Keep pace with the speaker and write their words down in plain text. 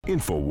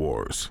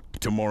InfoWars.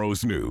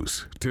 Tomorrow's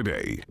news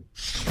today.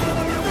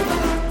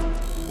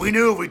 We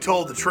knew if we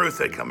told the truth,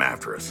 they'd come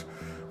after us.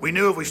 We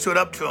knew if we stood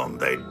up to them,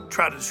 they'd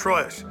try to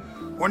destroy us.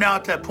 We're now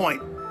at that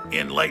point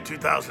in late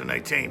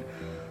 2018.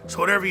 So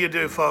whatever you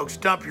do, folks,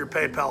 dump your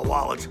PayPal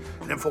wallets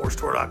at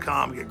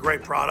InfoWarsStore.com. Get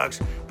great products,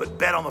 but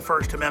bet on the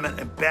First Amendment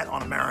and bet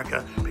on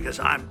America, because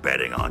I'm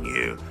betting on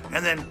you.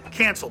 And then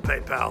cancel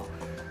PayPal.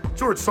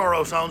 George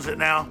Soros owns it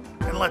now,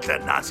 and let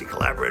that Nazi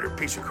collaborator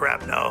piece of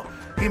crap know.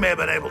 He may have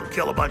been able to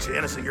kill a bunch of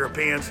innocent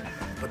Europeans,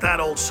 but that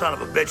old son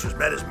of a bitch has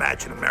met his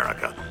match in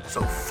America.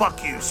 So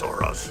fuck you,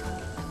 Soros.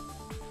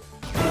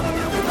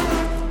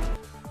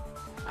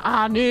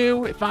 I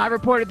knew if I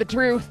reported the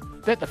truth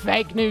that the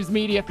fake news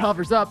media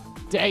covers up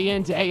day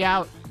in, day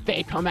out,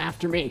 they come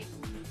after me.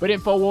 But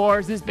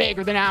InfoWars is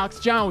bigger than Alex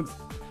Jones.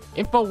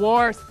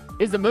 InfoWars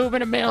is a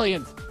movement of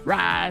millions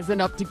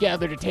rising up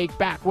together to take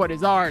back what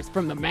is ours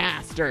from the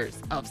masters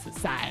of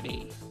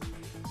society.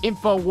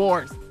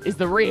 InfoWars is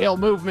the real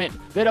movement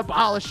that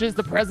abolishes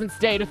the present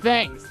state of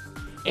things.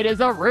 It is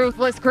a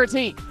ruthless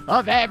critique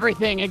of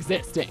everything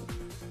existing.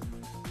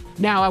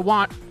 Now I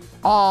want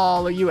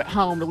all of you at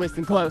home to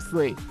listen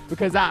closely,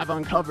 because I've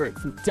uncovered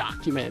some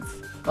documents.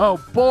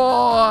 Oh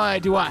boy,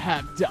 do I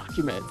have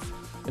documents.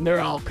 And they're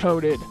all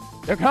coded.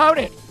 They're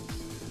coded!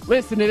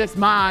 Listen to this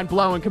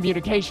mind-blowing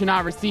communication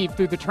I received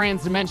through the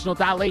transdimensional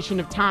dilation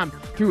of time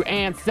through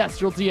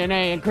ancestral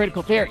DNA and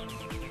critical theory.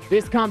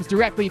 This comes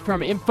directly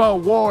from info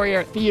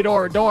warrior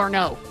Theodore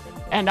Adorno,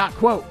 and I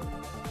quote,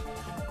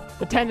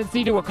 "The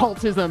tendency to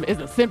occultism is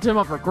a symptom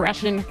of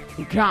regression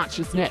in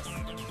consciousness.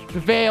 The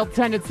veiled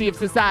tendency of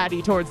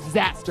society towards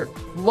disaster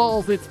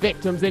lulls its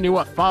victims into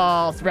a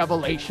false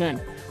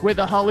revelation with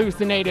a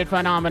hallucinated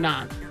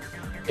phenomenon.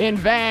 In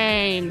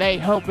vain, they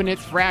hope in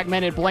its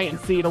fragmented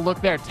blatancy to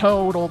look their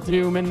total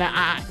doom in the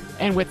eye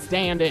and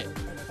withstand it.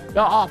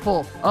 The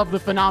awful of the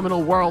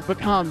phenomenal world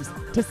becomes,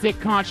 to sick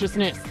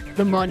consciousness,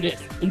 the mundus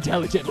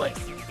intelligent bliss."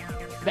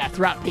 That's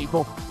right,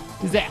 people.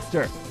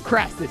 Disaster,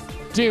 crisis,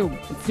 doom,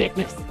 and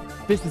sickness.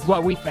 This is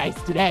what we face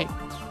today.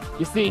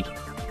 You see,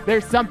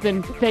 there's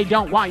something they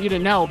don't want you to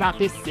know about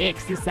this sick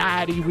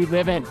society we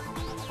live in.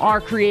 Our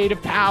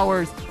creative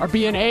powers are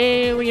being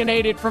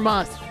alienated from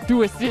us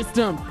through a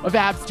system of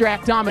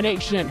abstract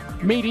domination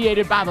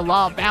mediated by the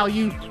law of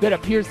value that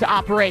appears to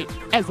operate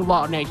as a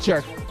law of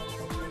nature.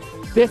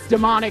 This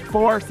demonic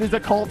force is a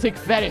cultic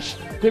fetish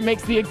that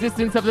makes the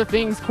existence of the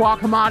things qua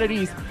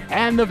commodities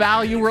and the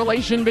value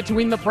relation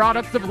between the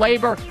products of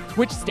labor,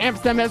 which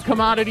stamps them as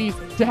commodities,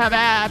 to have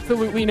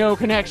absolutely no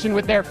connection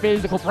with their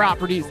physical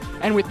properties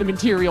and with the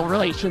material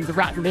relations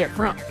arising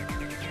therefrom.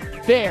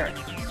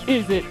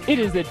 It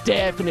is a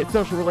definite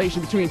social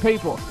relation between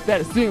people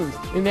that assumes,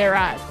 in their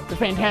eyes, the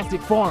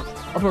fantastic form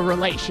of a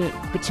relation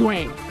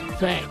between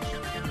things.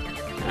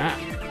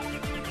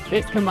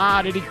 This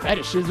commodity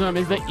fetishism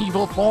is the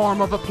evil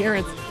form of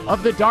appearance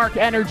of the dark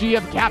energy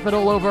of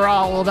capital over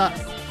all of us.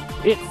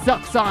 It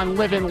sucks on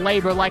living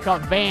labor like a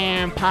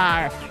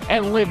vampire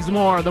and lives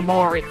more the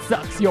more it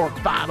sucks your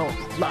vital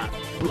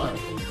lifeblood.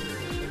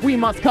 We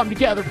must come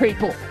together,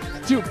 people,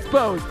 to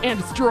expose and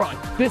destroy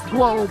this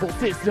global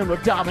system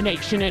of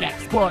domination and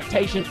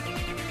exploitation.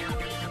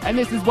 And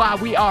this is why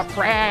we are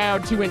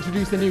proud to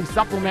introduce a new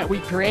supplement we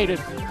created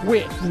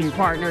with new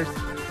partners.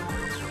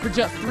 For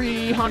just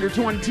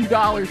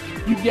 $322,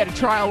 you can get a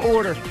trial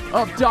order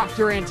of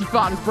Dr.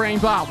 Antifada's Brain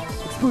Bomb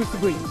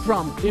exclusively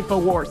from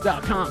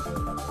Infowars.com.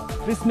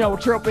 This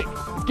nootropic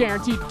is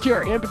guaranteed to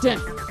cure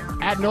impotence,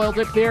 adenoid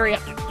diphtheria,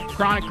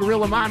 chronic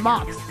gorilla mind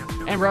moths,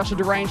 and Russian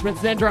derangement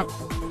syndrome.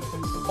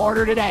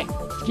 Order today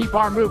to keep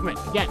our movement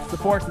against the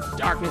forces of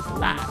darkness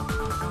alive.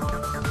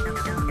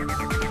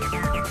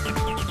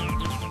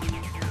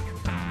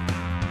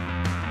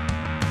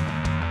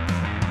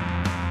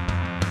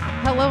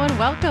 Hello and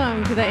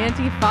welcome to the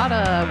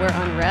Antifada, where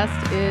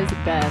unrest is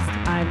best.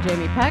 I'm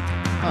Jamie Peck.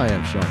 I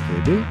am Sean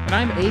KB. And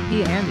I'm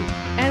AP Andy.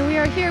 And we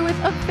are here with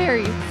a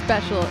very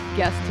special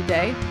guest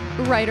today,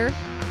 writer,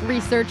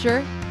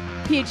 researcher,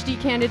 PhD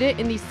candidate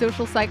in the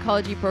social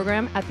psychology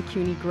program at the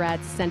CUNY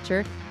Grad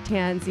Center,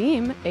 Tanz,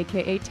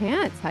 aka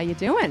Tanz. How you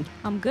doing?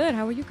 I'm good.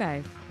 How are you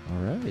guys?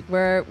 All right.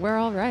 We're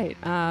all right.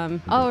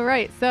 All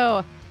right.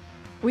 So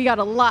we got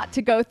a lot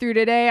to go through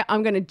today.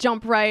 I'm going to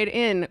jump right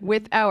in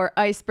with our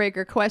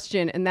icebreaker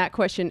question. And that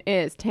question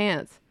is,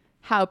 Tanz,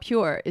 how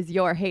pure is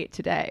your hate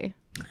today?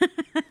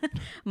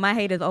 My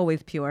hate is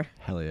always pure.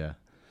 Hell yeah.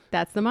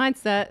 That's the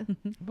mindset.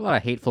 A lot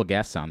of hateful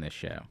guests on this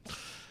show.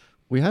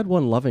 We had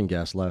one loving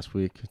guest last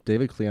week.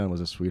 David Cleon was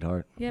a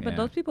sweetheart. Yeah, but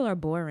those people are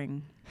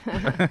boring.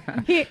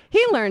 He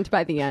learned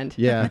by the end.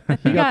 Yeah.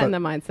 He got in the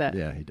mindset.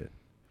 Yeah, he did.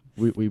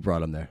 We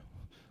brought him there.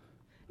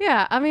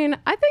 Yeah, I mean,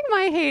 I think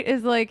my hate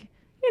is like,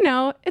 you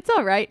know, it's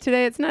all right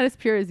today. It's not as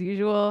pure as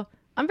usual.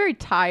 I'm very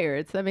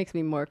tired, so that makes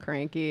me more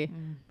cranky.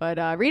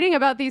 But reading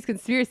about these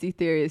conspiracy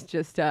theories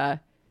just,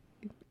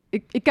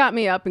 it got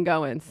me up and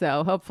going.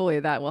 So hopefully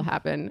that will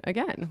happen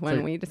again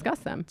when we discuss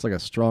them. It's like a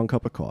strong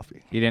cup of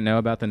coffee. You didn't know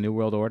about the New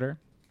World Order?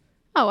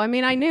 Oh, I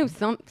mean, I knew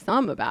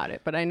some about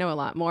it, but I know a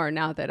lot more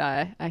now that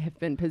I have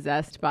been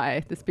possessed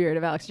by the spirit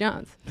of Alex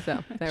Jones.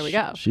 So there we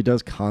go. She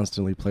does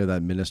constantly play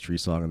that Ministry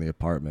song in the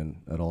apartment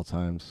at all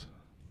times.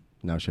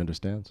 Now she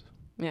understands.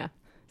 Yeah.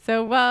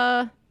 So,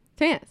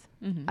 Tanz,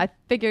 I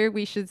figure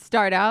we should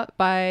start out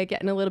by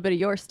getting a little bit of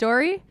your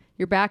story,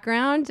 your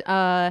background,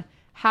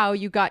 how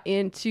you got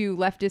into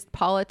leftist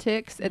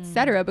politics,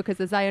 etc.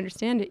 Because as I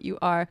understand it, you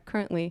are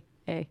currently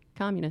a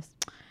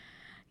communist.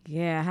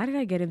 Yeah, how did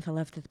I get into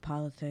leftist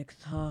politics?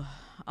 Oh,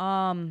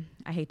 I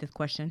hate this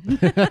question.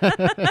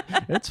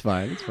 It's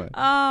fine. It's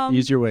fine.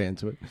 Ease your way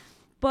into it.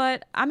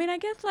 But I mean, I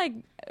guess like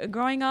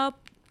growing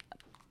up,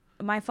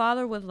 my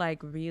father was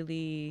like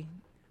really,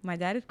 my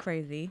dad is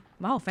crazy.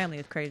 My whole family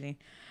is crazy,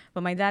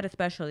 but my dad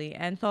especially.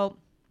 And so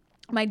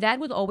my dad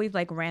was always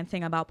like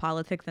ranting about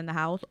politics in the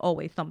house,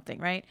 always something,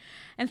 right?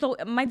 And so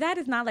my dad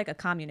is not like a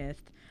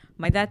communist.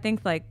 My dad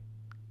thinks like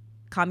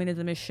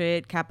communism is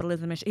shit,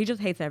 capitalism is shit. He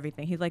just hates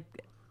everything. He's like,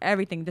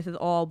 everything, this is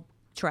all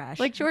trash.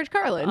 Like George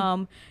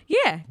Carlin.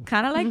 Yeah,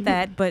 kind of like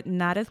that, but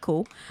not as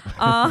cool.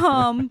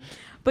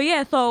 But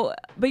yeah, so,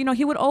 but you know,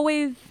 he would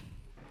always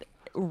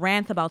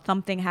rant about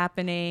something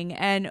happening.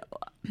 And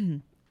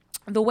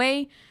the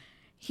way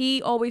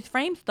he always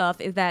frames stuff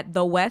is that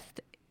the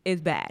West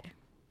is bad.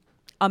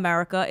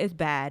 America is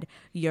bad.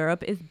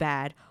 Europe is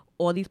bad.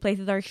 All these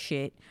places are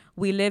shit.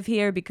 We live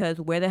here because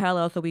where the hell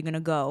else are we going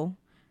to go?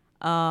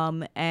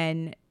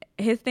 And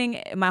his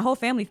thing, my whole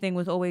family thing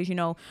was always, you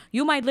know,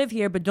 you might live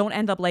here, but don't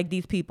end up like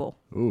these people.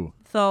 Ooh.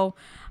 So,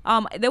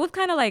 there was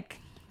kind of like,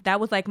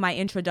 that was like my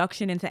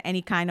introduction into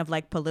any kind of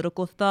like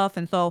political stuff.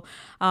 And so,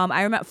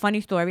 I remember,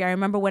 funny story. I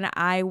remember when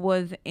I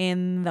was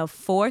in the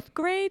 4th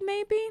grade,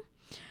 maybe,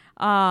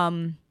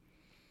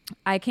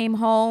 I came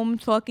home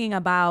talking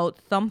about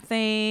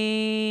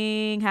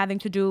something having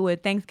to do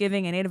with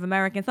Thanksgiving and Native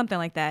American, something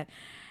like that.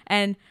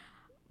 And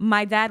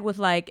my dad was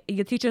like,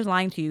 your teacher's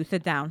lying to you.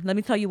 Sit down. Let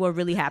me tell you what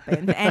really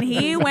happened. And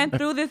he went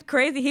through this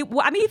crazy, he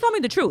told me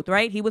the truth,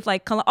 right? He was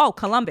like,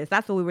 Columbus.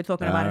 That's what we were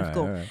talking about in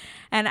school. Right.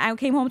 And I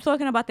came home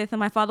talking about this, and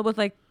my father was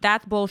like,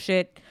 that's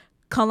bullshit.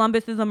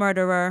 Columbus is a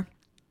murderer.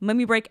 Let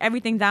me break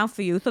everything down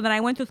for you. So then I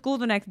went to school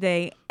the next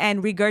day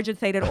and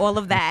regurgitated all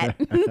of that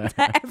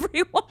to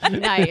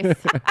everyone. Nice.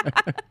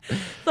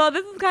 So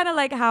this is kind of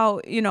like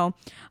how, you know,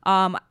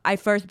 I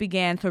first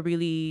began to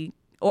really,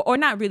 or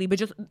not really, but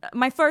just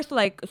my first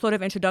like sort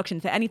of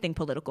introduction to anything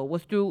political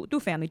was through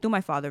family, through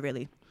my father,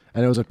 really.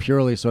 And it was a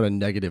purely sort of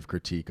negative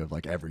critique of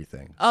like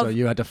everything. So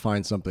you had to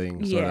find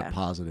something sort of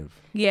positive.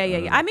 Yeah.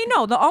 I mean,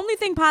 no, the only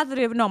thing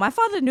positive, no, my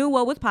father knew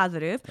what was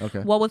positive. Okay.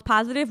 What was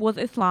positive was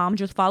Islam.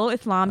 Just follow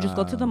Islam. Just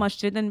go to the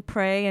masjid and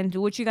pray and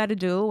do what you got to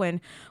do and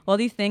all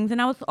these things.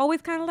 And I was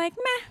always kind of like,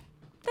 meh,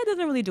 that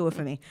doesn't really do it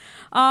for me.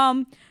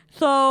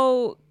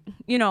 So,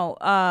 you know,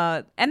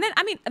 and then,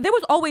 I mean, there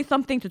was always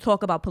something to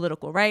talk about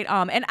political, right?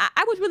 And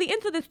I was really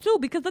into this too,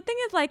 because the thing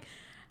is like,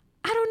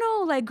 I don't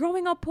know, like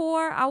growing up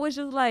poor, I was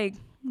just like,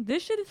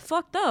 this shit is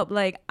fucked up.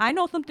 Like, I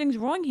know something's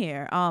wrong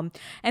here. And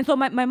so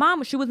my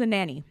mom, she was a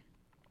nanny.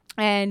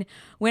 And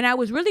when I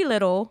was really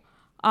little,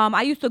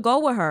 I used to go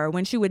with her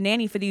when she would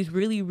nanny for these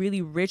really,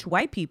 really rich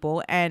white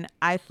people. And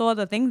I saw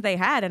the things they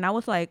had and I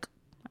was like,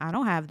 I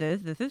don't have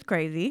this. This is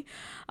crazy.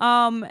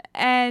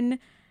 And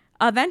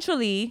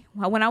eventually,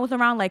 when I was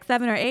around like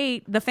 7 or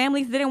 8, the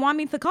families didn't want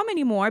me to come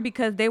anymore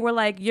because they were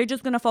like, you're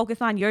just going to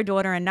focus on your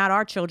daughter and not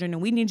our children.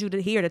 And we need you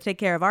here to take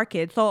care of our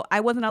kids. So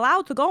I wasn't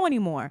allowed to go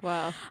anymore.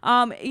 Wow.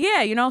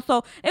 Yeah, you know, so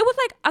it was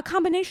like a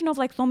combination of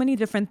like so many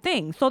different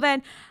things. So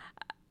then,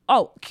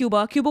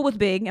 Cuba. Cuba was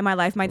big in my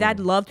life. My dad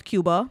loved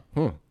Cuba.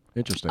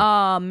 Interesting.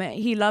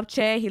 He loved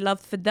Che, he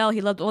loved Fidel, he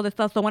loved all this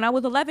stuff. So when I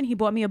was 11, he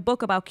bought me a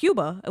book about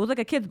Cuba. It was like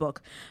a kid's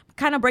book,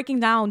 kind of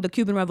breaking down the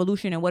Cuban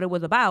Revolution and what it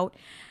was about.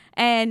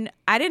 And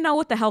I didn't know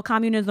what the hell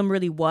communism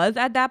really was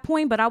at that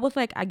point, but I was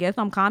like, I guess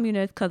I'm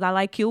communist because I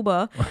like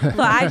Cuba.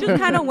 So I just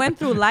kind of went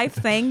through life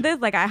saying this.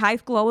 Like at high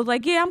school, I was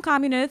like, yeah, I'm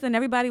communist. And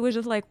everybody was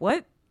just like,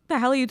 what the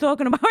hell are you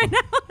talking about right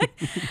now?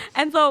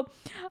 And so,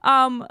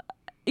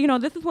 you know,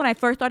 this is when I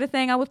first started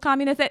saying I was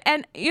communist.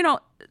 And you know,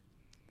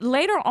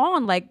 later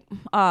on, like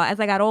as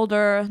I got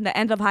older, the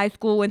end of high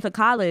school into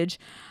college,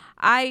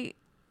 I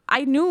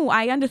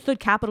understood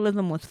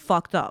capitalism was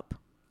fucked up.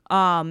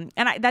 And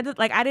I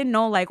didn't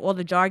know like all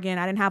the jargon.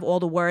 I didn't have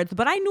all the words,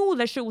 but I knew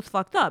that shit was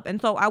fucked up.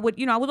 And so I was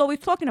always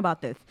talking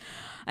about this.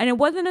 And it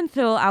wasn't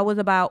until I was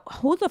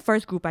who was the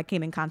first group I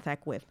came in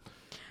contact with?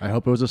 I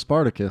hope it was a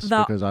Spartacus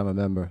because I'm a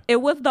member. It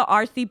was the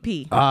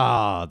RCP.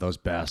 Ah, those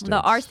bastards.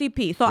 The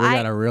RCP. So we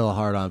got a real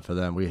hard on for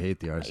them. We hate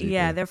the RCP.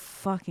 Yeah, they're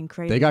fucking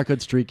crazy. They got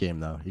good street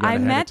game though. I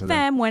met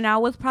them when I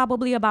was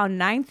probably about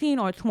 19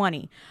 or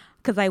 20.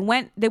 Because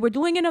they were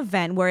doing an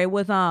event where it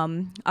was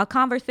a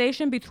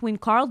conversation between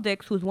Carl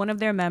Dix, who's one of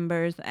their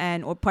members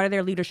or part of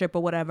their leadership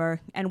or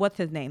whatever, and what's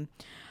his name?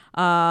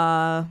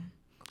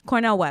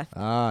 Cornel West.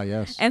 Ah,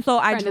 yes. And so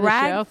I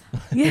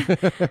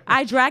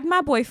dragged my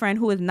boyfriend,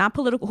 who was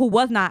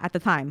not at the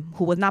time,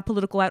 who was not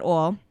political at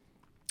all,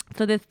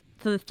 to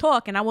this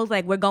talk, and I was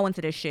like, we're going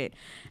to this shit.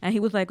 And he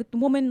was like,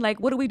 woman, like,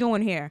 what are we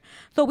doing here?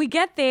 So we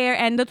get there,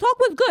 and the talk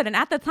was good. And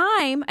at the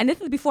time, and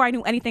this is before I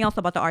knew anything else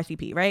about the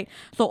RCP, right?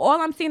 So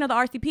all I'm seeing of the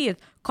RCP is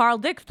Carl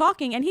Dix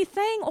talking, and he's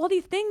saying all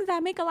these things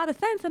that make a lot of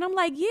sense. And I'm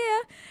like,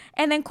 yeah.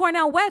 And then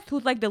Cornel West,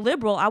 who's like the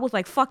liberal, I was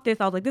like, fuck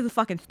this. I was like, this is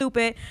fucking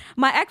stupid.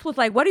 My ex was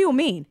like, what do you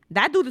mean?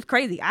 That dude is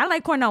crazy. I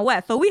like Cornel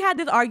West. So we had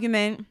this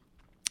argument.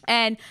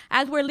 And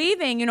as we're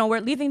leaving, you know, we're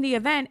leaving the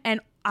event,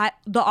 and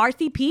the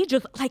RCP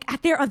just, like,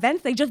 at their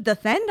events, they just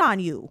descend on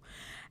you.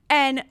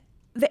 And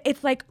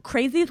it's like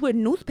crazies with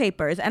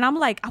newspapers. And I was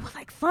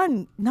like,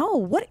 son, no,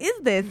 what is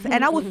this?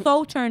 And I was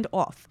so turned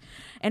off.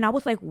 And I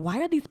was like, why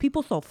are these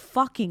people so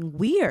fucking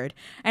weird?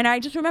 And I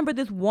just remember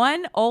this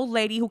one old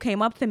lady who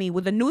came up to me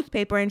with a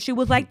nutpaper, and she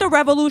was like, the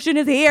revolution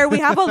is here. We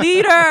have a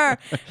leader. And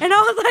I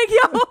was like,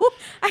 yo,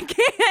 I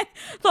can't.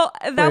 So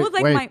that was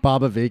like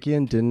Bob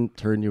Avakian didn't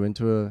turn you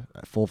into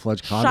a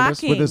full-fledged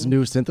communist with his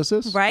new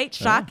synthesis? Right?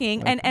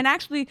 Shocking. Yeah. And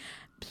actually,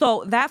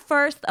 so that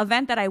first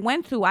event that I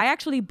went to, I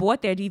actually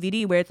bought their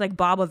DVD where it's like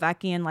Bob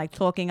Avakian like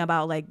talking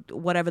about like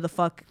whatever the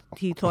fuck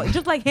he talked,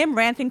 just like him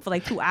ranting for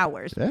like 2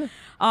 hours.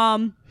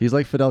 Yeah. He's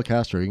like Fidel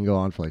Castro. He can go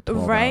on for like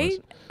 12 right? hours.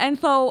 And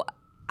so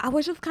I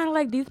was just kind of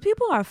like, these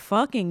people are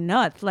fucking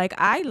nuts. Like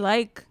I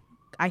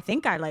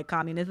think I like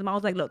communism. I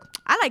was like, look,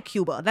 I like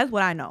Cuba. That's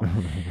what I know.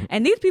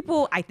 And these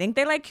people, I think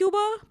they like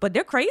Cuba, but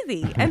they're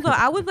crazy. And so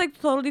I was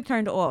like totally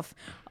turned off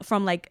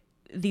from like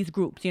these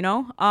groups, you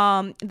know.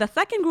 The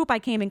second group I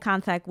came in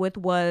contact with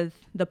was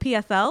the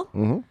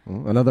PSL.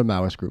 Another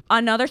Maoist group.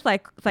 Another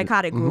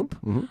psychotic group.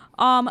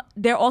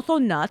 They're also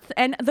nuts.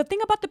 And the thing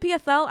about the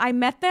PSL, I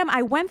met them.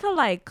 I went to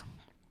like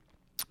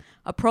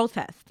a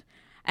protest,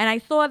 and I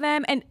saw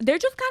them, and they're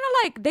just kind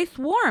of like, they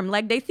swarm.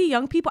 Like they see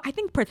young people. I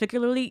think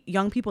particularly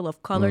young people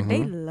of color.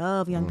 They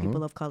love young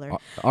people of color.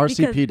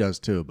 RCP does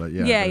too, but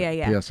yeah.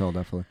 PSL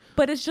definitely.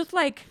 But it's just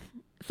like,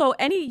 so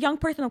any young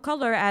person of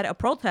color at a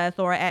protest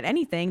or at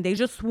anything, they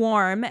just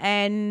swarm,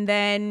 and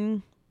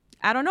then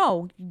I don't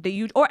know.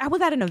 Or I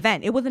was at an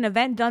event. It was an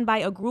event done by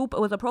a group. It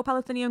was a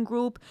pro-Palestinian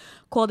group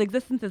called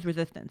Existence is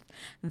Resistance.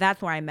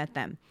 That's where I met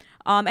them.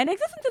 And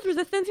Existence is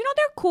Resistance, you know,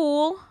 they're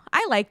cool.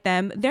 I like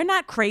them. They're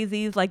not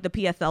crazies like the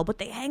PSL, but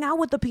they hang out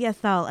with the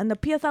PSL, and the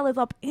PSL is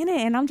up in it.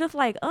 And I'm just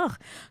like, ugh.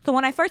 So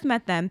when I first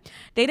met them,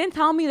 they didn't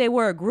tell me they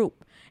were a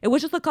group. It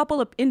was just a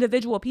couple of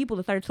individual people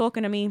that started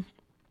talking to me.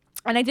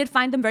 And I did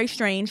find them very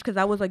strange, because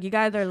I was like, you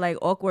guys are like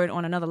awkward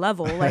on another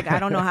level. Like, I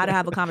don't know how to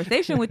have a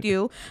conversation with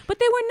you. But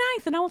they were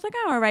nice. And I was like,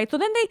 oh, all right. So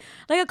then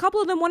a couple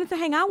of them wanted to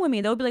hang out with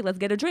me. They would be like, let's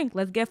get a drink.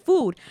 Let's get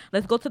food.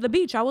 Let's go to the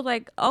beach. I was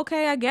like,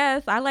 okay, I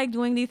guess. I like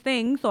doing these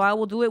things, so I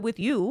will do it with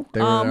you.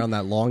 They were there on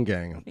that long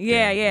gang.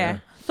 Yeah.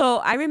 So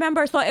I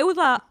remember, it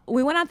was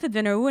we went out to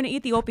dinner. We were in an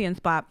Ethiopian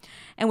spot,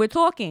 and we're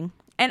talking.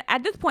 And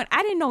at this point,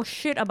 I didn't know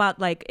shit about,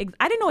 like,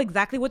 I didn't know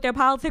exactly what their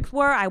politics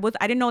were. I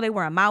didn't know they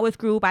were a Maoist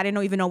group. I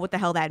didn't even know what the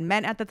hell that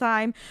meant at the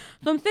time.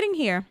 So I'm sitting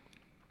here,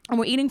 and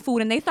we're eating food,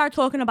 and they start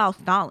talking about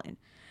Stalin.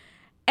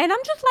 And I'm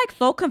just, like,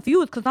 so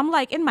confused, because I'm,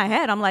 like, in my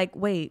head, I'm like,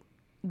 wait,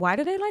 why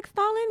do they like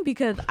Stalin?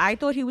 Because I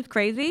thought he was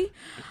crazy.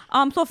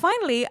 So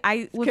finally,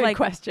 I was Good like...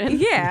 question.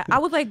 Yeah, I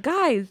was like,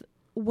 guys,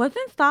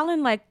 wasn't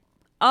Stalin, like,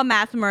 a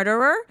mass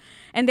murderer?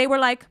 And they were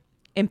like,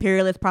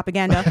 imperialist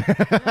propaganda.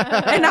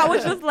 And I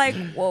was just like,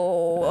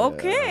 whoa,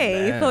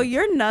 okay, so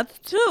you're nuts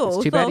too.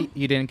 It's too bad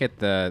you didn't get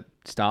the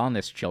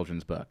Stalinist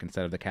children's book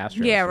instead of the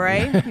Castro. Yeah,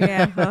 right.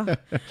 Yeah.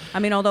 I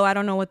mean, although I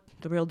don't know what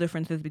the real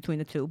difference is between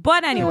the two,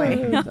 but anyway.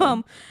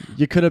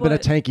 You could have been a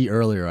tanky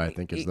earlier, I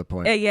think, is the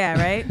point. Yeah,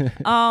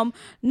 right.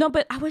 No,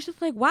 but I was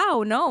just like,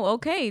 wow, no,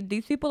 okay,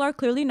 these people are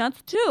clearly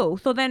nuts too.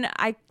 So then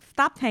I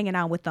stopped hanging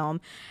out with them.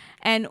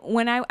 And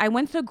when I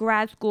went to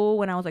grad school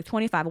when I was like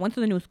 25, I went to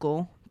the new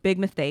school. Big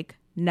mistake.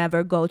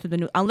 Never go to the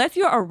new, unless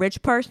you're a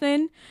rich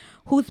person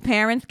whose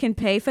parents can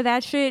pay for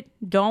that shit.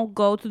 Don't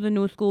go to the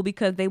new school,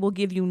 because they will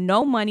give you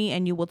no money,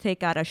 and you will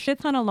take out a shit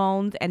ton of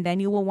loans, and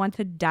then you will want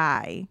to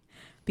die,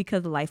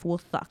 because life will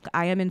suck.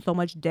 I am in so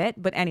much debt,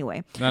 but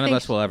anyway. None of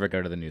us will ever go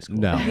to the new school.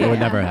 No, it would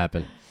never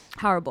happen.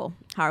 Horrible.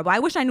 I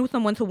wish I knew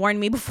someone to warn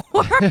me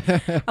before.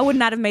 I would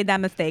not have made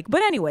that mistake.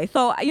 But anyway,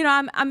 so, you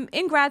know, I'm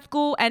in grad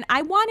school, and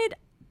I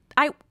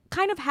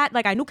kind of had,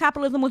 like, I knew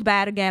capitalism was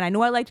bad again. I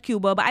knew I liked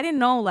Cuba, but I didn't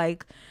know,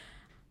 like,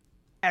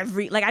 I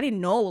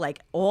didn't know, like,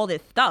 all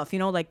this stuff, you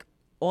know, like,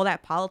 all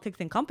that politics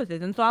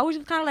encompasses. And so I was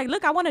just kind of like,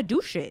 look, I want to do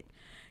shit.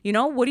 You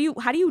know,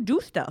 how do you do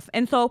stuff?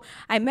 And so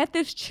I met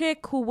this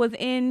chick who went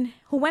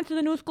to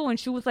the new school, and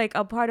she was like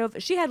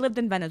she had lived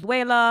in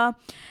Venezuela,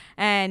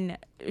 and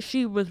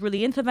she was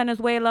really into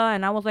Venezuela.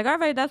 And I was like, all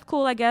right, that's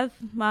cool, I guess.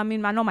 I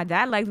mean, I know my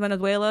dad likes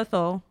Venezuela,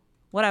 so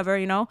whatever,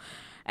 you know.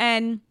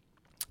 And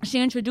she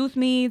introduced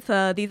me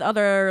to these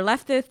other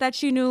leftists that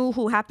she knew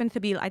who happened to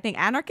be, I think,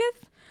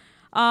 anarchists.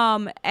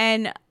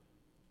 And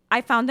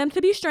I found them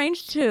to be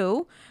strange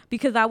too,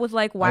 because I was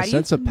like, why do you... I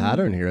sense a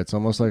pattern here. It's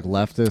almost like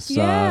leftists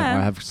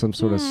have some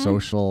sort of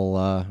social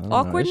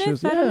awkwardness.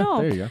 issues. I don't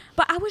know. There you go.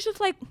 But I was just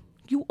like,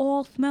 you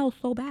all smell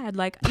so bad.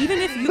 Like, even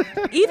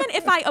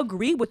if I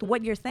agree with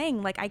what you're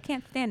saying, like, I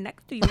can't stand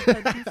next to you.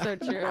 So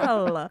true.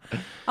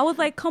 I was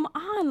like, come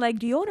on, like,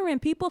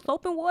 deodorant, people,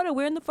 soap and water.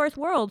 We're in the first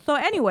world. So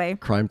anyway.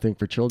 Crime Thing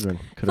for Children.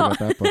 Could have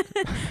got that book.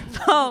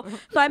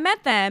 So I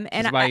met them.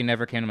 And That's why you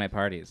never came to my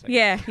parties.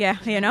 Yeah,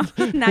 you know.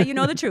 Now you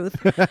know the truth.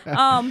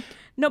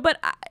 No, but,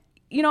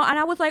 and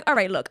I was like, all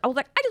right, look. I was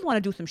like, I just want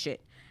to do some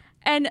shit.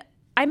 And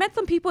I met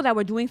some people that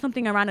were doing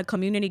something around a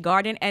community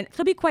garden. And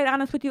to be quite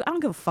honest with you, I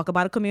don't give a fuck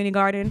about a community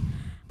garden.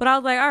 But I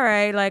was like, all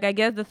right, like, I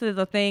guess this is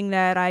a thing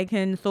that I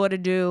can sort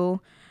of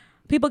do.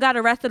 People got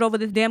arrested over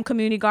this damn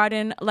community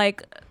garden.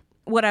 Like,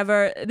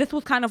 whatever. This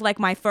was kind of like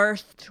my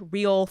first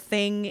real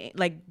thing,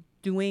 like,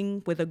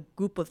 doing with a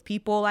group of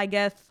people, I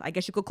guess. I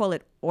guess you could call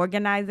it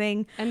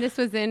organizing. And this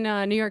was in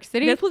New York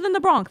City? This was in the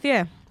Bronx,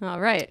 yeah. All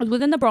right. It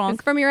was in the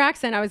Bronx. From your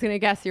accent, I was going to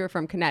guess you were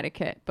from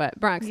Connecticut, but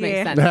Bronx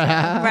makes sense.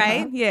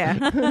 Right?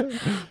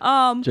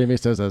 Yeah. Jamie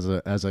says as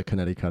a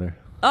Connecticutter.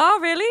 Oh,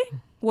 really?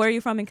 Where are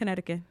you from in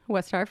Connecticut?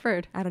 West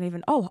Hartford. I don't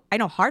even. Oh, I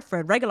know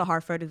Hartford. Regular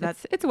Hartford. Is that?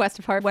 It's west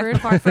of Hartford. West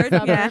of Hartford.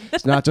 Yeah.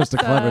 It's not just a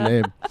clever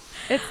name.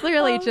 It's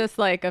literally just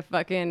like a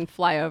fucking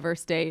flyover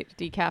state,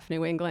 decaf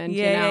New England.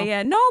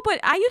 Yeah. No, but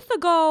I used to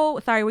go.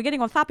 Sorry, we're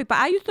getting off topic. But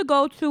I used to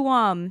go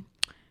to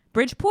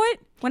Bridgeport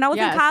when I was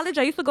in college.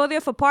 I used to go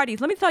there for parties.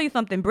 Let me tell you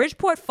something.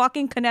 Bridgeport,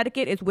 fucking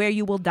Connecticut, is where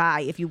you will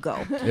die if you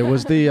go. It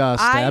was the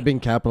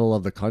stabbing capital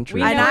of the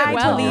country. And I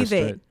well. believe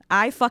it.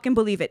 I fucking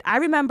believe it. I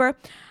remember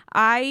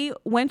I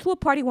went to a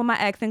party with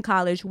my ex in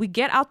college. We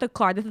get out the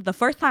car. This is the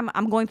first time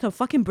I'm going to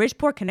fucking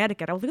Bridgeport,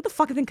 Connecticut. I was like, what the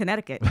fuck is in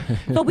Connecticut?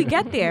 So we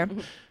get there.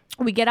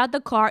 We get out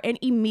the car, and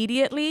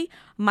immediately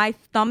my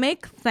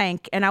stomach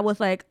sank. And I was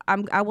like,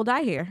 I will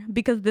die here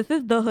because this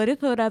is the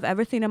hoodest hood I've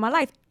ever seen in my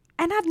life.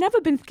 And I've never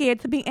been scared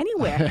to be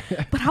anywhere.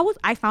 But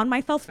I found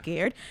myself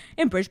scared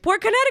in Bridgeport,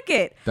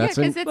 Connecticut.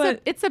 Because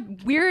it's a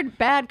weird,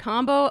 bad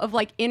combo of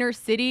like inner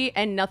city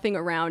and nothing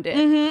around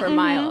it for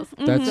miles.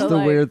 That's the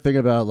weird thing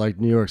about like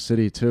New York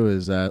City too,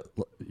 is that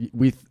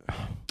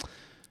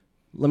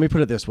let me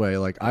put it this way.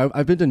 Like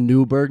I've been to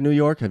Newburgh, New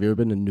York. Have you ever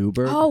been to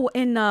Newburgh? Oh,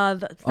 in the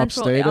central,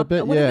 upstate a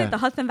bit? What yeah. is it, the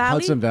Hudson Valley?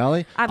 Hudson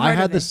Valley. I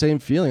had the same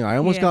feeling. I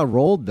almost got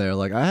rolled there.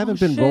 Like I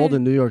haven't been rolled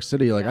in New York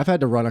City. Like I've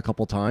had to run a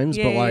couple times,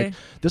 but like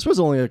this was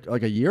only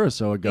like a year or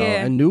so ago.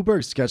 And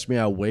Newburgh sketched me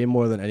out way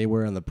more than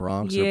anywhere in the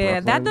Bronx or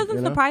Brooklyn. That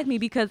doesn't surprise me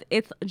because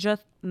it's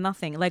just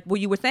nothing. Like what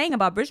you were saying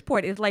about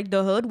Bridgeport is like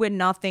the hood with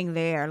nothing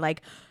there.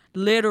 Like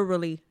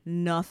literally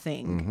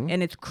nothing.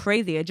 And it's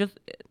crazy. It just...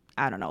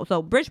 I don't know.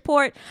 So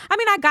Bridgeport, I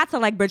mean, I got to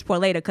like Bridgeport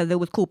later because there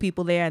was cool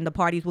people there and the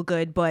parties were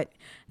good, but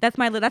that's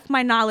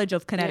my knowledge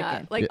of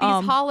Connecticut. Yeah, like these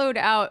hollowed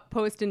out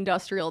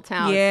post-industrial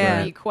towns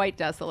can be quite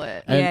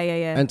desolate.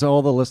 Yeah. And to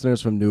all the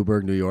listeners from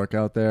Newburgh, New York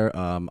out there,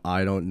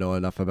 I don't know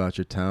enough about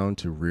your town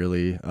to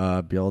really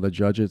be able to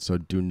judge it, so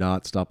do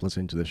not stop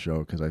listening to the show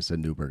because I said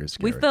Newburgh is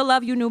scary. We still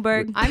love you,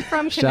 Newburgh. I'm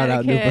from Shout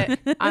out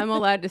Connecticut. I'm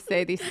allowed to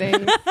say these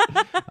things.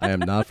 I am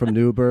not from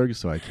Newburgh,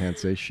 so I can't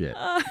say shit.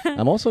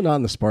 I'm also not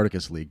in the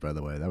Spartacus League, by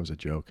the way. That was a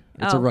joke.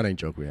 It's a running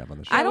joke we have on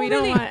the show. We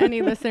don't want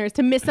any listeners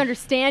to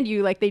misunderstand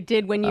you like they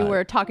did when you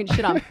were talking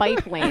shit on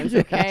bike lanes,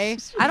 okay?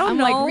 Yes. I'm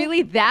like,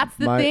 really? That's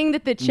the thing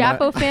that the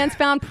Chapo fans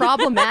found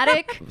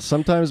problematic?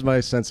 Sometimes my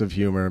sense of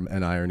humor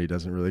and irony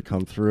doesn't really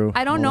come through.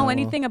 I don't know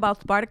anything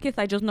about Spartacus.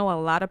 I just know a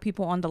lot of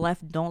people on the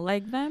left don't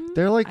like them.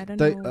 They're like,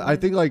 I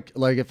think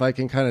like if I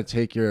can kind of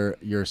take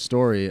your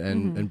story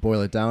and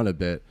boil it down a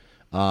bit,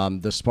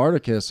 the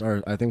Spartacus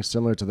are, I think,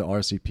 similar to the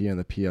RCP and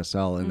the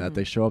PSL in that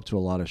they show up to a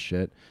lot of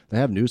shit. They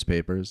have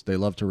newspapers. They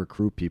love to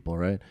recruit people,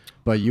 right?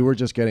 But you were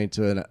just getting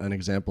to an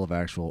example of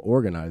actual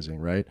organizing,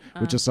 right?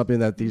 Which is something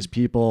that these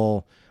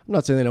people, I'm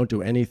not saying they don't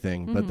do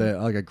anything, but they're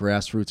like a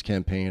grassroots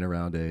campaign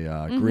around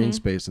a green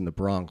space in the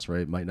Bronx,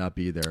 right? Might not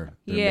be their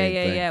main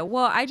thing. Yeah.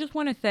 Well, I just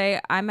want to say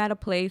I'm at a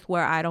place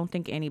where I don't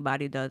think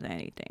anybody does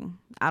anything.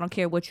 I don't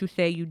care what you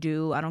say you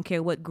do. I don't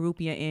care what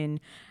group you're in.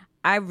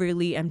 I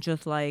really am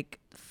just like,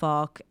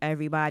 fuck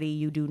everybody,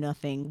 you do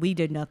nothing. We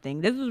did nothing.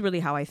 This is really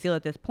how I feel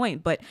at this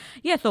point. But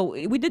yeah, so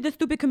we did this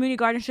stupid community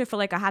garden shit for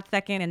like a hot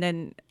second, and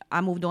then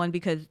I moved on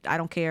because I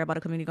don't care about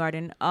a community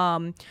garden.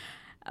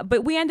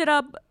 But we ended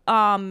up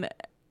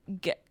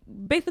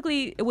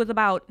basically it was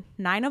about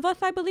 9 of us,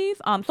 I believe.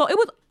 So it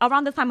was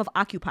around the time of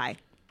Occupy.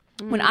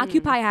 When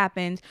Occupy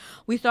happened,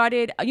 we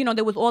started,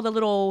 there was all the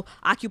little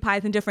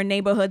Occupies in different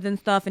neighborhoods and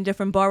stuff in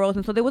different boroughs.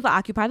 And so there was an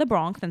Occupy the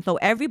Bronx. And so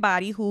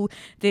everybody who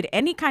did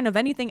any kind of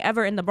anything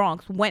ever in the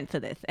Bronx went to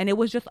this. And it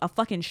was just a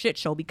fucking shit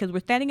show because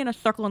we're standing in a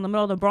circle in the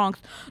middle of the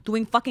Bronx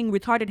doing fucking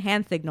retarded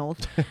hand signals.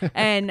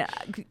 And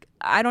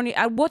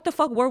what the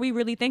fuck were we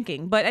really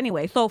thinking? But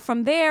anyway, so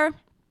from there,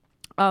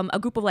 a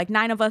group of like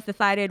 9 of us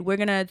decided we're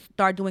going to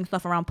start doing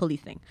stuff around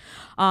policing.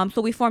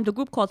 So we formed a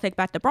group called Take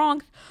Back the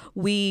Bronx.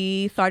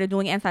 We started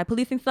doing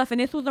anti-policing stuff.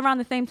 And this was around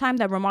the same time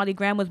that Ramarley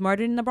Graham was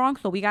murdered in the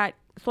Bronx. So we got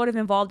sort of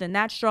involved in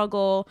that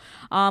struggle.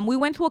 We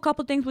went to a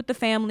couple things with the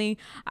family.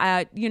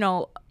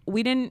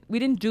 We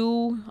didn't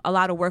do a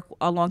lot of work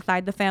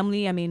alongside the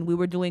family. I mean, we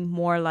were doing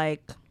more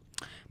like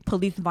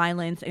police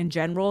violence in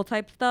general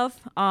type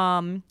stuff.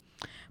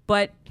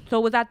 But so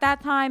it was at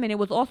that time, and it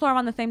was also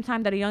around the same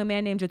time that a young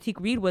man named Jatik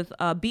Reed was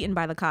beaten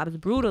by the cops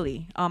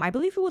brutally. I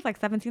believe he was like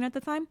 17 at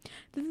the time.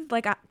 This is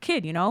like a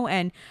kid, you know?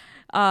 And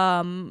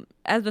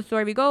as the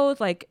story goes,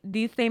 like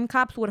these same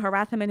cops would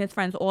harass him and his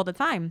friends all the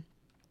time.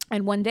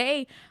 And one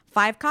day,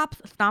 5 cops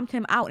stomped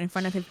him out in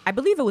front of his, I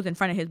believe it was in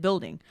front of his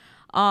building.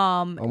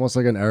 Almost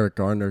like an Eric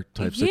Garner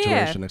type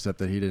situation, except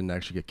that he didn't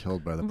actually get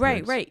killed by the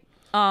police. Right.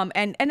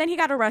 And then he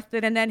got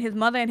arrested, and then his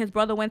mother and his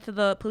brother went to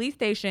the police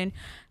station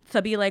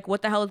to be like,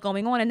 what the hell is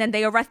going on? And then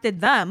they arrested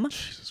them.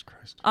 Jesus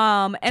Christ.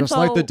 And just so,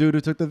 like the dude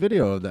who took the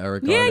video of the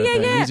Eric Garner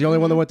thing. Yeah. He's the only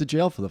one that went to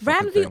jail for the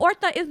fucking Ramsey thing.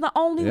 Orta is the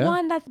only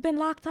one that's been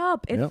locked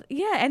up. It's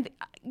and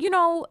you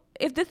know,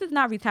 if this is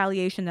not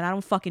retaliation, then I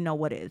don't fucking know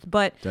what is.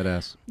 But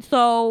Deadass.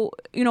 so,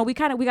 you know, we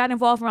got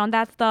involved around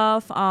that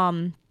stuff.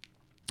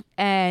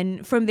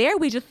 And from there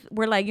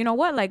we're like, you know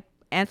what, like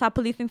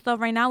anti-policing stuff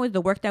right now is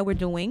the work that we're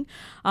doing.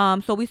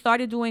 So we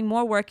started doing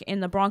more work in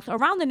the Bronx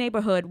around the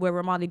neighborhood where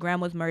Ramali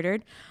Graham was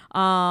murdered.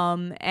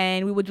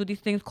 And we would do these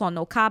things called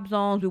no cop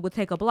zones. We would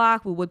take a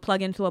block, we would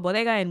plug into a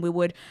bodega, and we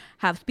would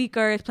have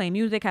speakers, play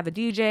music, have a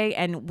DJ,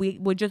 and we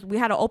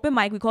had an open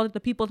mic. We called it the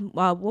people's,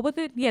 what was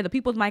it? Yeah, the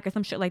people's mic or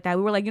some shit like that.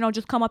 We were like, you know,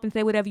 just come up and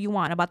say whatever you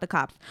want about the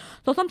cops.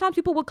 So sometimes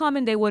people would come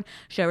and they would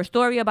share a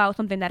story about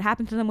something that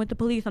happened to them with the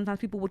police. Sometimes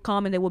people would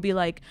come and they would be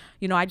like,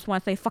 you know, I just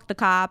want to say fuck the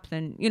cops,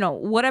 and, you know,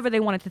 whatever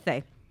they wanted to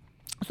say.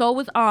 So it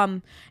was,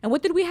 and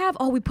what did we have?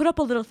 Oh, we put up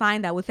a little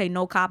sign that would say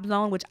no cop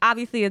zone, which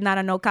obviously is not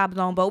a no cop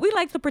zone, but we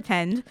like to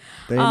pretend.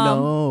 They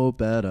know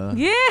better.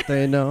 Yeah.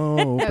 They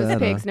know better. Those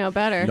pigs know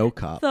better. No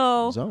cop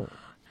zone.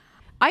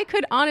 I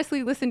could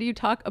honestly listen to you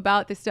talk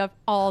about this stuff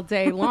all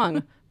day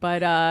long,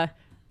 but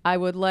I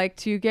would like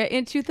to get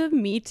into the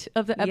meat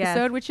of the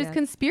episode, which is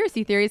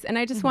conspiracy theories. And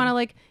I just want to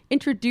like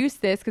introduce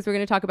this because we're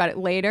going to talk about it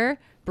later.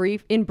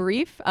 In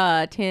brief,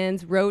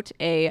 Tanz wrote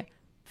a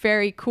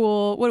very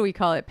cool, what do we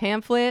call it,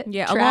 pamphlet?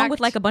 Yeah, tract. along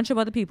with like a bunch of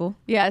other people.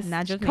 Yes,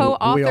 not just me.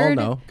 co-authored we all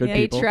know. Good a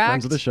people, tract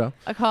friends of the show.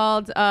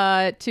 Called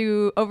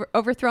to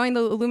overthrowing the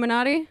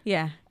Illuminati.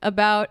 Yeah.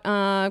 About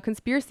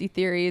conspiracy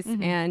theories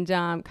and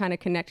kind of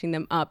connecting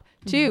them up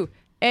to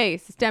a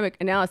systemic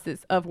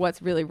analysis of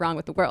what's really wrong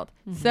with the world.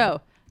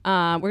 So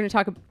we're going to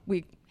talk.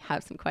 We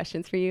have some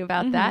questions for you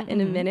about that in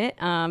a minute.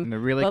 And the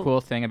really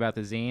cool thing about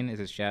the zine is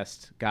it's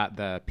just got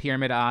the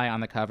pyramid eye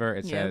on the cover.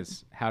 It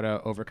says how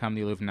to overcome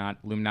the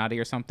Illuminati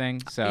or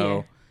something.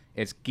 So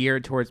it's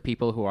geared towards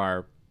people who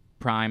are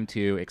primed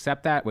to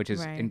accept that, which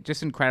is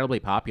just incredibly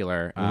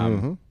popular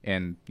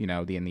in, you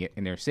know,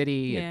 in their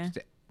city. Yeah.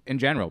 In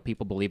general,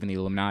 people believe in the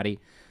Illuminati.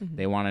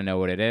 They want to know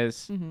what it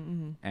is.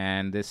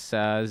 And this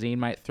zine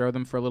might throw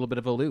them for a little bit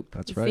of a loop.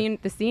 That's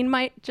right. The scene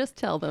might just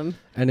tell them.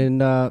 And in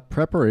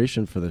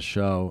preparation for the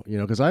show, you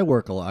know, because I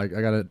work a lot. I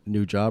got a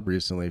new job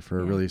recently for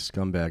a really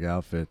scumbag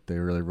outfit. They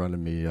really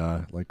running me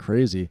like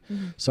crazy.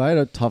 So I had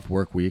a tough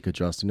work week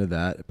adjusting to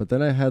that. But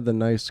then I had the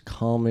nice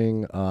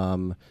calming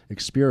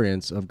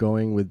experience of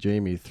going with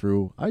Jamie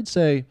through, I'd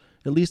say,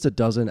 at least a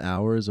dozen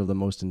hours of the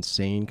most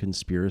insane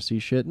conspiracy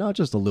shit. Not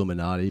just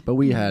Illuminati, but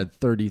we had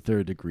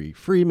 33rd degree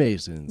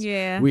Freemasons.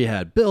 Yeah. We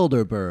had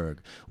Bilderberg.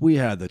 We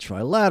had the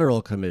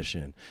Trilateral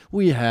Commission.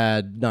 We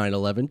had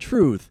 9/11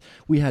 Truth.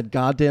 We had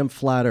goddamn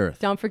Flat Earth.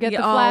 Don't forget the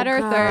Flat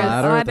Earthers.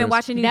 Flat I've been Earthers.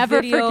 watching these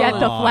Never videos. forget the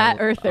Flat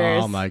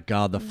Earthers. Oh my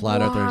God, the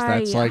Flat Earthers. Why?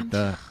 That's like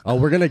the... Oh,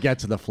 we're going to get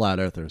to the Flat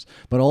Earthers.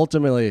 But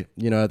ultimately,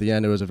 you know, at the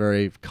end, it was a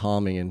very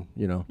calming and,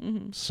 you know,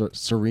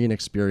 serene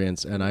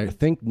experience. And I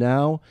think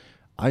now...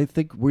 I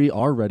think we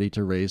are ready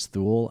to raise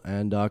Thule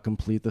and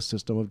complete the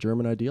system of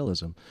German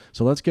idealism.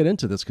 So let's get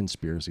into this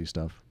conspiracy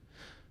stuff.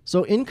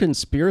 So in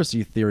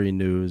conspiracy theory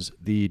news,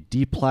 the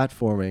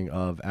deplatforming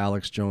of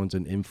Alex Jones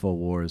and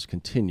InfoWars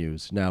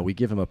continues. Now, we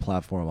give him a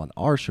platform on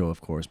our show, of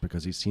course,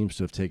 because he seems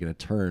to have taken a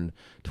turn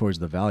towards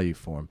the value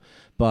form.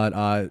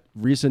 But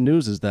recent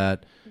news is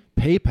that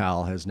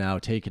PayPal has now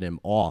taken him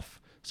off,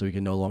 so he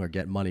can no longer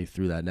get money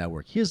through that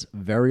network. He is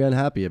very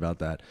unhappy about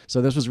that.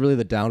 So this was really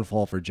the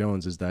downfall for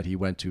Jones, is that he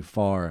went too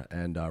far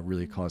and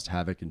really caused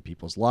havoc in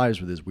people's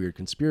lives with his weird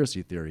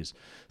conspiracy theories.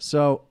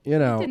 So, you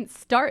know... He didn't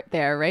start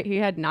there, right? He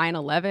had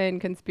 9/11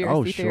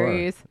 conspiracy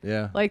theories.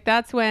 Yeah. Like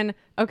that's when,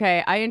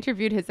 okay, I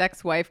interviewed his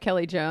ex-wife,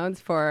 Kelly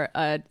Jones, for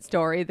a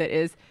story that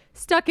is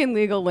stuck in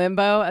legal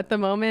limbo at the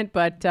moment,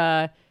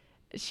 but...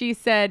 she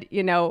said,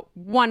 you know,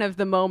 one of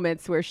the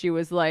moments where she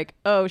was like,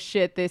 oh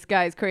shit, this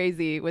guy's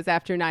crazy was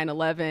after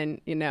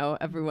 9/11. You know,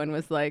 everyone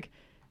was like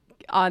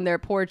on their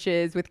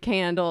porches with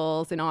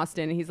candles in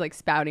Austin. And he's like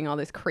spouting all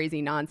this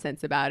crazy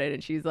nonsense about it.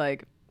 And she's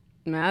like,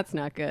 nah, that's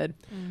not good.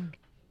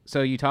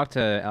 So you talked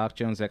to Alex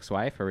Jones'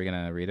 ex-wife. Are we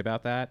going to read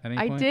about that at any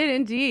point? I did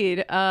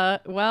indeed.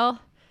 Well,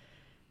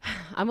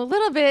 I'm a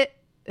little bit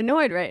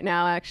annoyed right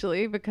now,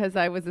 actually, because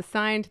I was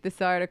assigned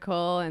this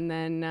article and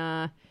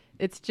then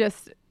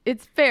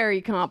it's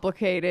very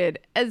complicated,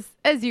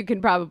 as you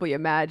can probably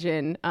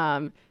imagine,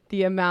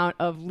 the amount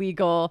of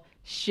legal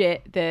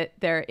shit that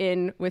they're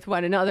in with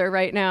one another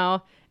right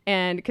now.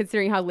 And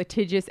considering how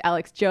litigious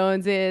Alex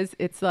Jones is,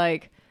 it's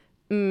like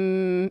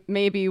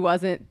maybe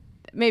wasn't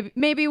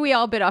maybe we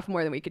all bit off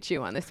more than we could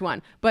chew on this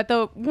one. But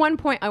the one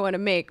point I want to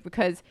make,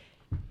 because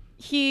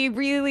he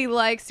really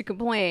likes to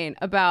complain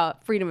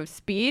about freedom of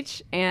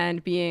speech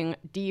and being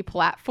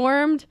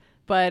deplatformed.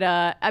 But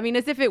I mean,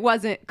 as if it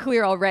wasn't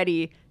clear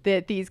already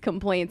that these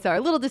complaints are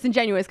a little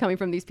disingenuous coming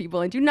from these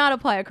people and do not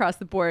apply across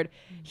the board.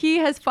 He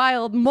has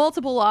filed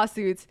multiple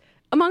lawsuits,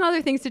 among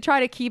other things, to try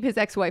to keep his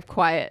ex-wife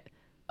quiet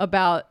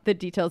about the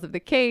details of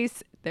the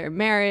case, their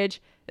marriage,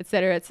 et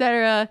cetera, et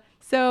cetera.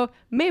 So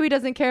maybe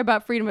doesn't care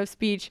about freedom of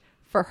speech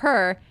for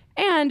her.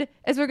 And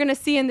as we're going to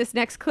see in this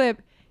next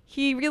clip,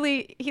 he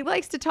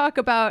likes to talk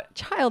about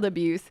child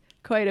abuse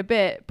quite a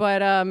bit,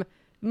 but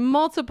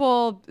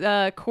multiple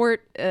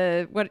court,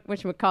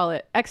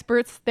 whatchamacallit,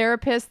 experts,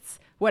 therapists,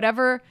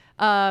 whatever,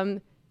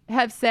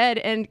 have said,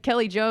 and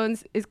Kelly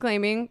Jones is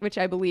claiming, which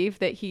I believe,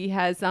 that he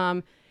has,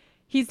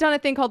 he's done a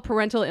thing called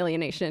parental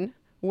alienation,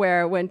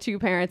 where when two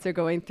parents are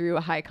going through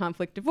a high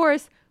conflict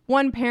divorce,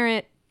 one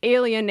parent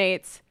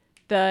alienates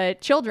the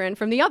children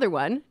from the other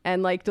one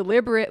and like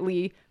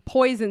deliberately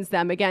poisons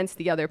them against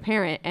the other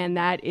parent. And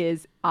that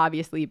is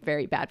obviously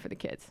very bad for the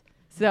kids.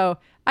 So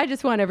I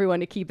just want everyone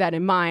to keep that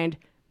in mind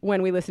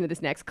when we listen to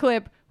this next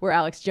clip where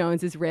Alex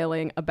Jones is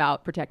railing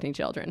about protecting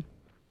children.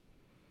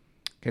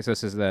 Okay, so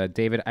this is the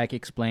David Icke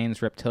Explains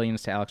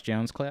Reptilians to Alex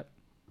Jones clip.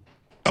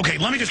 Okay,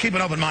 let me just keep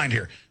an open mind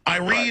here. I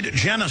read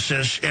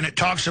Genesis, and it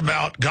talks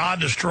about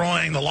God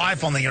destroying the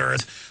life on the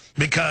earth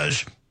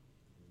because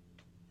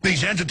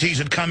these entities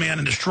had come in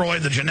and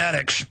destroyed the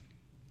genetics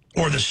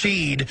or the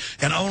seed,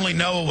 and only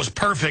Noah was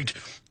perfect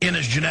in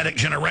his genetic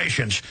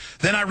generations.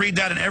 Then I read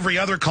that, and every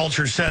other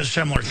culture says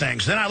similar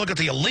things. Then I look at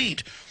the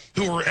elite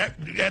who were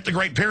at the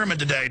Great Pyramid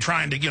today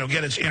trying to,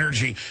 get its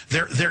energy.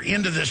 They're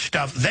into this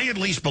stuff. They at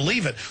least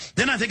believe it.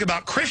 Then I think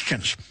about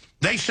Christians.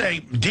 They say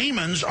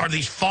demons are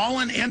these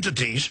fallen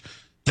entities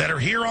that are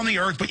here on the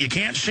earth, but you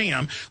can't see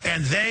them,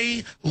 and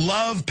they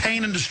love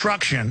pain and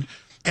destruction,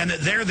 and that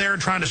they're there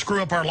trying to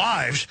screw up our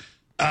lives.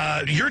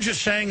 You're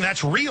just saying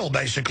that's real,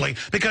 basically,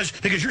 because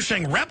you're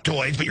saying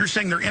reptoids, but you're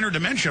saying they're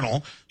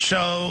interdimensional.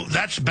 So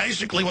that's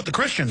basically what the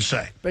Christians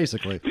say.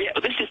 Basically. Yeah,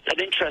 this is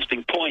an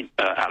interesting point,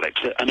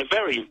 Alex, and a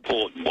very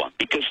important one,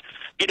 because,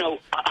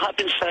 I've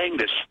been saying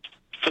this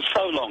for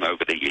so long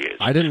over the years.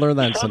 I didn't learn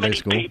that in Sunday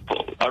school. So many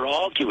people are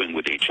arguing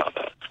with each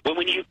other.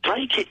 When you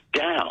break it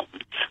down,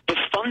 the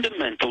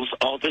fundamentals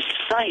are the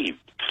same.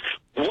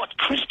 What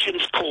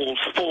Christians call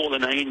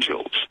fallen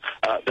angels,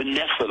 the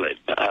Nephilim,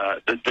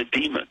 the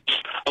demons,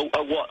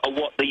 are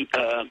what the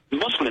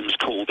Muslims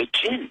call the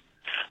jinn.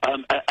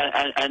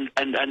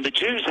 And the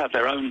Jews have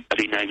their own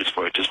bloody names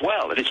for it as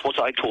well, and it's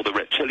what I call the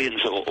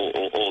reptilians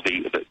or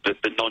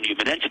the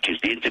non-human entities,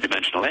 the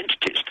interdimensional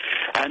entities.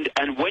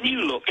 And when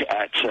you look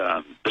at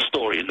the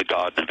story in the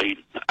Garden of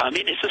Eden, I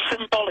mean, it's a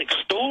symbolic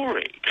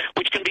story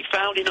which can be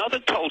found in other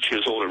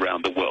cultures all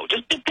around the world.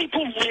 Do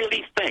people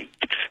really think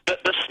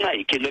that the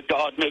snake in the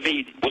Garden of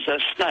Eden was a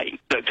snake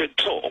that could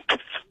talk,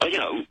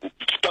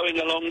 going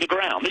along the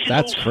ground? This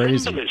That's is all crazy.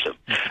 symbolism.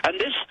 And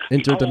this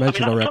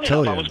interdimensional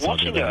reptilians. I was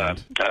watching a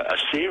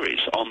series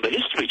on the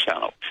History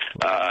Channel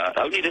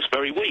only this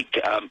very week,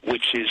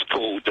 which is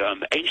called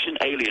Ancient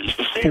Aliens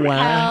for Series.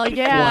 Hell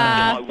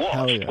yeah. I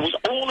watched was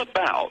all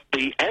about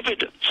the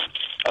evidence,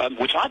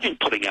 which I've been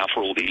putting out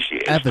for all these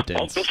years,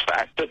 Evidence. of the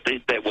fact that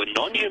there were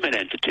non-human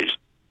entities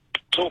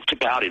talked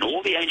about in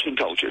all the ancient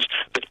cultures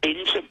that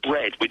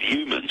interbred with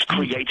humans,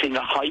 creating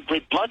a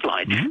hybrid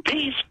bloodline.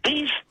 These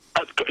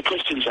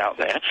Christians out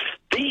there,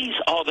 these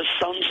are the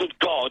sons of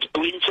God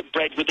who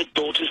interbred with the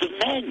daughters of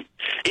men.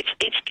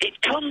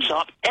 It comes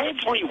up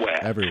everywhere.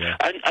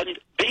 And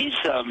these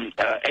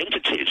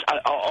entities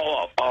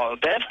are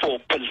therefore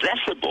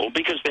possessible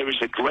because there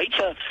is a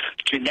greater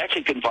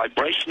genetic and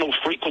vibrational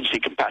frequency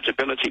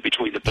compatibility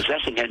between the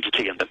possessing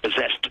entity and the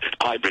possessed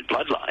hybrid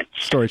bloodline.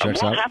 Story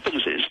checks and what out.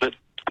 happens is that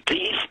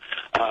these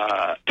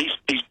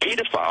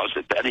pedophiles,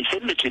 and it's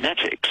in the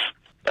genetics.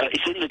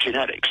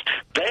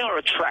 They are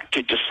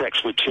attracted to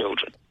sex with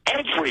children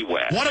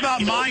everywhere. What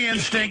about my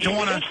instinct to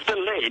want to lift the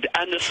lid,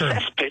 and the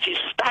cesspit is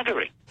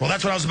staggering. Well,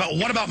 that's what I was about.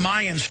 What about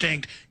my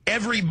instinct?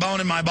 Every bone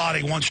in my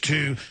body wants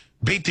to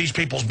beat these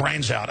people's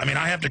brains out. I mean,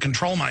 I have to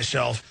control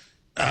myself.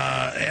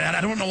 And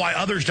I don't know why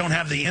others don't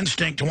have the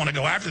instinct to want to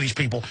go after these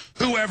people,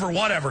 whoever,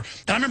 whatever.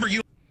 And I remember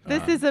you.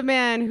 This is a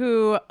man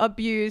who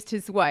abused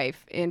his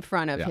wife in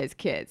front of his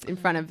kids, in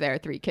front of their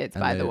 3 kids,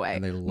 by the way.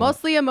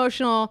 Mostly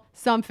emotional,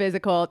 some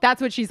physical. That's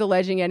what she's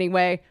alleging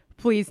anyway.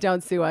 Please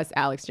don't sue us,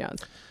 Alex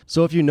Jones.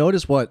 So if you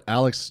notice what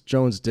Alex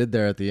Jones did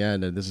there at the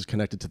end, and this is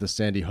connected to the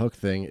Sandy Hook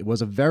thing, it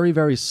was a very,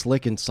 very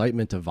slick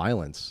incitement to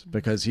violence,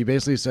 because he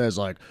basically says,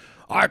 like,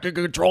 I can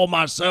control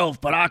myself,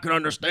 but I can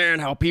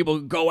understand how people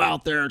go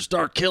out there and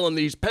start killing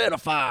these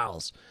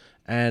pedophiles.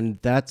 And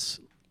that's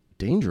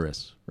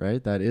dangerous,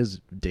 right? That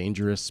is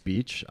dangerous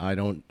speech.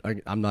 I'm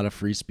not a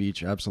free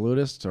speech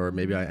absolutist, or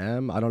maybe I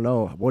am. I don't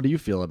know. What do you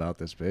feel about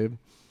this, babe?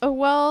 Oh,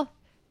 well,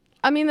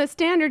 I mean, the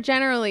standard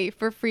generally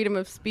for freedom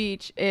of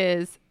speech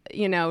is,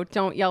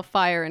 don't yell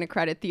fire in a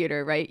crowded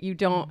theater, right? You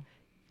don't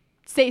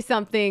say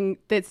something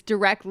that's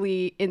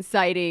directly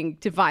inciting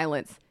to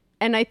violence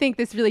And I think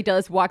this really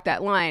does walk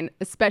that line,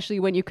 especially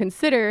when you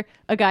consider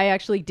a guy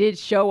actually did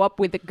show up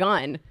with a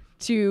gun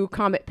to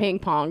combat ping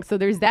pong. So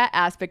there's that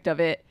aspect of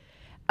it.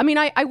 I mean,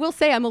 I will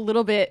say I'm a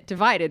little bit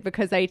divided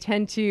because I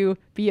tend to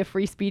be a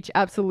free speech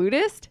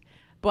absolutist.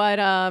 But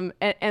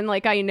and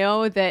like I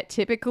know that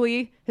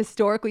typically,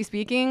 historically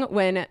speaking,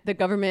 when the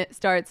government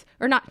starts,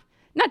 or not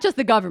just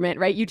the government,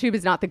 right? YouTube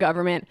is not the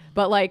government,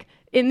 but like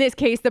in this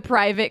case, the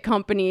private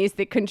companies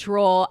that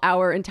control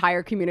our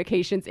entire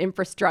communications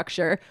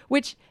infrastructure,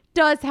 which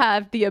does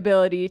have the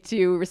ability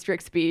to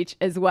restrict speech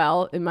as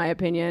well, in my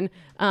opinion.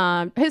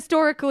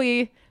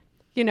 Historically,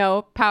 you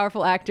know,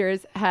 powerful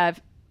actors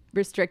have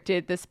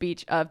restricted the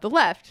speech of the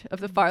left, of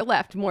the far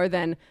left, more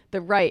than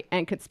the right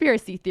and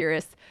conspiracy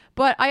theorists.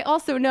 But I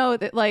also know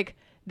that, like,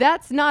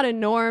 that's not a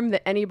norm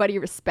that anybody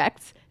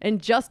respects.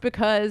 And just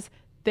because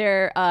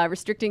they're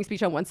restricting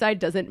speech on one side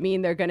doesn't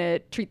mean they're going to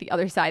treat the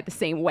other side the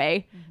same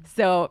way.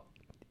 So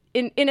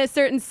in a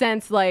certain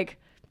sense, like,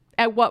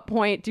 at what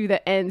point do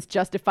the ends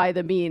justify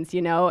the means?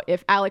 You know,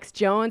 if Alex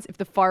Jones, if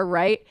the far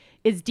right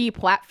is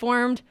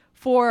deplatformed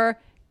for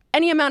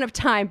any amount of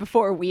time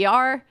before we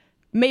are,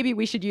 maybe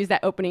we should use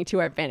that opening to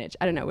our advantage.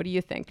 I don't know. What do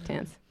you think,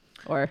 Tanz?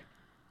 Or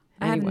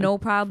I have no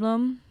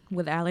problem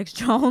with Alex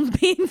Jones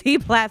being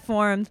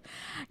deplatformed.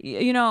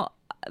 You know,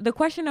 the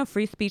question of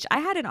free speech, I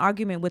had an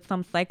argument with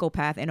some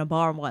psychopath in a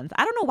bar once.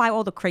 I don't know why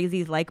all the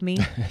crazies like me,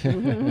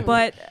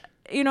 but,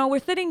 you know, we're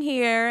sitting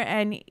here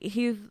and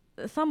he's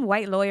some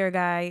white lawyer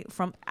guy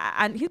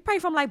and he's probably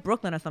from like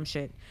Brooklyn or some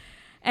shit.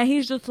 And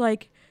he's just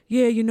like,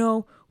 yeah, you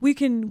know, we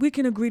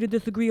can agree to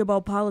disagree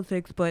about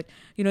politics, but,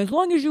 you know, as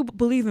long as you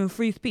believe in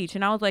free speech.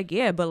 And I was like,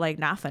 yeah, but like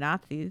not for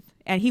Nazis.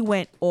 And he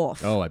went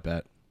off. Oh, I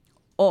bet.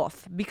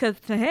 Off. Because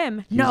to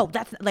him, no,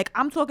 that's like,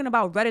 I'm talking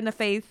about red in the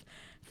face,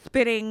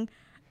 spitting,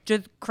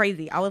 just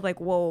crazy. I was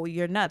like, whoa,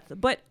 you're nuts.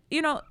 But,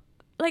 you know,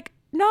 like,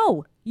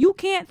 no, you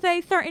can't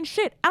say certain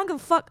shit. I don't give a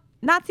fuck.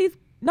 Nazis,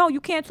 no, you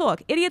can't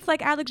talk. Idiots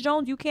like Alex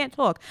Jones, you can't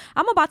talk.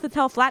 I'm about to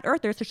tell flat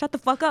earthers to shut the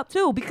fuck up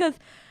too, because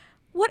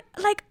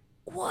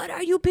what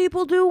are you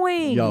people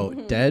doing? Yo,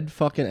 dead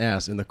fucking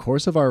ass. In the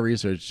course of our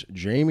research,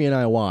 Jamie and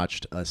I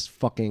watched a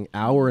fucking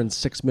hour and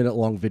 6 minute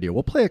long video.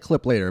 We'll play a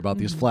clip later about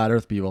these flat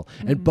earth people.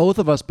 And both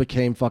of us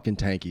became fucking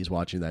tankies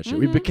watching that shit.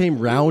 We became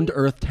round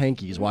earth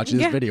tankies watching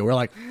this video. We're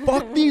like,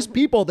 fuck these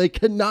people. They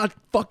cannot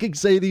fucking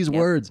say these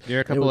words.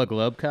 You're a couple of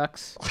globe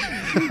cucks.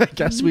 I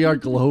guess we are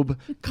globe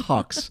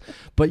cucks.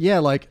 But yeah,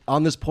 like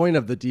on this point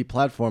of the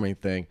deplatforming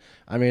thing,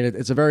 I mean,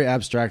 it's a very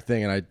abstract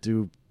thing. And I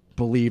do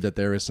believe that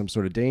there is some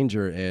sort of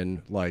danger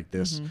in like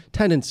this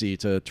tendency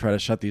to try to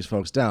shut these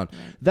folks down.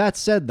 That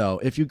said, though,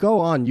 if you go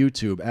on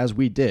YouTube, as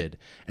we did,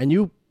 and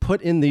you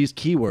put in these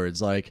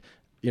keywords like,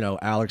 you know,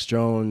 Alex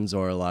Jones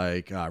or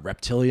like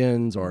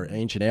reptilians or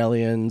ancient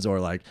aliens or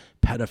like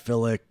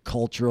pedophilic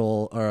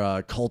cultural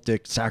or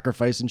cultic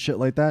sacrifice and shit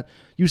like that,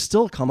 you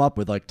still come up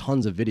with like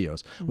tons of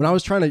videos. When I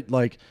was trying to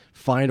like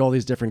find all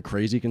these different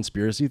crazy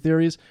conspiracy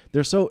theories,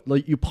 they're so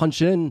like you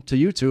punch in to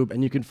YouTube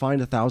and you can find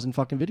 1,000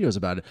 fucking videos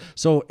about it.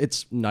 So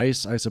it's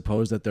nice, I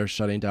suppose, that they're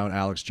shutting down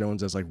Alex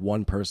Jones as like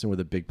one person with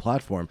a big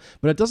platform,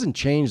 but it doesn't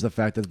change the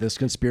fact that this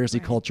conspiracy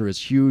culture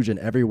is huge and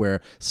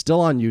everywhere,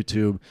 still on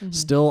YouTube,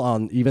 still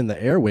on even the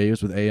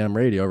airwaves with AM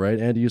radio, right?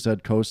 Andy, you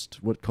said coast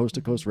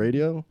to coast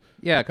radio?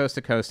 Yeah, Coast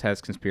to Coast has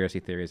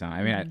conspiracy theories on it.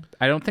 I mean,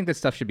 I don't think this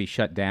stuff should be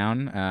shut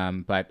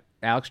down, but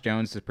Alex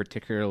Jones is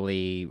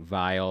particularly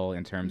vile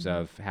in terms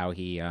of how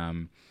he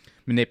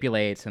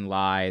manipulates and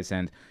lies,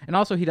 and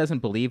also he doesn't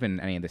believe in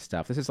any of this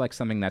stuff. This is like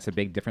something that's a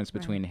big difference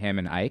between him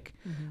and Ike.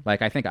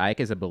 Like, I think Ike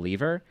is a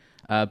believer,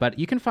 but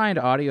you can find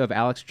audio of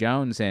Alex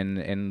Jones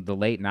in the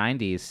late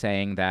 90s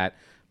saying that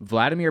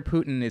Vladimir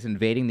Putin is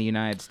invading the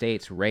United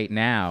States right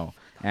now,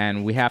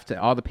 and we have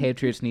to, all the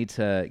patriots need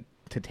to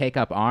take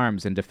up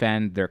arms and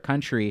defend their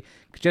country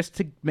just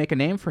to make a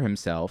name for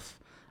himself.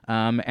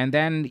 And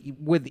then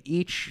with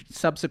each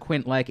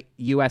subsequent like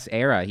U.S.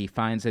 era, he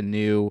finds a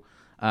new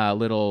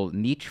little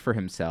niche for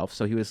himself.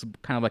 So he was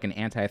kind of like an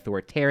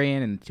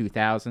anti-authoritarian in the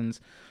 2000s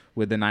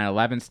with the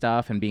 9/11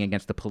 stuff and being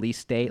against the police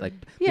state. Like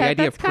the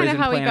idea of prison that's kind of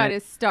how he got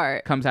his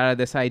start. Comes out of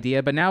this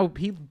idea, but now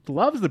he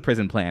loves the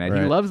prison planet.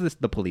 He loves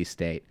the police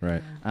state.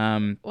 Right.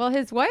 Well,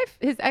 his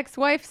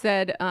ex-wife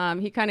said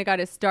he kind of got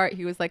his start.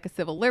 He was like a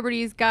civil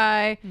liberties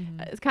guy.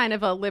 It's kind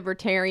of a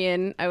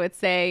libertarian, I would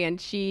say,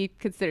 and she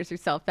considers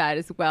herself that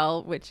as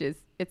well, which is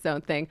its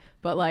own thing.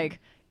 But like,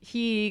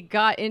 he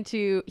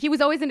was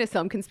always into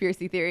some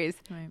conspiracy theories,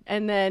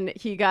 and then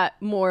he got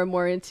more and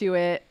more into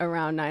it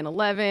around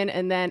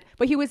 9/11,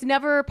 but he was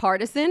never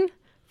partisan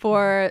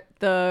for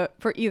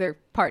either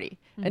party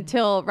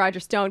until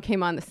Roger Stone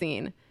came on the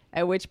scene,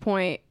 at which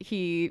point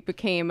he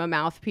became a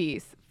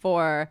mouthpiece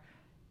for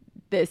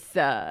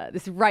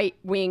this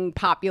right-wing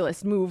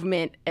populist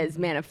movement as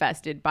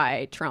manifested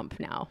by Trump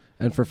now.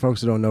 And for folks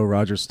who don't know,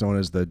 Roger Stone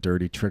is the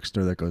dirty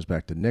trickster that goes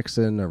back to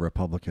Nixon, a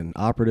Republican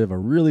operative, a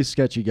really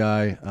sketchy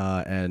guy,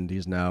 and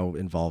he's now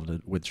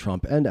involved with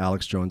Trump and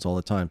Alex Jones all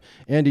the time.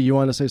 Andy, you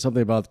want to say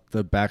something about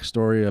the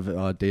backstory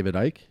of David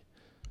Icke?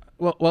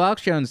 Well,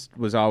 Alex Jones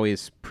was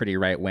always pretty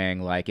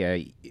right-wing. Like,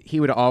 he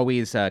would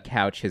always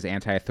couch his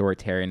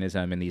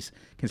anti-authoritarianism in these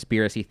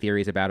conspiracy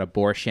theories about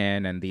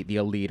abortion, and the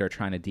elite are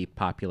trying to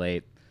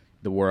depopulate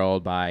the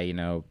world by,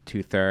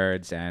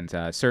 2/3,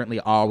 and certainly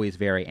always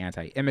very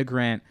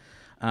anti-immigrant.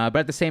 But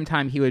at the same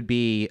time, he would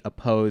be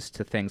opposed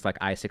to things like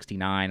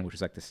I-69, which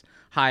is like this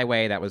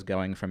highway that was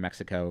going from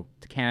Mexico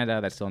to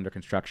Canada that's still under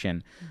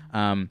construction.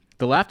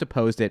 The left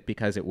opposed it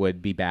because it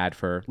would be bad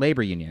for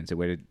labor unions. It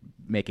would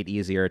make it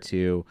easier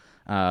to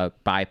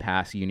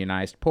bypass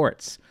unionized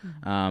ports.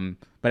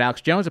 But Alex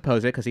Jones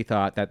opposed it because he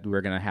thought that we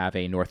were going to have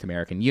a North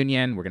American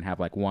union. We're going to have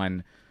like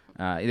one.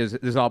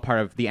 It was all part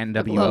of the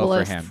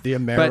NWO for him. The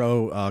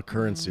Amero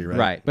currency, right?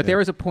 Right. But there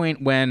was a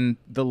point when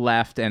the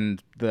left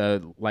and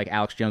the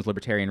Alex Jones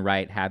libertarian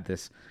right had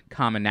this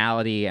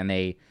commonality,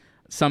 and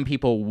some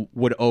people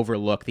would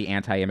overlook the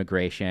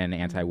anti-immigration,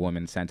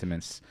 anti-woman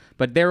sentiments,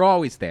 but they're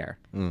always there.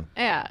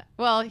 Yeah.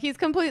 Well, he's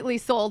completely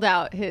sold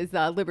out his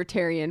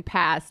libertarian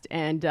past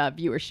and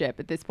viewership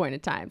at this point in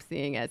time,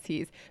 seeing as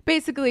he's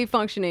basically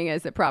functioning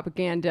as a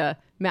propaganda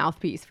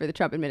mouthpiece for the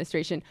Trump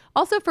administration.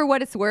 Also, for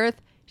what it's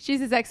worth, she's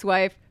his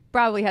ex-wife,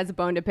 probably has a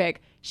bone to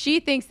pick.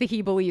 She thinks that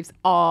he believes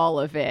all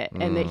of it,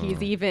 and that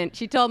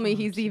she told me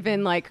he's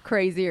even like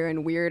crazier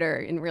and weirder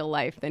in real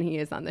life than he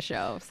is on the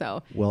show.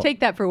 So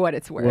take that for what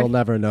it's worth. We'll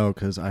never know,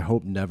 because I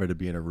hope never to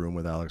be in a room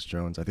with Alex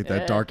Jones. I think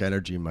that dark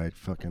energy might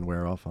fucking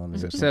wear off on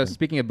him. So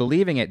speaking of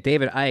believing it,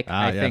 David Icke,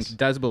 I think,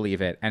 does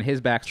believe it, and his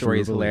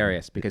backstory is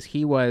hilarious because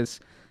he was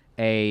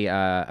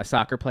a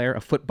soccer player,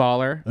 a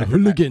footballer, a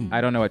hooligan. I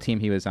don't know what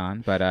team he was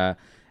on, but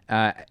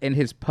in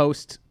his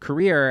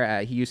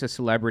post-career, he used a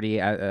celebrity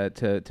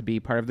to be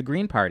part of the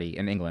Green Party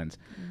in England.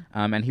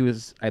 And he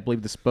was, I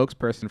believe, the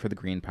spokesperson for the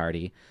Green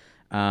Party.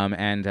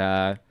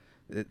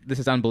 This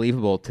is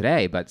unbelievable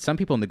today, but some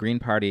people in the Green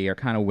Party are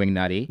kind of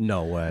wingnutty.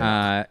 No way.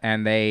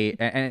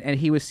 And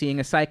he was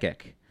seeing a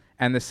psychic.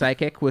 And the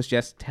psychic was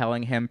just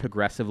telling him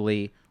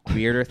progressively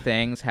weirder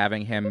things,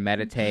 having him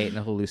meditate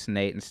and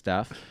hallucinate and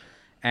stuff.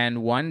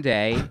 And one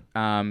day,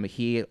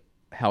 he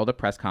held a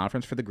press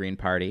conference for the Green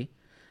Party.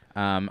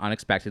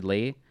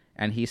 Unexpectedly,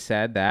 and he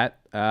said that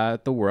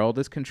the world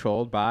is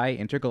controlled by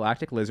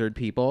intergalactic lizard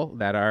people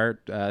that are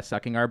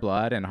sucking our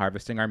blood and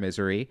harvesting our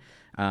misery,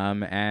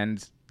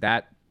 and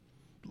that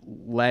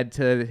led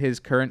to his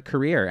current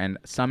career. And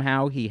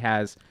somehow he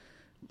has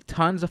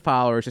tons of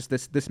followers.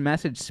 Just this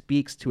message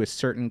speaks to a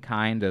certain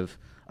kind of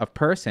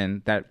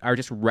person that are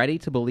just ready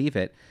to believe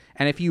it.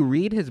 And if you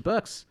read his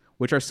books,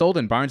 which are sold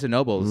in Barnes and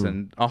Nobles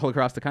and all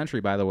across the country,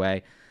 by the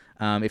way,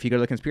 if you go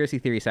to the conspiracy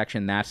theory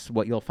section, that's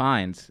what you'll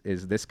find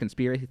is this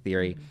conspiracy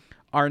theory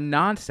are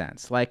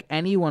nonsense. Like,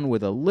 anyone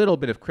with a little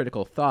bit of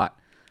critical thought,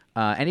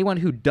 anyone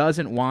who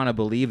doesn't want to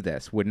believe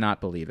this would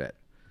not believe it.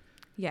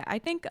 Yeah, I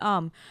think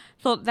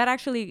so that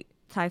actually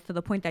ties to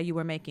the point that you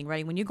were making,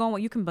 right? When you go,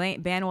 you can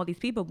ban all these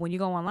people, but when you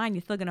go online,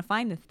 you're still going to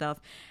find this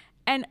stuff.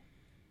 And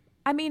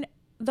I mean,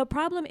 the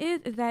problem is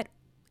that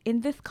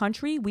in this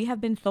country, we have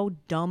been so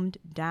dumbed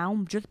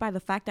down just by the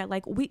fact that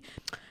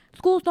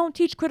schools don't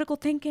teach critical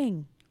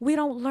thinking. We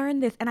don't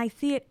learn this, and I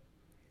see it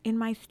in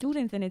my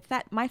students, and it's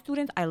that my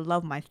students, I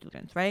love my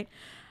students, right?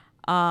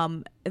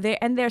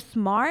 They're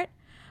smart,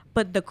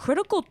 but the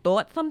critical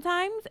thought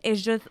sometimes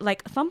is just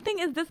like something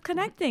is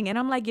disconnecting, and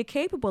I'm like, you're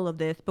capable of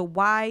this, but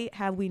why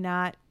have we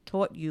not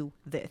taught you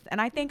this? And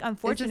I think,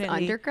 unfortunately, is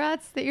this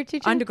undergrads that you're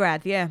teaching?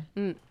 Undergrads, yeah.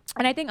 And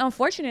I think,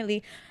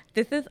 unfortunately,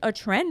 this is a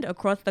trend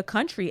across the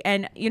country,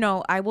 and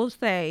I will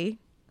say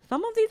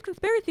some of these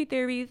conspiracy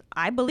theories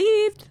I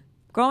believed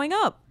growing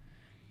up,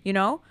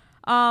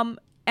 and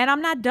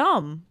I'm not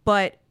dumb,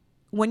 but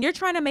when you're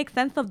trying to make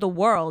sense of the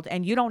world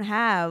and you don't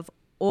have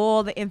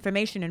all the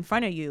information in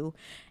front of you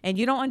and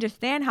you don't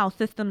understand how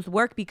systems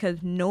work because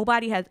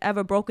nobody has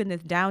ever broken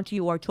this down to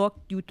you or talked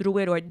you through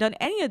it or done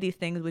any of these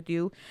things with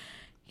you,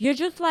 you're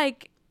just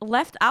like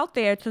left out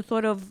there to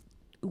sort of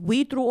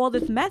weed through all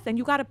this mess, and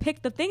you got to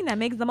pick the thing that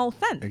makes the most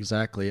sense.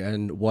 Exactly.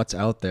 And what's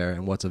out there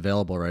and what's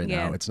available right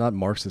now, it's not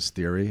Marxist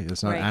theory,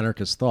 it's not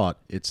anarchist thought,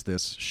 it's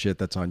this shit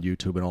that's on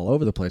YouTube and all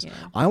over the place.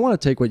 I want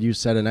to take what you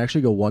said and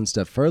actually go one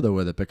step further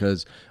with it,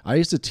 because I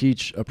used to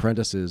teach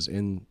apprentices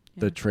in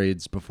the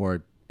trades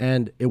before,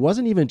 and it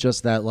wasn't even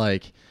just that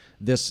like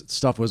this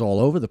stuff was all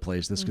over the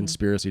place, this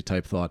conspiracy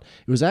type thought.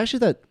 It was actually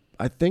that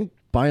I think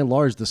by and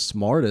large the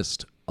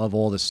smartest of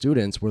all the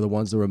students were the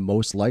ones that were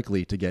most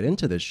likely to get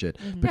into this shit,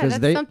 because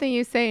that's something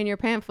you say in your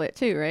pamphlet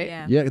too,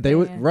 right? They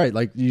were right,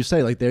 like you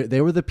say, like they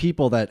were the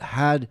people that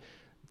had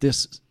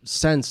this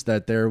sense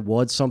that there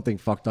was something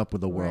fucked up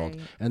with the world,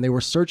 and they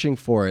were searching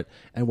for it.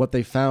 And what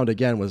they found,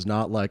 again, was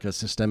not like a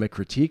systemic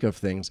critique of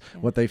things.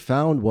 What they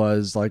found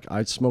was like,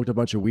 I smoked a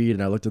bunch of weed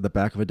and I looked at the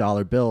back of a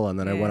dollar bill, and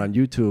then I went on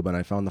YouTube and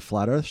I found the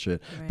flat earth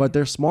shit. But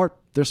they're smart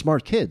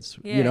kids.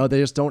 They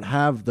just don't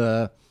have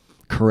the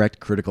correct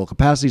critical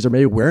capacities, or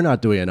maybe we're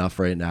not doing enough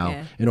right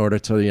now in order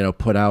to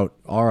put out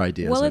our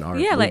ideas and our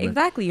like movement.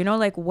 exactly. You know,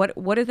 like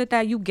what is it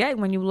that you get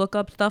when you look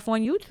up stuff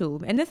on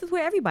YouTube? And this is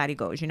where everybody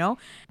goes. You know,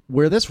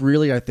 where this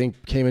really, I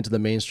think, came into the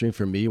mainstream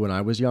for me when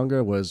I was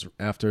younger was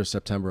after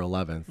September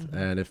 11th.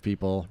 And if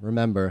people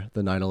remember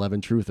the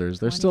 9/11 truthers,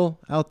 they're still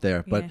out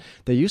there, but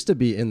they used to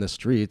be in the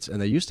streets,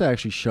 and they used to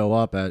actually show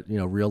up at, you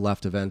know, real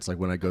left events, like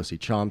when I go see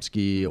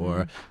Chomsky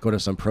or go to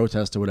some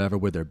protest or whatever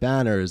with their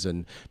banners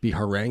and be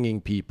haranguing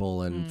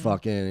people and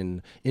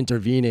fucking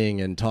intervening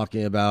and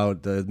talking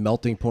about the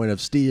melting point of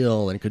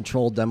steel and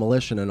controlled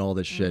demolition and all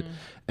this shit.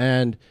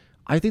 And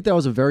I think that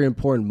was a very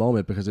important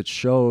moment because it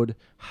showed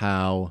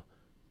how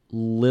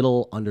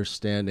little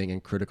understanding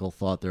and critical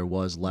thought there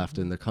was left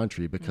in the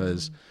country,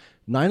 because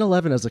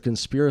 9/11 as a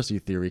conspiracy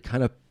theory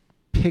kind of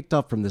picked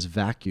up from this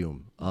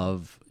vacuum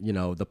of, you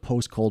know, the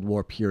post-Cold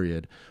War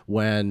period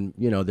when,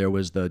 you know, there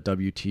was the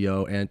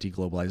WTO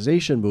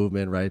anti-globalization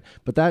movement, right?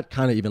 But that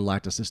kind of even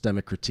lacked a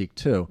systemic critique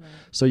too.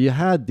 So you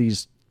had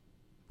these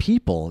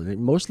people,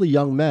 mostly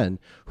young men,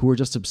 who were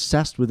just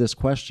obsessed with this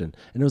question.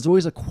 And it was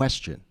always a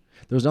question.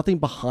 There was nothing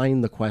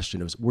behind the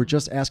question. It was, we're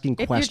just asking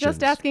questions. If you're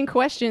just asking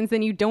questions,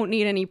 then you don't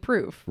need any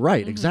proof.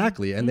 Right,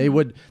 exactly. And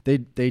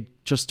they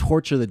just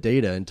torture the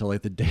data until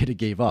like the data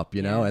gave up,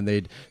 you know, and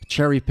they'd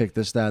cherry pick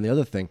this, that, and the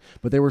other thing.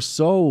 But they were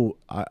so,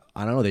 I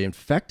don't know, they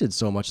infected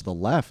so much of the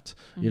left,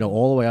 you know,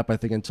 all the way up, I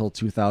think, until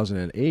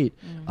 2008,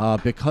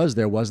 because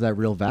there was that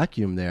real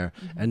vacuum there.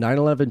 And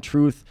 9/11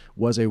 Truth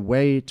was a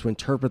way to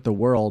interpret the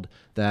world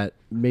that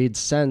made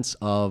sense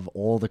of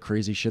all the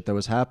crazy shit that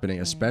was happening,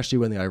 especially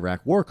when the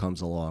Iraq War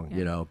comes along,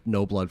 you know,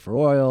 no blood for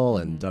oil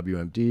and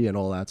WMD and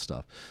all that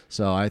stuff.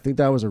 So I think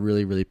that was a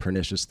really, really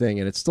pernicious thing.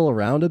 And it's still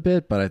around a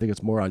bit, but I think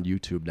it's more on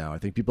YouTube now. I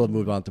think people have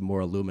moved on to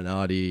more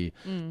Illuminati,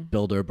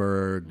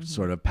 Bilderberg,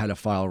 sort of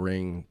pedophile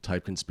ring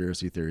type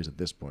conspiracy theories at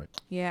this point.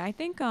 Yeah, I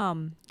think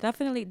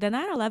definitely the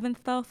 9/11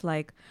 stuff,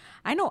 like,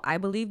 I know I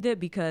believed it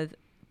because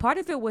part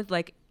of it was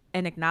like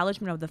an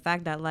acknowledgement of the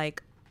fact that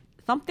like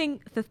something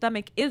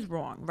systemic is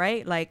wrong,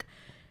 right? Like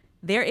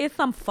there is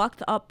some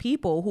fucked up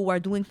people who are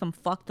doing some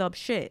fucked up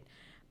shit,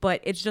 but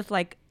it's just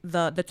like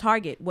the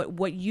target,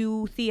 what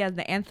you see as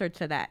the answer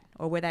to that,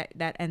 or where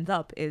that ends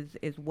up is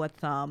what's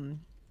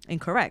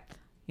incorrect,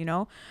 you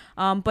know?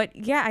 But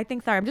yeah, I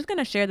think, sorry, I'm just going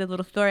to share this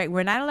little story.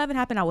 When 9/11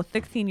 happened, I was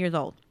 16 years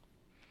old.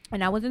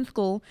 And I was in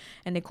school,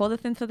 and they called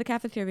us into the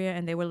cafeteria,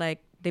 and they were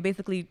like, they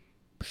basically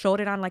showed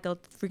it on like a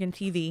freaking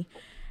TV.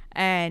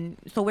 And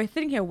so we're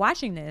sitting here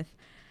watching this.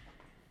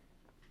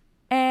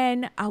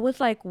 And I was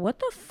like, what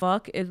the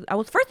fuck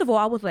first of all,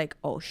 I was like,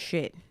 oh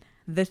shit,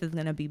 this is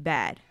going to be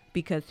bad.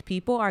 Because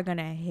people are going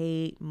to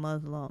hate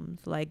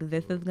Muslims. Like,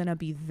 this is going to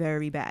be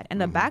very bad. And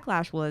the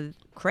backlash was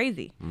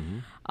crazy.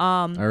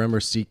 I remember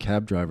Sikh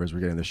cab drivers were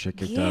getting the shit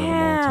kicked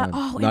out of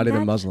them all the time. Not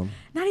even Muslim.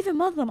 Not even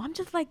Muslim. I'm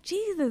just like,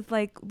 Jesus,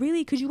 like,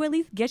 really? Could you at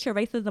least get your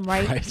racism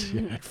right?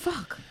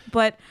 Fuck.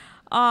 But,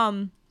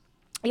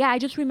 yeah, I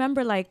just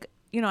remember, like,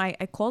 you know,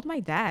 I called my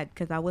dad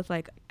because I was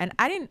like, and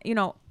I didn't, you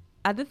know,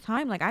 at this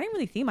time, like, I didn't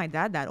really see my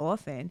dad that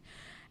often.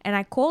 And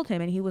I called him,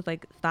 and he was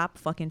like, stop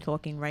fucking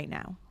talking right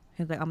now.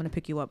 He's like, I'm going to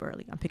pick you up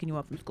early. I'm picking you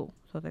up from school.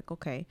 So I was like,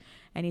 okay.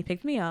 And he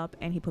picked me up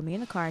and he put me in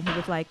the car and he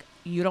was like,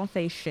 you don't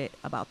say shit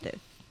about this.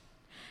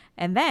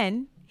 And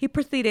then he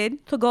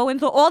proceeded to go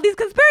into all these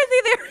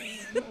conspiracy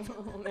theories.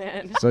 Oh,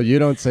 man. So you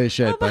don't say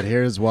shit, but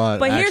here's what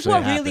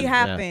really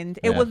happened.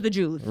 Yeah. It was the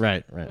Jews.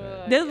 Right.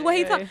 This is what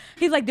he told.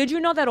 He's like, did you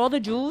know that all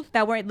the Jews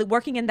that were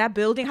working in that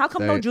building, how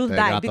come no Jews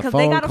died? Because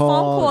they got a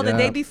phone call the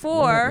day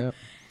before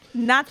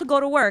not to go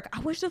to work. I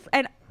was just,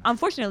 and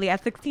unfortunately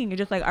at 16, you're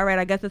just like, all right,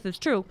 I guess this is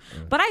true.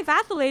 But I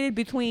vacillated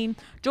between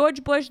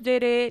George Bush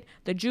did it,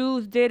 the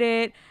Jews did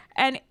it.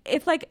 And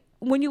it's like,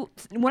 when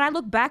I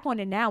look back on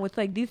it now, it's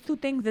like these two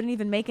things didn't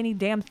even make any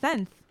damn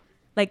sense,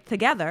 like,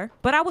 together.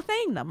 But I was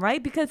saying them,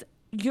 right? Because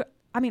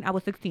I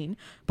was 16,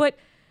 but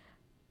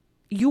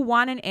you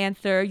want an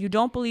answer. You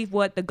don't believe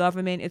what the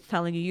government is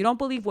telling you. You don't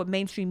believe what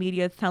mainstream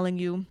media is telling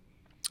you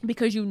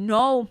because you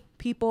know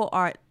people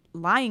are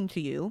lying to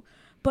you,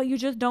 but you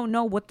just don't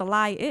know what the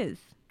lie is.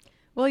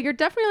 Well, you're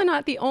definitely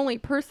not the only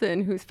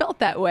person who's felt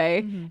that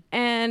way.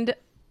 And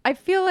I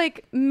feel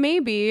like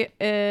maybe,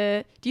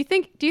 do you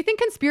think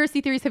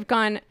conspiracy theories have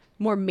gone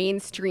more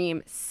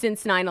mainstream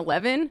since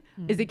 9/11?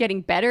 Is it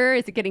getting better?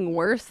 Is it getting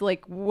worse?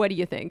 Like, what do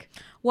you think?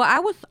 Well, I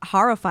was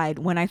horrified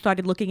when I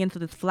started looking into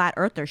this flat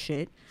earther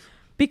shit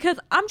because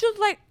I'm just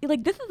like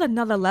this is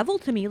another level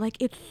to me. Like,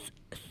 it's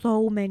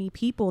so many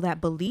people that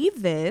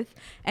believe this,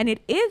 and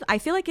I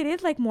feel like it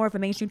is like more of a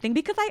mainstream thing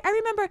because I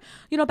remember,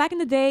 you know, back in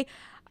the day,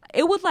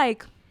 it was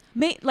like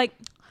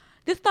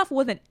this stuff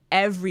wasn't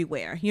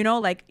everywhere, you know,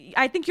 like,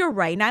 I think you're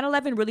right.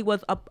 9/11 really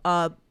was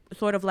a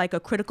sort of like a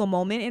critical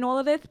moment in all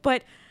of this.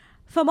 But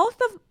for most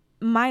of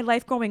my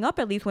life growing up,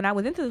 at least when I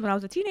was into this, when I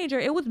was a teenager,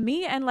 it was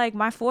me and like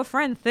my 4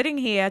 friends sitting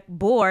here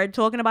bored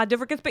talking about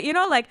different, you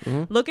know, like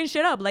looking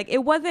shit up. Like,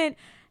 it wasn't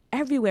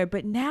everywhere.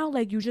 But now,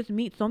 like, you just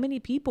meet so many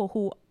people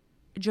who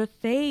just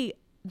say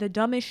the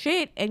dumbest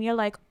shit and you're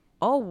like,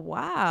 oh,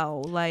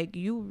 wow, like,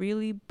 you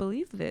really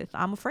believe this.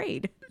 I'm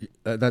afraid.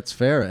 That's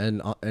fair.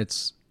 And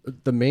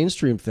the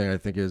mainstream thing I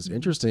think is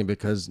interesting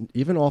because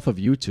even off of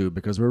YouTube,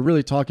 because we're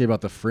really talking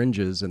about the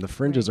fringes and the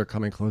fringes are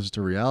coming closer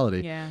to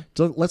reality. Yeah.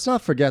 So let's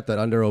not forget that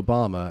under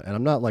Obama, and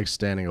I'm not like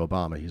standing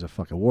Obama, he's a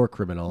fucking war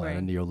criminal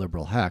and a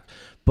neoliberal hack.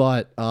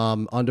 But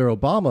under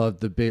Obama,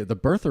 the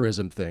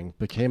birtherism thing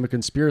became a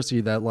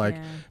conspiracy that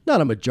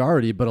not a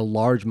majority, but a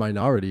large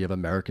minority of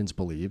Americans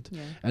believed.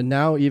 Yeah. And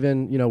now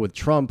even, with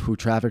Trump, who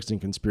traffics in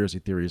conspiracy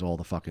theories all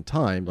the fucking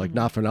time,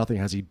 not for nothing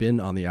has he been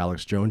on the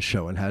Alex Jones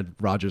show and had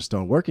Roger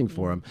Stone working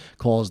for him,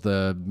 calls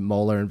the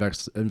Mueller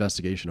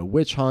investigation a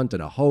witch hunt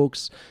and a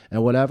hoax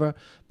and whatever.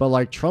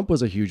 But Trump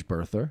was a huge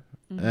birther.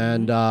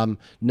 And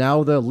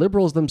now the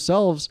liberals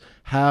themselves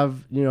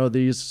have,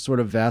 these sort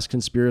of vast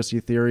conspiracy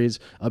theories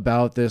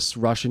about this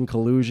Russian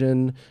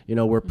collusion,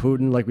 where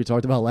Putin, like we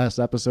talked about last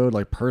episode,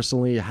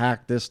 personally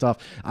hacked this stuff.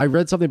 I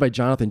read something by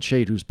Jonathan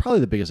Chait, who's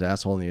probably the biggest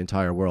asshole in the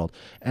entire world.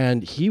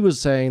 And he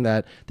was saying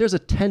that there's a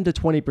 10 to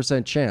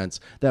 20% chance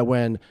that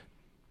when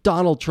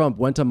Donald Trump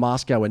went to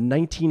Moscow in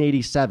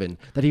 1987,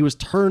 that he was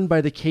turned by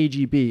the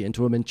KGB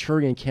into a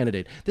Manchurian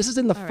candidate. This is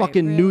in the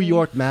fucking New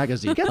York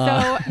Magazine.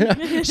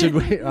 Should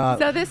we?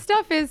 So this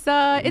stuff is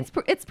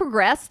it's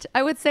progressed.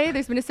 I would say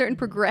there's been a certain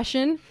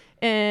progression,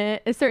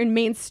 a certain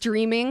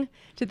mainstreaming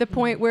to the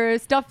point where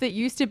stuff that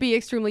used to be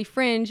extremely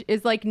fringe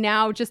is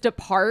now just a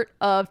part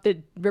of the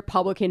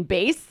Republican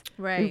base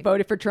who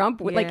voted for Trump.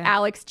 Like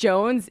Alex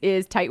Jones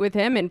is tight with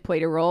him and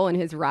played a role in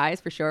his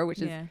rise for sure,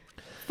 which is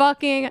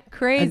fucking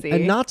crazy.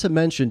 And not to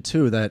mention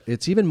too that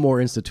it's even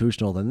more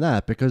institutional than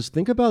that, because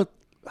think about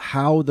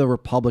how the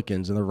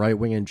Republicans and the right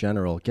wing in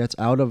general gets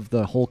out of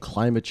the whole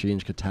climate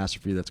change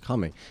catastrophe that's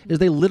coming is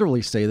they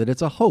literally say that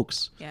it's a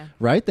hoax,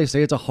 right? They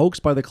say it's a hoax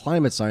by the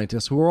climate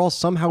scientists who are all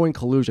somehow in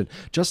collusion.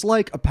 Just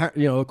like,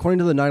 according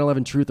to the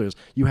 9/11 truthers,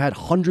 you had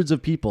hundreds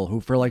of people who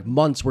for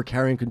months were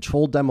carrying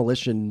controlled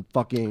demolition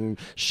fucking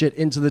shit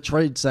into the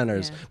trade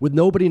centers with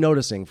nobody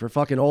noticing for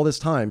fucking all this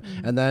time.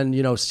 And then,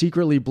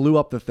 secretly blew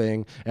up the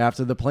thing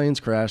after the planes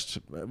crashed,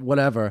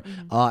 whatever.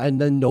 And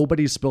then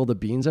nobody spilled the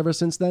beans ever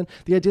since then.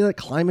 The idea that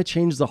climate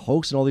change is a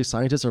hoax and all these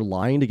scientists are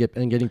lying to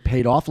getting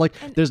paid off.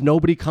 There's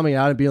nobody coming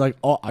out and being like,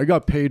 oh, I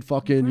got paid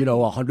fucking,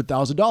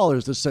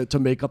 $100,000 to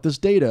make up this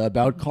data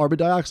about carbon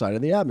dioxide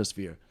in the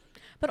atmosphere.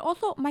 But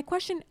also my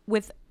question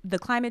with the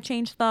climate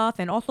change stuff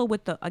and also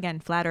with the, again,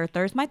 flat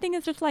earthers, my thing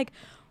is just who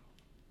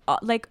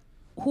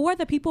are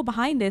the people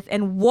behind this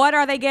and what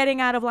are they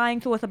getting out of lying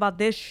to us about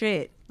this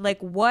shit?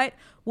 What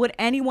would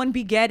anyone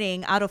be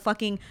getting out of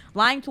fucking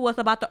lying to us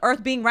about the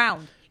earth being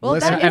round? Well,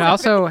 and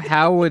also,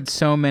 how would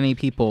so many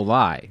people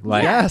lie?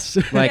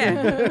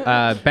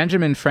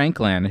 Benjamin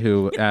Franklin,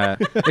 who,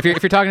 if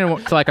you're talking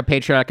to a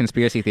patriotic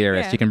conspiracy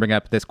theorist, you can bring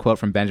up this quote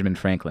from Benjamin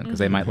Franklin because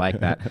they might like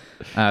that.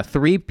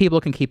 3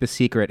 people can keep a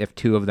secret if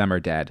 2 of them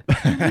are dead.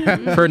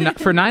 For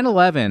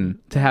 9/11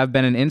 to have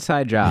been an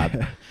inside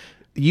job,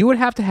 you would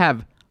have to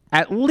have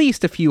at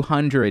least a few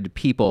hundred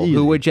people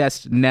who would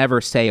just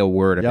never say a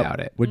word about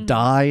it. Would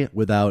die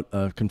without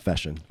a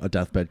confession, a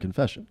deathbed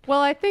confession.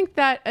 Well, I think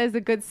that is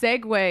a good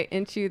segue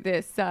into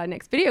this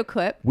next video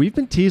clip. We've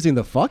been teasing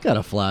the fuck out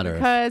of Flat Earth.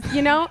 Because,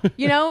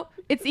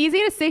 it's easy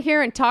to sit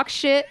here and talk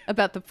shit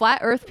about the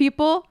Flat Earth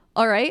people,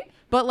 all right?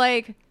 But,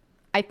 I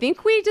think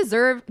they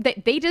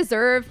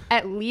deserve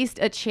at least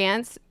a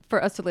chance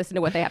for us to listen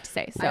to what they have to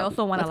say. So I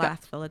also want to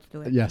laugh, so let's do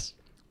it. Yes.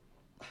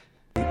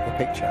 The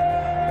picture,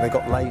 and they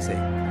got lazy.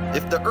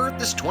 If the Earth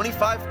is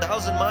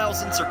 25,000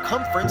 miles in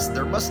circumference,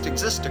 there must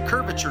exist a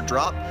curvature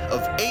drop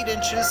of 8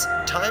 inches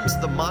times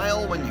the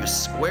mile when you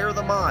square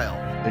the mile.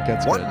 It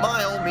gets 1 good.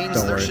 mile means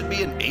Don't there worry. should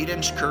be an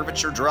 8-inch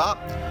curvature drop.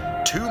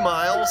 2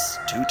 miles,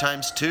 2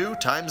 times 2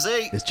 times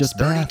 8. It's just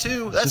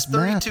 32. math. That's It's just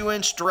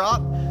 32-inch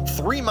drop.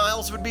 3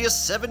 miles would be a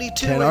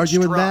 72-inch Can't argue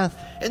with drop. math.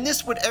 And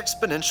this would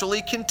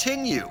exponentially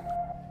continue.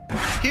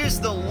 Here's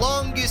the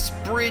longest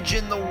bridge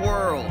in the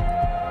world.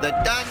 The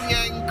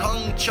Danyang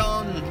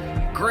Kongchon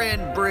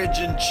Grand Bridge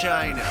in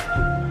China.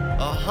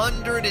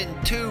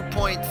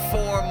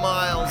 102.4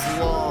 miles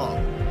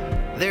long.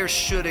 There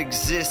should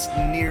exist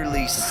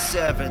nearly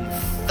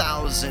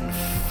 7,000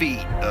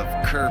 feet of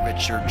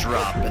curvature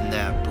drop in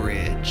that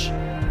bridge.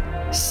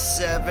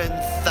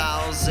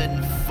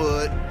 7,000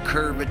 foot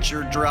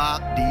curvature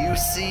drop. Do you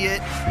see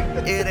it?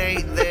 It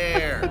ain't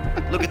there.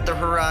 Look at the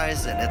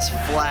horizon. It's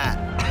flat.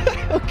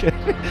 Okay.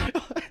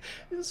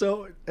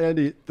 So,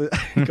 Andy,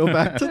 go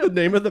back to the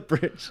name of the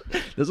bridge.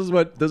 This is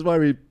why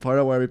we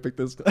picked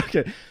this.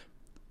 Okay.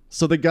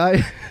 So the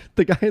guy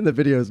in the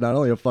video is not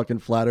only a fucking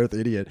flat earth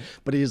idiot,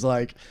 but he's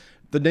like,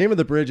 the name of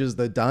the bridge is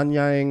the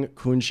Danyang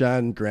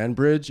Kunshan Grand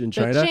Bridge in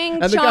China.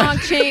 The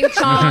Ching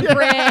Chong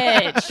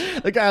Bridge.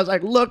 The guy's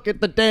like, look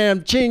at the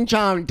damn Ching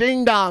Chong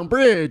Ding Dong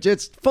Bridge.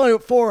 It's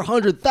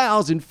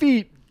 400,000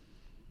 feet.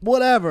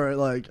 Whatever,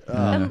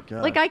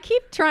 God. I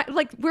keep trying,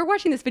 we're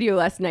watching this video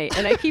last night,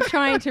 and I keep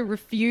trying to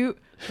refute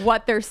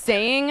what they're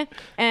saying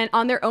and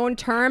on their own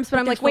terms, but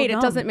I'm like, wait,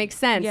 it doesn't make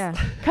sense. Yeah.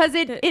 Because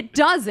it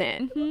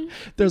doesn't. Mm-hmm.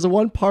 There's a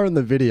one part in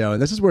the video,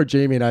 and this is where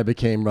Jamie and I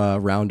became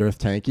round earth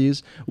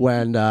tankies,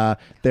 when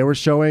they were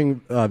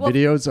showing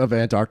videos of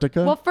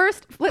Antarctica. Well,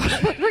 first, we're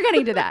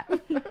getting to that.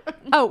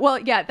 Oh, well,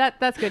 yeah,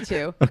 that's good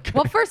too. Okay.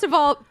 Well, first of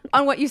all,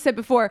 on what you said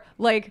before,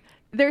 like,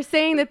 they're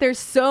saying that there's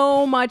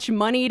so much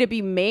money to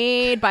be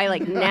made by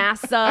like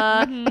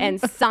NASA and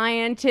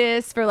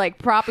scientists for like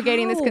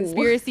propagating this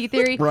conspiracy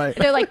theory. Right.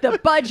 They're like, the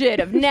budget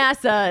of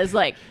NASA is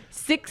like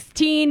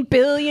 $16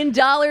 billion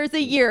a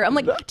year. I'm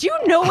like, do you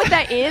know what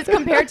that is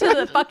compared to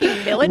the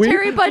fucking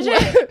military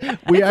budget?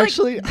 We it's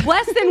actually like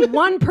less than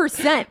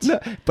 1%.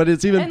 No, but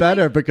it's even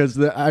better because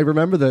I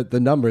remember the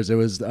numbers. It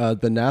was the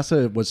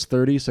NASA was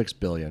 36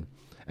 billion.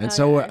 And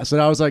so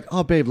I was like,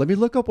 oh, babe, let me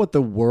look up what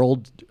the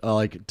world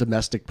like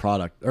domestic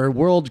product or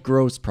world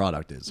gross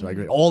product is.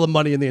 Right? All the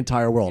money in the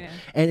entire world. Yeah.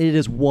 And it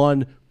is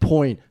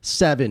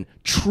 $1.7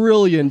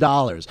 trillion.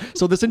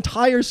 So this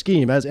entire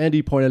scheme, as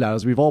Andy pointed out,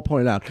 as we've all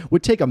pointed out,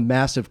 would take a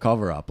massive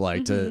cover up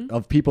like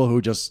of people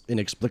who just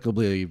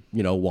inexplicably,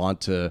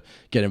 want to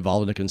get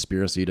involved in a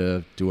conspiracy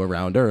to do a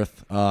round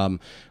Earth.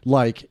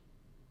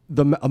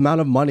 The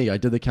amount of money, I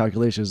did the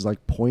calculations, is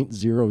like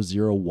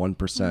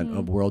 0.001%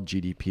 of world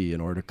GDP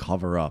in order to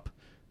cover up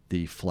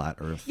the flat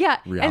Earth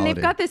reality. And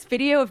they've got this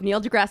video of Neil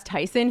deGrasse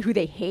Tyson, who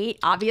they hate,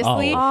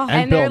 obviously,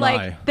 and they're Bill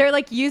like they're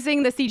like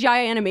using the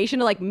CGI animation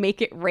to like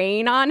make it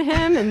rain on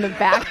him in the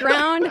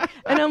background,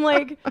 and I'm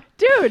like,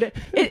 dude,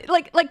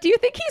 like do you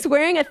think he's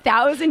wearing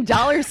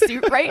 $1,000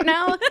 suit right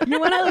now? You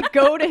want to like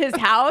go to his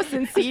house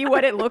and see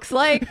what it looks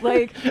like?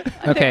 Like,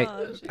 okay,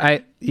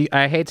 I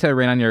hate to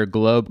rain on your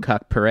globe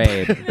cuck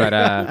parade,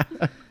 but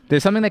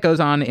there's something that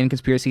goes on in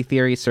conspiracy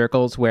theory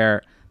circles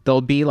where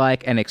there'll be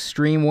like an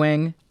extreme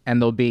wing. And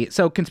there'll be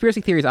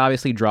conspiracy theories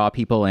obviously draw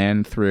people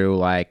in through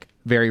like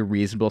very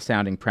reasonable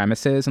sounding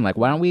premises and like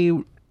why don't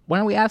we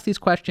ask these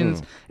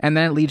questions, and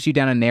then it leads you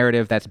down a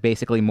narrative that's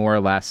basically more or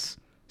less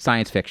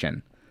science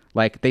fiction.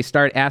 Like they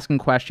start asking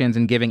questions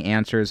and giving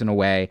answers in a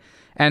way,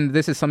 and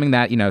this is something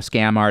that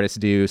scam artists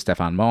do.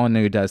 Stefan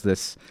Molyneux does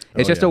this.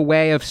 It's just a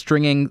way of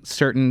stringing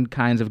certain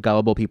kinds of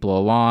gullible people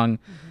along,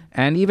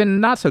 and even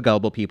not so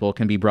gullible people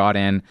can be brought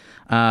in.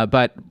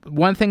 But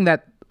one thing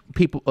that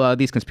people,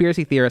 these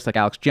conspiracy theorists like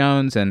Alex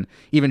Jones and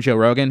even Joe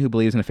Rogan, who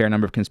believes in a fair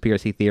number of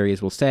conspiracy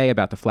theories, will say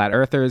about the flat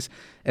earthers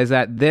is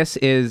that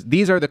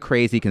these are the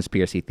crazy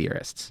conspiracy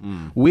theorists.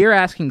 We're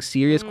asking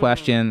serious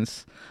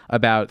questions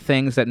about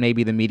things that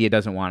maybe the media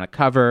doesn't want to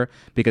cover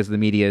because the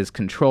media is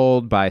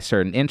controlled by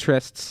certain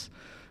interests.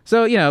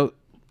 So,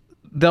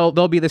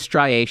 there'll be this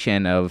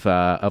striation of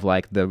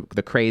like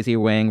the crazy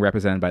wing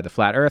represented by the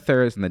flat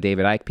earthers and the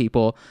David Icke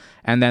people,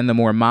 and then the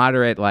more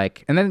moderate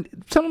and then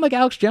someone like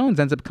Alex Jones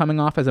ends up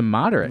coming off as a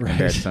moderate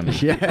compared to some.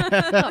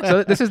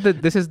 So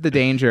this is the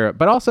danger,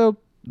 but also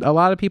a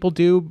lot of people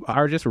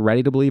are just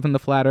ready to believe in the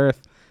flat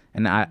Earth,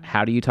 and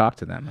how do you talk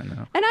to them? I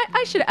know. And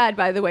I should add,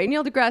 by the way,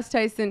 Neil deGrasse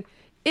Tyson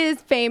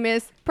is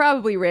famous,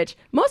 probably rich.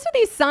 Most of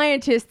these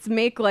scientists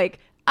make like,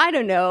 I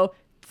don't know,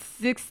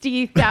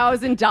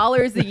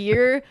 $60,000 a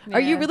year. Yeah. Are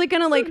you really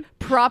gonna like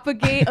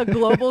propagate a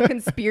global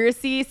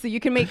conspiracy so you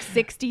can make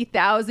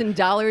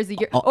 $60,000 a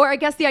year? Or I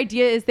guess the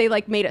idea is they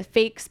like made a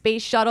fake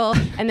space shuttle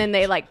and then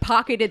they like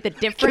pocketed the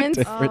difference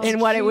in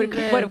what it would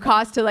have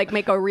cost to like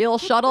make a real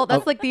shuttle.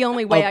 That's like the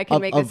only way I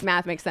can make this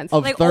math make sense.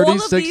 Like all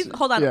of these,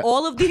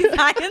 all of these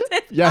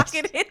scientists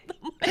pocketed the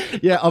money.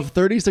 Yeah, of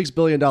 $36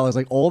 billion,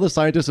 like all the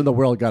scientists in the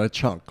world got a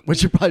chunk,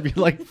 which would probably be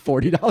like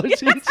 $40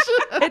 each.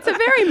 It's a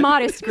very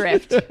modest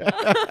grift.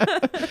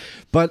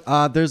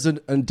 But there's a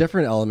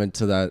different element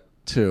to that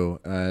too,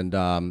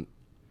 and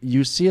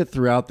you see it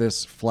throughout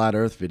this flat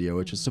Earth video,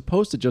 which is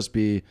supposed to just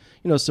be,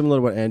 similar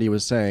to what Andy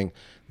was saying,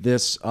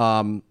 this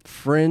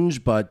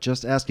fringe but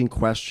just asking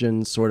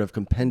questions sort of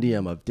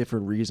compendium of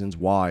different reasons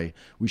why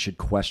we should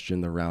question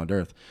the round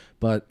Earth.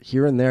 But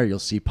here and there, you'll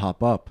see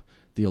pop up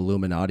the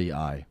Illuminati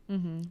eye,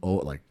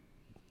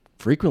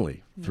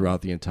 frequently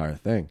throughout the entire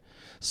thing.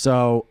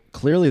 So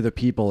clearly the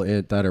people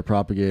that are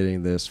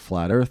propagating this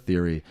flat Earth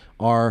theory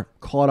are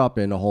caught up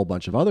in a whole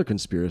bunch of other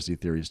conspiracy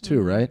theories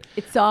too, right?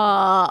 It's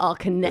all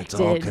connected.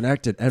 It's all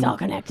connected. It's all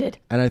connected.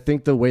 And I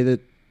think the way that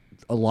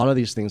a lot of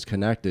these things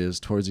connect is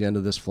towards the end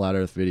of this flat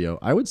Earth video.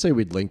 I would say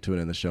we'd link to it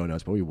in the show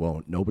notes, but we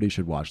won't. Nobody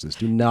should watch this.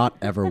 Do not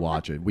ever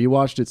watch it. We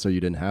watched it so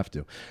you didn't have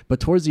to. But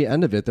towards the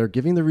end of it, they're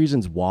giving the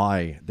reasons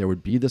why there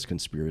would be this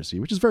conspiracy,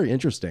 which is very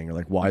interesting, or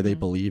like why they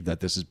believe that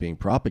this is being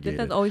propagated.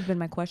 This has always been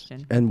my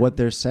question. And what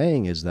they're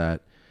saying is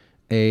that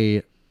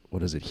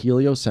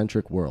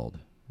heliocentric world,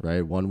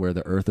 right? One where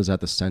the Earth is at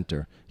the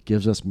center,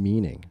 gives us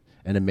meaning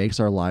and it makes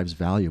our lives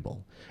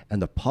valuable.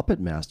 And the puppet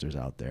masters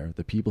out there,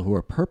 the people who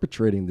are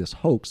perpetrating this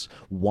hoax,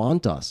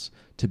 want us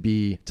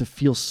to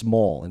feel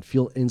small and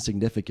feel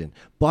insignificant.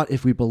 But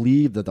if we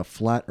believe that the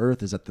flat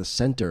Earth is at the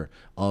center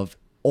of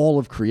all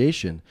of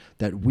creation,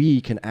 that we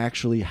can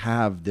actually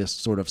have this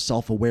sort of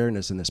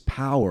self-awareness and this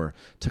power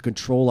to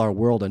control our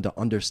world and to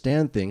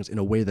understand things in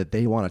a way that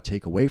they want to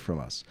take away from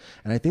us.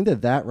 And I think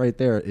that right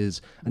there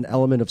is an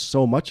element of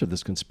so much of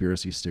this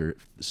conspiracy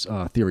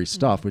theory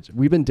stuff, which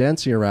we've been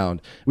dancing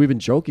around, we've been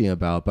joking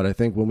about, but I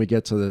think when we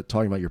get to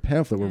talking about your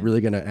pamphlet, we're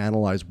really going to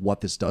analyze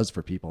what this does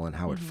for people and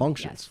how it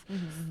functions. Yes.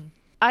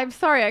 I'm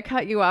sorry I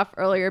cut you off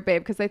earlier,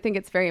 babe, because I think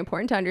it's very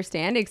important to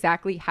understand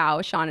exactly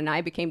how Sean and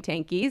I became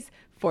tankies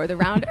for the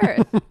round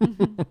Earth.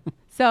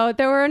 So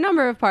there were a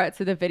number of parts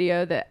of the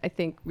video that I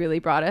think really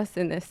brought us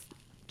in this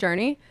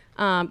journey.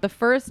 The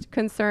first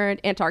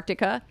concerned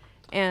Antarctica.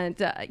 And,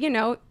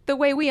 the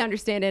way we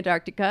understand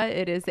Antarctica,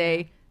 it is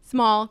a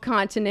small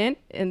continent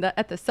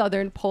at the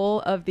southern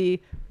pole of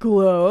the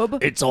globe.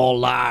 It's all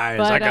lies.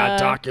 But, I got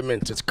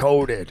documents. It's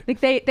coded. Like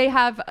they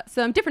have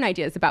some different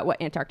ideas about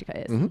what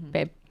Antarctica is,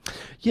 babe.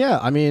 Yeah,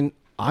 I mean,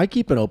 I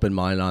keep an open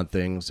mind on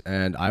things,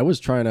 and I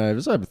was it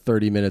was like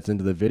 30 minutes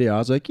into the video. I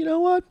was like, you know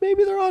what?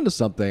 Maybe they're onto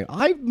something.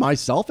 I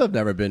myself have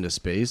never been to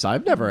space.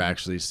 I've never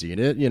actually seen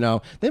it.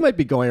 They might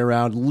be going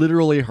around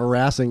literally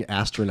harassing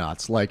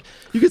astronauts. Like,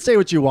 you could say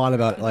what you want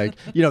about, like,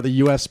 the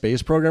U.S.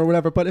 space program or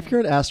whatever, but if you're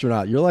an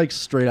astronaut, you're like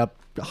straight up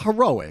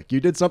heroic. You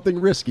did something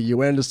risky. You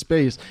went into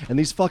space, and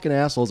these fucking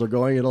assholes are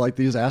going into like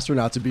these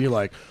astronauts and be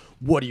like,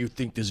 what do you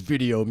think this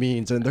video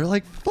means? And they're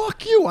like,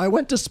 fuck you, I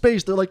went to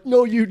space. They're like,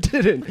 no, you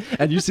didn't.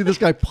 And you see this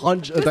guy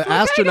punch the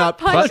astronaut.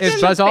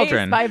 It's Buzz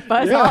Aldrin. By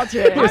Buzz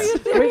Aldrin.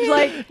 Which,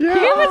 like, he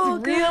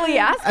was really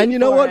asking And you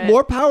know for what? it.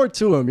 More power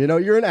to him.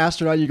 You're an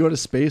astronaut, you go to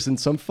space, and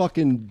some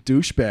fucking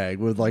douchebag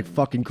with like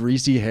fucking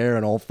greasy hair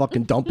and all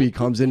fucking dumpy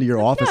comes into your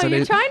office. No,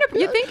 and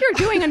you think you're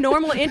doing a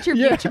normal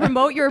interview to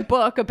promote your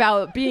book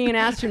about being an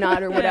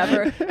astronaut or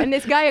whatever, and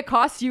this guy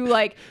accosts you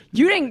like,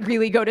 you didn't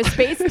really go to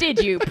space, did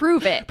you?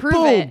 Prove it.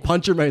 Boom, it.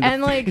 punch him right in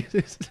and the like,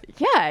 face.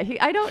 yeah,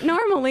 I don't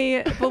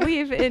normally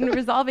believe in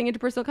resolving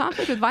interpersonal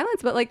conflict with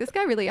violence, but like this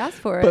guy really asked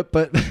for it.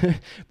 But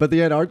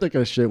the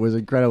Antarctica shit was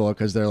incredible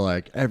because they're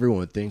like,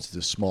 everyone thinks it's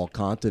a small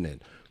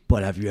continent,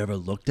 but have you ever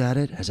looked at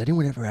it? Has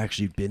anyone ever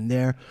actually been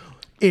there?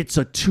 It's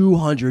a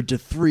 200 to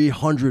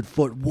 300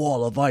 foot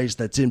wall of ice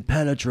that's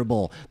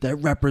impenetrable that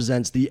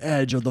represents the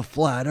edge of the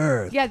flat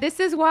Earth. Yeah, this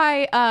is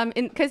why,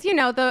 because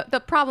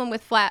the problem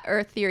with flat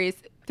Earth theories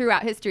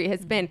throughout history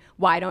has been,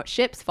 why don't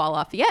ships fall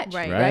off the edge?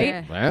 Right.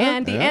 Right.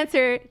 And the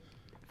answer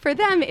for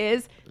them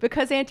is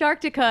because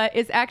Antarctica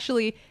is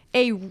actually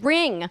a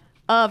ring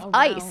of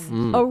ice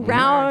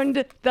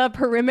around the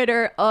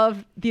perimeter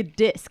of the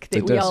disk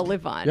that we all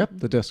live on. Yep,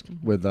 the disk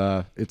with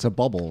it's a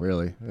bubble,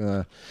 really.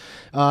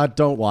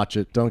 Don't watch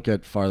it. Don't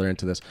get farther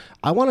into this.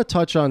 I want to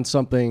touch on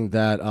something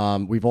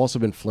that we've also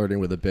been flirting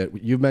with a bit.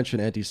 You've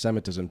mentioned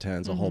anti-Semitism,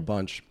 Tanz, a whole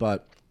bunch,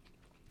 but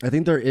I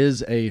think there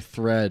is a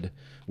thread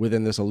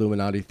within this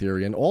Illuminati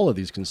theory and all of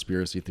these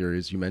conspiracy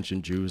theories. You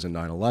mentioned Jews and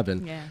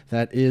 9/11.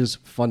 That is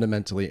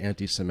fundamentally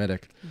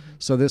anti-Semitic.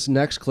 So this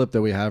next clip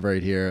that we have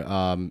right here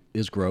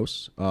is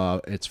gross.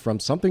 It's from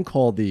something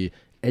called the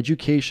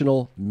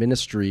Educational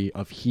Ministry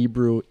of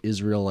Hebrew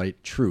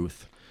Israelite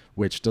Truth,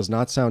 which does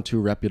not sound too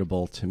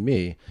reputable to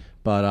me.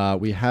 But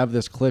we have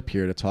this clip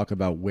here to talk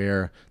about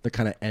where the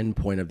kind of end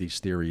point of these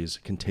theories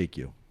can take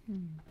you.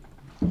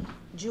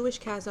 Jewish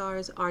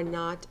Khazars are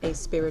not a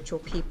spiritual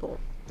people.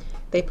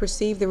 They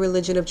perceive the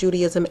religion of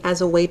Judaism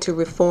as a way to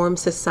reform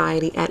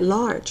society at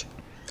large.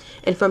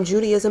 And from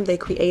Judaism, they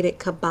created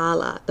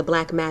Kabbalah, the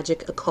black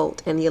magic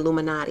occult, and the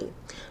Illuminati,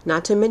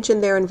 not to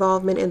mention their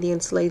involvement in the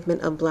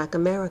enslavement of Black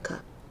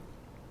America.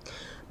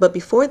 But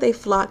before they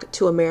flocked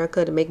to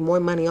America to make more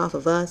money off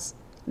of us,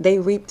 they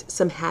reaped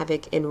some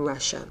havoc in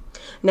Russia.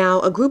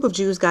 Now, a group of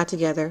Jews got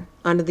together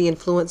under the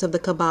influence of the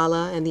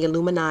Kabbalah and the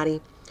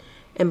Illuminati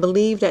and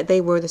believed that they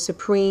were the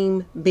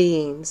supreme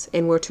beings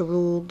and were to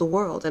rule the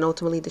world and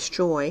ultimately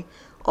destroy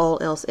all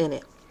else in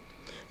it.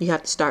 You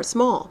have to start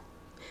small.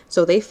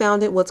 So they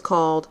founded what's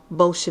called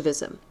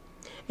Bolshevism,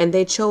 and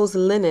they chose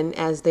Lenin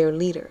as their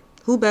leader.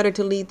 Who better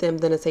to lead them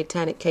than a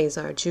satanic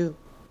Khazar Jew?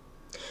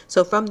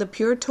 So from the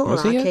pure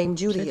Torah came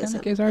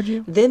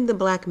Judaism, then the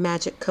black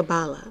magic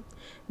Kabbalah,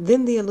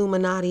 then the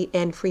Illuminati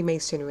and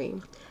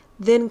Freemasonry,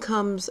 then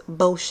comes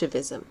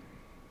Bolshevism.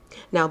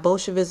 Now,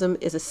 Bolshevism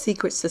is a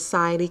secret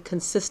society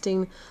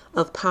consisting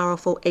of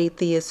powerful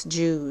atheist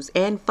Jews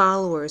and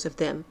followers of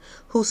them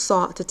who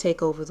sought to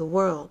take over the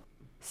world.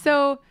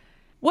 So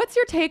what's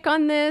your take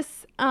on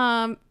this?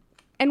 And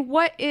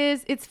what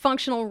is its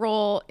functional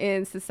role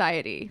in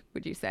society,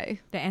 would you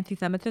say? The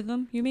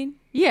anti-Semitism, you mean?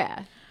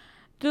 Yeah.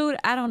 Dude,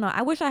 I don't know.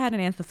 I wish I had an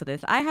answer for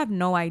this. I have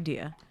no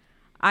idea.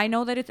 I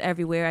know that it's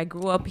everywhere. I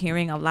grew up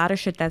hearing a lot of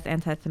shit that's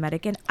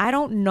anti-Semitic, and I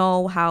don't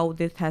know how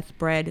this has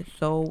spread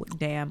so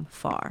damn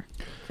far,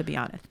 to be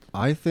honest.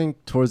 I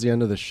think towards the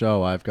end of the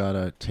show, I've got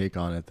a take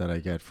on it that I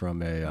get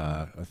from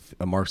a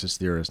Marxist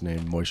theorist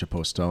named Moshe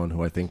Postone,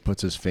 who I think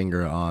puts his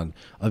finger on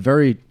a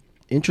very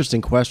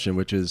interesting question,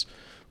 which is,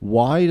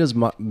 why is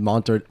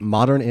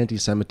modern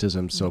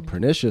anti-Semitism so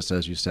pernicious,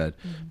 as you said,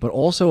 but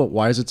also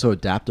why is it so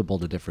adaptable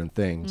to different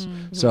things?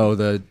 So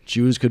the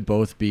Jews could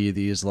both be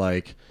these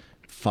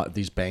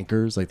these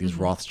bankers, like these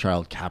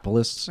Rothschild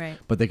capitalists,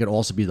 but they could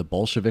also be the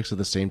Bolsheviks at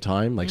the same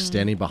time, like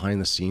standing behind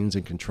the scenes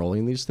and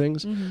controlling these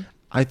things.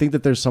 I think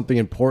that there's something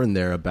important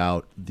there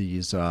about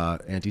these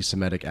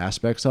anti-Semitic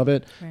aspects of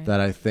it that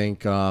I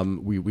think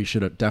we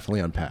should definitely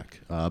unpack.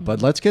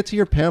 But let's get to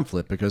your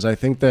pamphlet, because I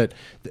think that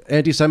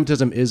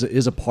anti-Semitism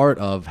is a part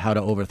of how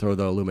to overthrow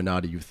the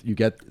Illuminati. You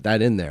get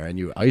that in there and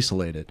you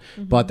isolate it,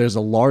 but there's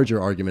a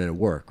larger argument at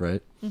work,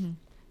 right?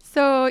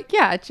 So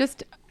yeah,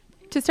 just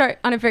to start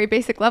on a very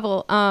basic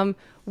level,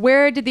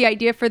 where did the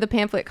idea for the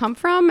pamphlet come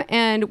from,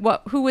 and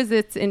who was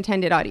its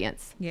intended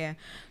audience? Yeah.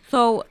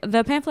 So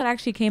the pamphlet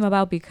actually came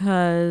about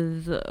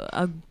because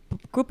a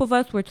group of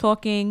us were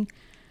talking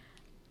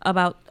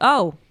about,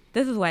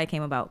 this is why it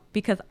came about.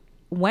 Because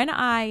when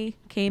I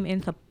came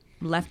into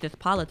leftist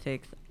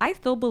politics, I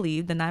still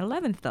believed the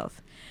 9/11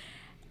 stuff.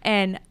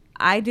 And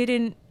I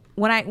didn't,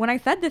 when I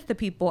said this to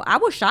people, I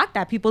was shocked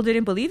that people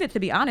didn't believe it, to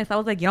be honest. I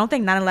was like, you don't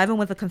think 9/11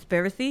 was a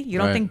conspiracy? You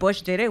don't think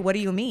Bush did it? What do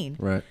you mean?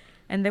 Right.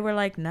 And they were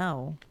like,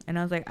 no. And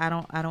I was like, I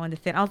don't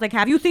understand. I was like,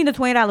 have you seen the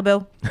 $20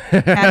 bill?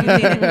 Have you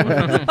seen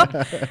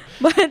it?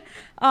 But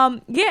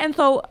yeah, and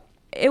so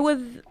it was,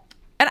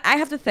 and I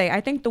have to say,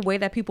 I think the way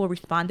that people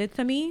responded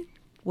to me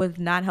was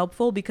not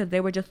helpful, because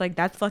they were just like,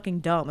 that's fucking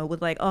dumb. It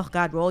was like, oh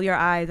God, roll your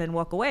eyes and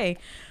walk away,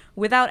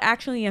 without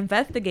actually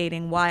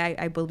investigating why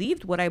I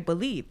believed what I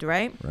believed,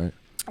 right? Right.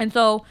 And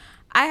so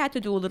I had to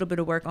do a little bit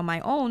of work on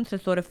my own to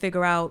sort of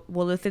figure out,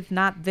 well, if it's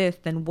not this,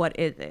 then what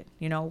is it?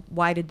 You know,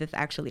 why did this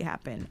actually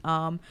happen?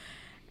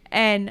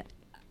 And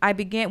I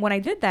began, when I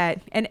did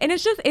that, and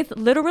it's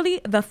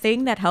literally the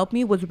thing that helped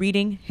me was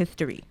reading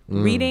history,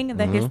 reading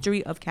the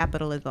history of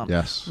capitalism,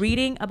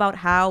 reading about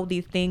how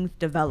these things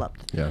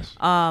developed. Yes.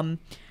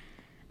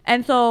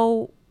 And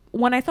so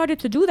when I started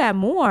to do that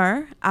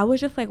more, I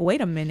was just like,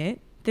 wait a minute,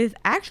 this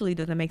actually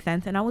doesn't make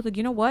sense. And I was like,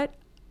 you know what?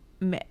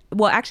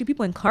 Well, actually,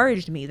 people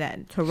encouraged me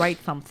then to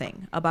write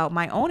something about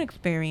my own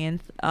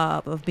experience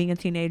of being a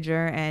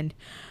teenager and,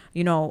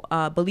 you know,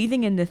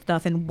 believing in this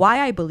stuff and why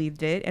I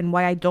believed it and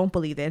why I don't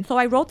believe it. And so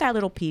I wrote that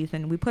little piece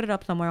and we put it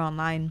up somewhere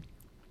online.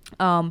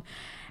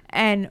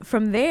 And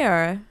from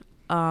there,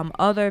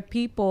 other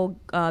people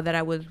that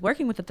I was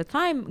working with at the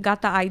time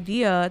got the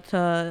idea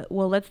to,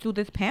 well, let's do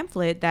this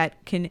pamphlet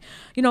that can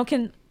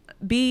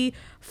be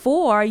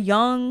for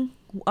young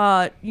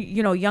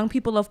young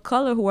people of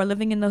color who are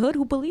living in the hood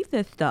who believe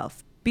this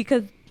stuff.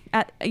 Because,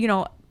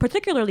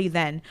 particularly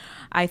then,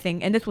 I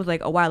think, and this was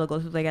like a while ago,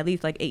 this was like at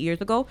least like 8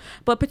 years ago,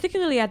 but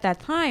particularly at that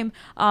time,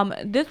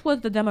 this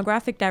was the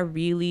demographic that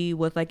really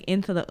was like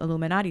into the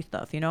Illuminati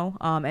stuff,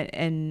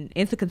 and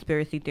into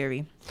conspiracy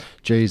theory.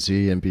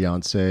 Jay-Z and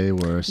Beyonce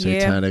were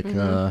satanic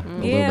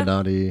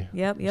Illuminati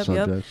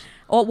subjects.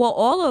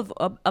 All of,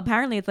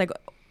 apparently it's like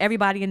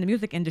everybody in the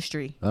music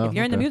industry. If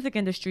you're in the music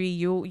industry,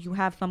 you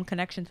have some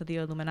connection to the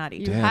Illuminati.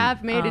 You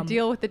have made a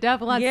deal with the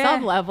devil on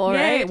some level,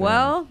 right?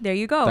 Well, there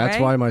you go. That's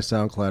why my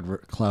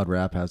SoundCloud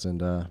rap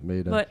hasn't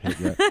made a hit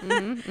yet.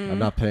 I'm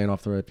not paying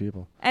off the right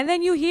people. And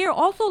then you hear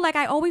also, like,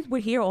 I always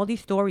would hear all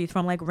these stories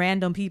from like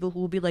random people who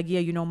will be like,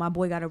 yeah, my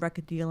boy got a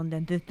record deal and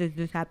then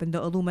this happened.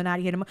 The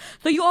Illuminati hit him.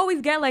 So you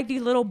always get like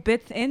these little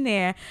bits in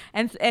there,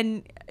 and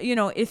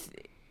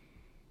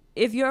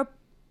if you're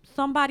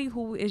somebody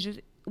who is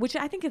just, which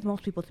I think is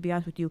most people, to be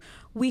honest with you,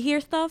 we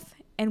hear stuff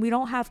and we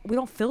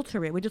don't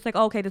filter it. We're just like,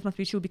 oh, okay, this must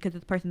be true because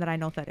this person that I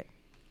know said it.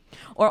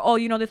 Or, oh,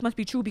 this must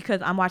be true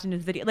because I'm watching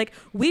this video. Like,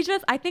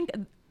 I think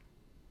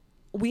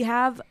we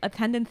have a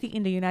tendency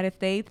in the United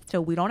States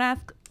to, we don't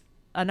ask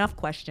enough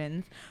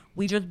questions.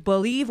 We just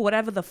believe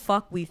whatever the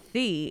fuck we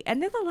see.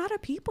 And there's a lot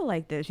of people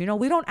like this,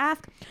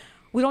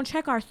 we don't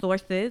check our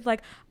sources.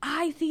 Like,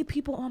 I see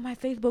people on my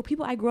Facebook,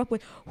 people I grew up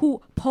with,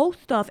 who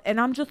post stuff, and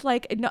I'm just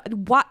like, no,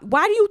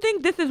 why do you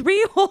think this is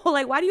real?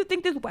 Like, why do you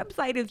think this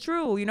website is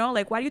true?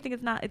 Like, why do you think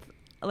it's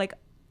like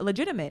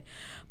legitimate?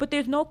 But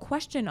there's no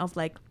question of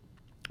like,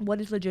 what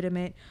is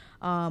legitimate,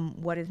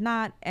 what is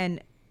not,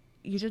 and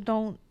you just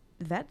don't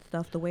vet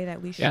stuff the way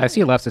that we should. Yeah, I see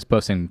leftists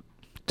posting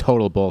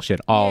total bullshit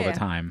all the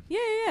time. Yeah.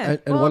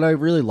 And what I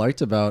really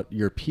liked about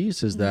your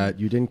piece is that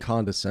you didn't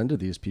condescend to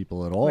these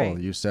people at all. Right.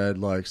 You said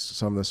like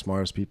some of the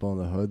smartest people in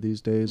the hood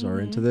these days are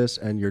into this,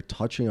 and you're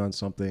touching on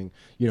something.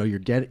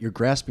 You're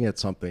grasping at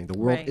something. The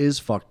world is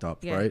fucked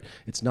up, right?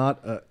 It's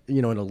not an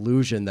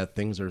illusion that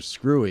things are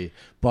screwy,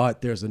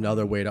 but there's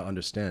another way to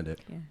understand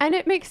it. Yeah. And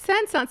it makes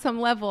sense on some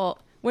level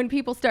when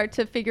people start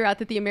to figure out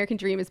that the American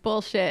dream is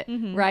bullshit,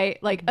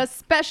 right? Like,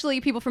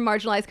 especially people from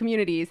marginalized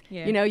communities.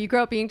 Yeah. You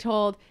grow up being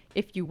told,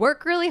 if you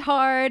work really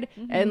hard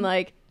and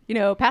like,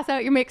 pass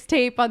out your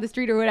mixtape on the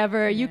street or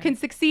whatever, you can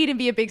succeed and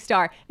be a big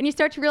star. And you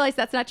start to realize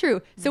that's not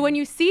true. So when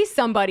you see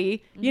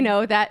somebody,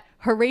 that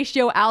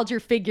Horatio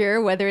Alger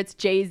figure, whether it's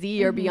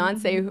Jay-Z or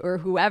Beyonce or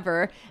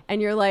whoever, and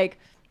you're like,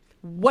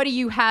 what do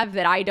you have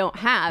that I don't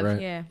have?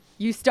 Right. Yeah.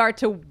 You start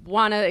to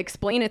want to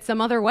explain it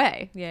some other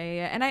way.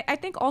 Yeah. And I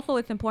think also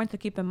it's important to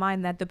keep in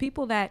mind that the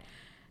people that,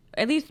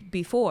 at least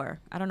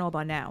before, I don't know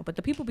about now, but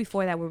the people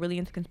before that were really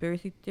into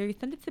conspiracy theories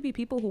tended to be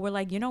people who were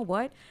like, you know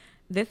what?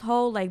 This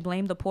whole like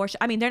blame the poor.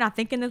 I mean, they're not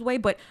thinking this way,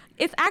 but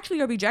it's actually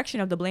a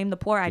rejection of the blame the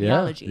poor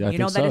ideology. Yeah,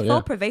 that is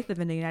so pervasive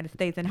in the United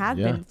States and has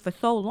been for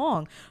so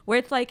long. Where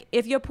it's like,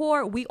 if you're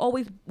poor,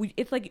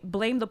 it's like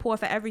blame the poor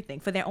for everything,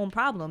 for their own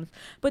problems.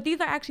 But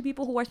these are actually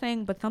people who are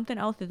saying, but something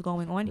else is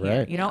going on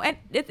here. And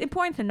it's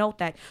important to note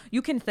that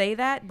you can say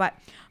that, but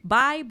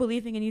by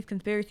believing in these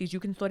conspiracies, you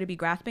can sort of be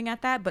grasping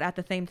at that, but at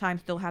the same time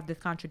still have this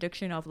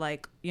contradiction of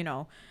like,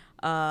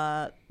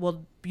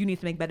 well, you need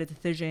to make better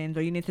decisions,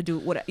 or you need to do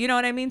what, you know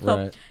what I mean?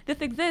 So this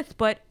exists,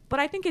 but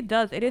I think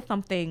it is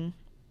something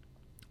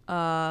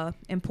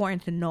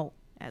important to note,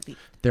 at least.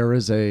 There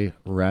is a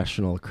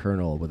rational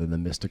kernel within the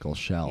mystical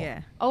shell.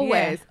 Yeah.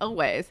 Always.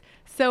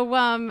 So,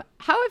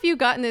 how have you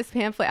gotten this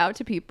pamphlet out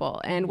to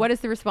people, and what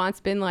has the response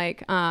been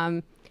like?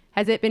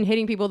 Has it been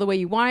hitting people the way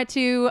you want it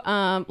to?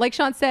 Like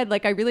Sean said,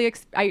 like I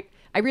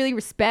really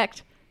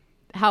respect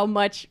how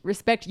much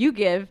respect you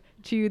give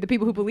to the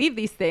people who believe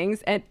these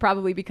things, and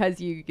probably because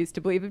you used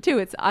to believe them too.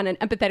 It's on an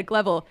empathetic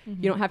level.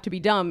 You don't have to be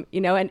dumb,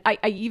 you know. And I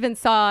even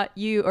saw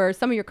you or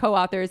some of your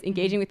co-authors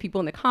engaging with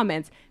people in the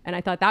comments, and I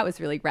thought that was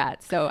really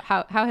rad. So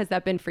how has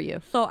that been for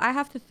you? So I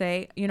have to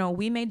say, you know,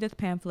 we made this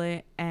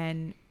pamphlet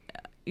and,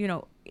 you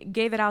know,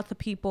 gave it out to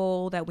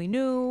people that we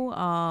knew,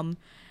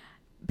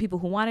 people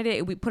who wanted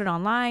it. We put it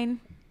online,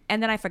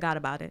 and then I forgot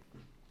about it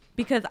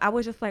because I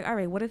was just like, all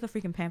right, what is the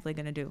freaking pamphlet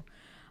gonna do?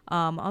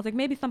 I was like,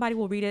 maybe somebody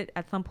will read it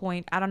at some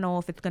point. I don't know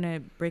if it's going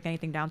to break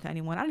anything down to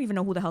anyone. I don't even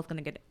know who the hell's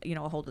going to get, you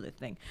know, a hold of this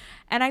thing.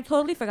 And I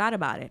totally forgot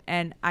about it.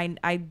 And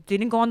I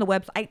didn't go on the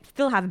website. I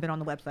still haven't been on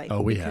the website.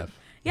 Oh, we have.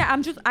 Yeah,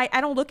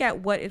 I don't look at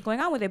what is going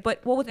on with it.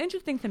 But what was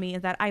interesting to me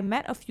is that I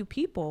met a few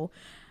people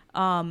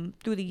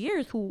through the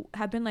years who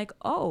have been like,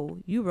 oh,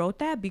 you wrote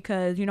that?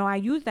 Because, you know, I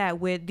use that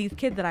with these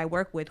kids that I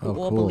work with who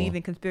all believe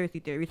in conspiracy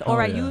theories.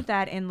 Or I use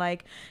that in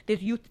like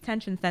this youth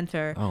detention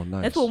center. Oh,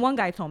 nice. That's what one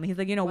guy told me. He's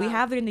like, you know, we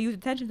have it in the youth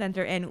detention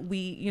center and we,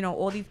 you know,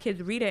 all these kids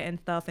read it and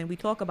stuff and we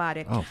talk about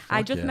it. Oh,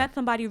 I just met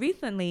somebody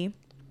recently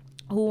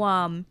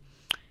who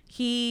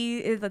he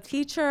is a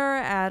teacher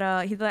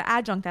he's an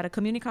adjunct at a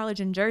community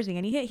college in Jersey,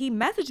 and he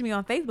messaged me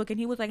on Facebook and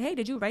he was like, hey,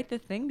 did you write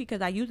this thing?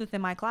 Because I use this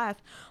in my class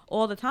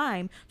all the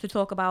time to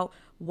talk about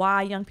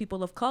why young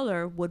people of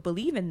color would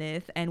believe in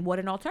this and what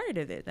an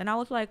alternative is. And I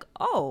was like,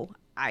 oh,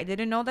 I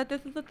didn't know that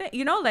this is a thing,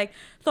 you know, like,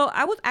 so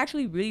I was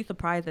actually really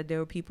surprised that there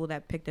were people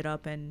that picked it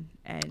up and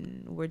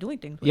were doing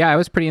things with it. I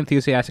was pretty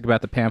enthusiastic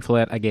about the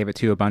pamphlet. I gave it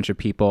to a bunch of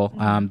people.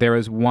 There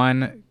was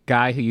one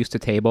guy who used to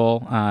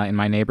table in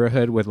my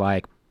neighborhood with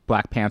like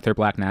Black Panther,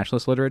 Black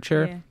nationalist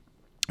literature.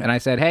 Yeah. And I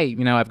said, hey,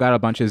 you know, I've got a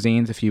bunch of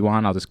zines. If you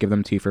want, I'll just give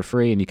them to you for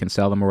free and you can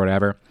sell them or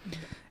whatever.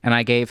 And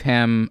I gave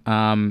him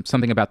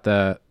something about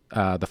the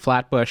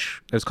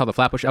Flatbush. It was called the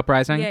Flatbush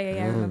Uprising. Yeah,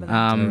 I remember that.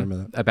 I remember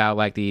that. About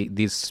like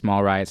these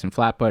small riots in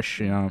Flatbush,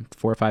 you know,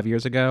 4 or 5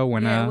 years ago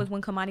when it was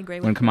when Kamani Gray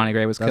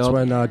was killed.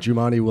 That's when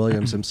Jumaane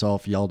Williams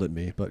himself yelled at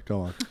me, but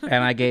go on.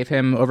 And I gave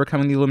him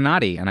Overcoming the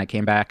Illuminati, and I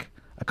came back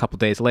a couple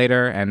days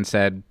later and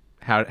said,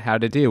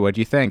 how'd it do? What'd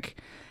you think?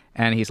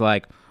 And he's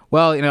like,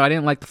 well, you know, I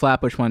didn't like the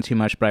Flatbush one too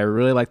much, but I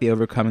really like the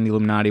Overcoming the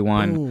Illuminati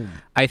one. Ooh.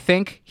 I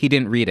think he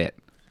didn't read it.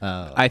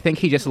 I think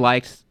he just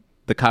liked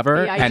the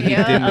cover and he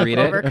didn't read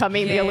it.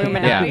 Overcoming the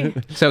Illuminati.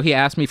 Yeah. So he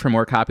asked me for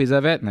more copies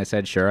of it, and I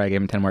said, sure. I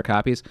gave him 10 more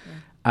copies.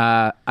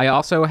 I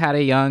also had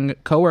a young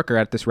coworker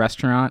at this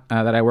restaurant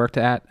that I worked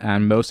at,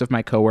 and most of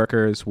my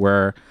coworkers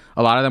a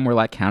lot of them were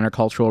like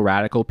countercultural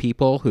radical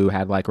people who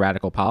had like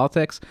radical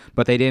politics,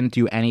 but they didn't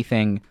do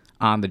anything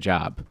on the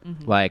job.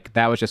 Like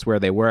that was just where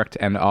they worked,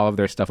 and all of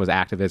their stuff was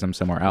activism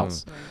somewhere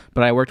else. Right.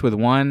 But I worked with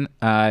one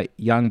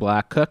young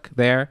black cook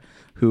there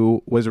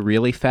who was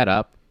really fed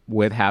up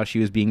with how she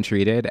was being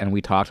treated, and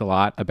we talked a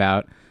lot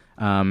about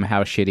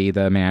how shitty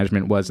the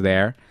management was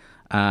there.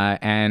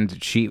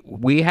 And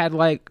we had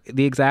like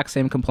the exact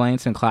same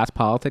complaints in class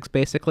politics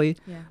basically,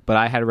 but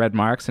I had red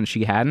marks and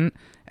she hadn't,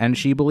 and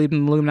she believed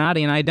in the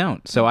Illuminati and I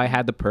don't. So I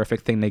had the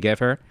perfect thing to give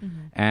her,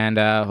 and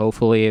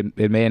hopefully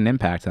it made an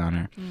impact on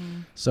her.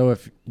 So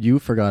if you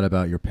forgot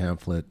about your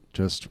pamphlet,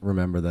 just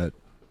remember that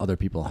other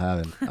people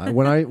haven't.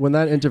 When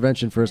that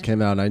intervention first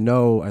came out, and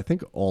I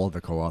think all of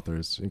the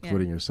co-authors,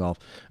 including yourself,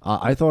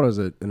 I thought it was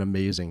an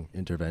amazing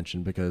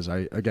intervention because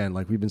again,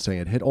 like we've been saying,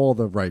 it hit all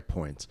the right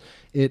points.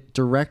 It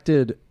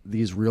directed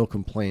these real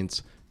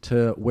complaints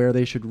to where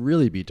they should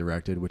really be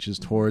directed, which is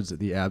towards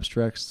the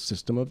abstract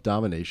system of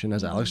domination,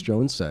 as Alex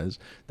Jones says,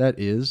 that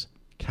is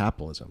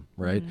capitalism,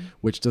 right?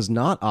 Which does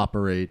not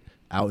operate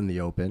out in the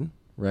open,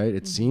 right?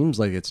 It seems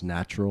like it's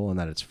natural and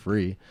that it's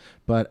free,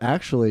 but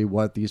actually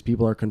what these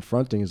people are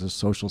confronting is a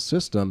social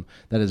system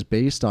that is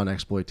based on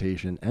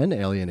exploitation and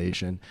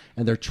alienation,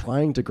 and they're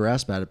trying to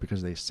grasp at it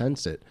because they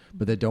sense it,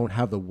 but they don't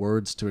have the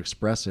words to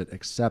express it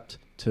except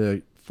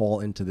to fall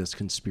into this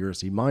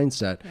conspiracy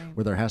mindset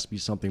where there has to be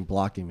something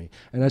blocking me.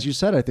 And as you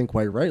said, I think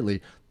quite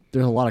rightly,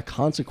 there's a lot of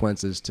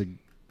consequences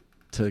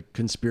to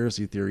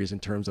conspiracy theories in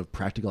terms of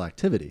practical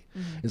activity.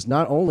 It's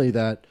not only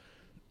that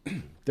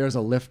there's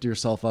a lift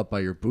yourself up by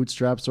your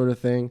bootstraps sort of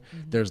thing.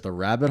 There's the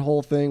rabbit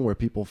hole thing where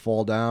people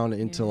fall down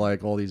into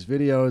like all these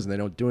videos and they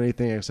don't do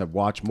anything except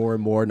watch more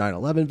and more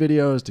 9/11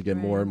 videos to get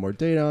more and more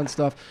data on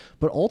stuff.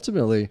 But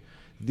ultimately,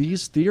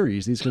 these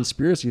theories, these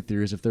conspiracy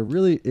theories, if there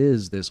really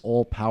is this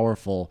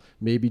all-powerful,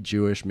 maybe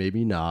Jewish,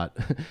 maybe not,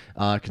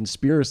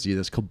 conspiracy,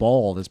 this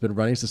cabal that's been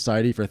running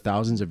society for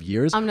thousands of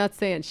years. I'm not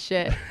saying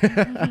shit.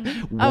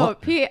 Oh,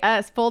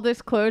 P.S. Full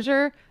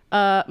disclosure,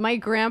 my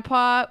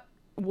grandpa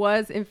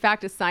was in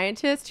fact a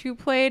scientist who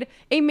played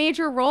a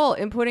major role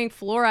in putting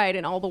fluoride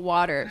in all the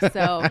water.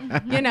 So,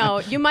 you know,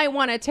 you might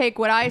want to take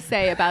what I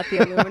say about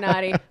the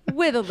Illuminati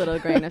with a little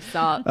grain of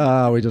salt.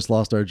 We just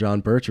lost our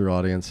John Bircher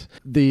audience.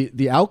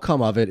 The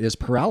outcome of it is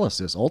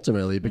paralysis,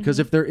 ultimately, because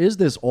if there is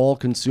this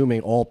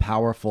all-consuming,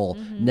 all-powerful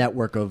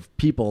network of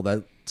people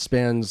that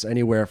spans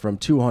anywhere from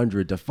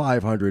 200 to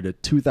 500 to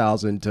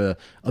 2,000 to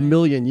a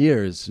million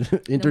years,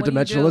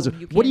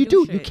 interdimensionalism. What do you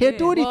do? You can't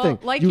do anything.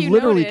 Well, you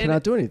literally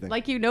cannot do anything.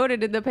 Like you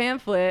noted in the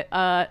pamphlet,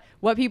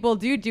 what people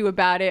do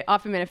about it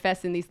often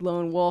manifests in these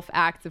lone wolf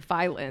acts of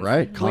violence,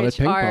 right? Call it which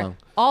ping are pong.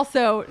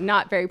 Also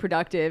not very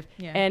productive,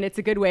 and it's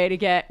a good way to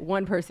get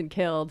one person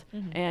killed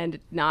and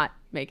not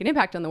make an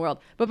impact on the world.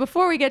 But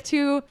before we get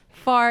too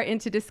far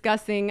into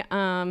discussing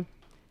the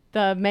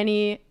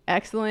many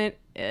excellent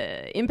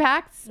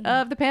impacts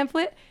of the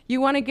pamphlet,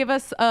 you want to give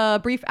us a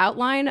brief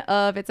outline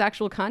of its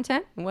actual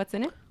content and what's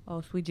in it?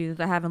 Oh, sweet Jesus,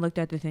 I haven't looked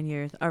at this in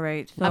years. All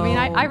right. So. I mean,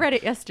 I read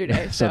it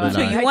yesterday. So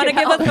you want to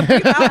give us a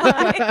brief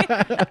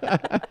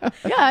outline?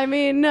 Yeah, I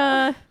mean,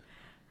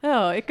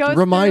 it goes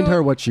Remind through,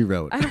 her what she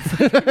wrote.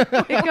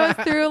 It goes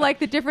through like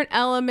the different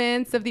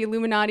elements of the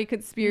Illuminati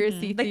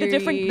conspiracy like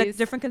theories. the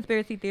different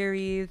conspiracy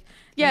theories.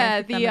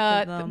 Yeah,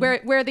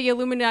 where the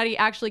Illuminati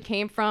actually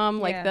came from,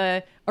 like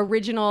the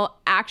original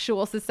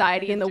actual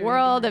society in the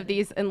world of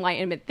these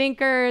Enlightenment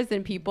thinkers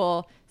and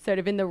people sort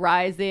of in the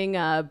rising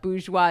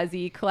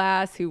bourgeoisie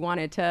class who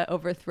wanted to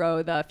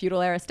overthrow the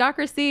feudal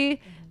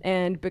aristocracy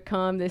and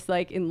become this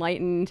like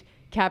enlightened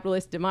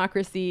capitalist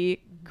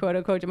democracy, quote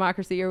unquote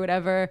democracy or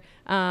whatever.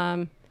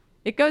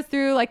 It goes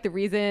through like the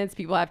reasons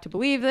people have to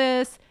believe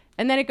this,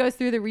 and then it goes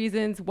through the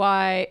reasons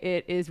why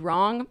it is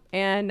wrong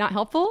and not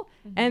helpful,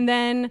 and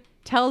then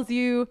tells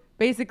you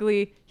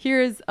basically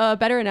here's a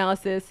better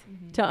analysis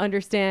to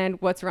understand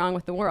what's wrong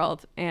with the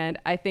world. And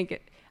I think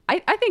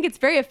it's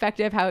very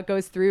effective how it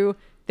goes through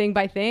thing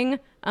by thing.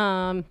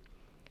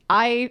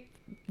 I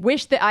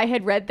wish that I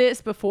had read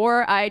this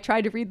before I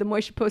tried to read the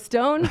Moishe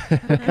Postone,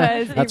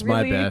 because That's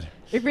my bad.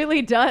 It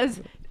really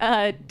does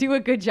do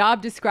a good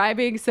job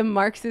describing some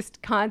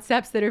Marxist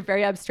concepts that are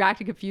very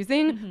abstract and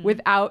confusing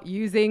without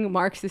using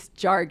Marxist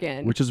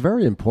jargon. Which is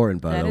very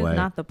important, by the way. That is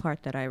not the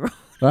part that I wrote.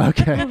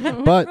 Okay,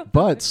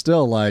 but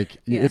still, like,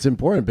 it's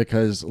important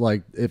because,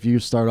 like, if you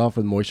start off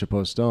with Moishe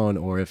Postone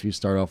or if you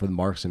start off with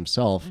Marx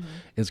himself,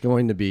 it's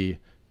going to be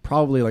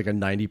probably like a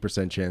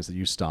 90% chance that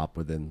you stop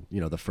within,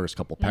 the first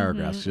couple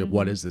paragraphs.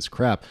 What is this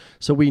crap?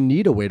 So we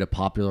need a way to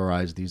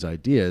popularize these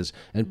ideas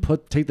and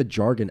take the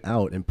jargon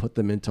out and put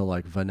them into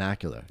like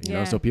vernacular, you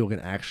know, so people can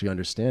actually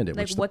understand it.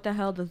 Like, what the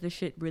hell does this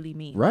shit really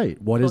mean? Right.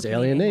 What is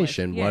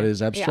alienation? What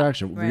is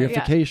abstraction?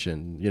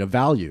 Reification,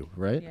 value,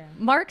 right? Yeah.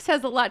 Marx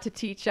has a lot to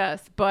teach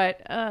us,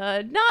 but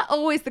not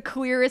always the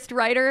clearest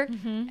writer.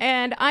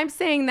 And I'm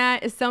saying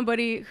that as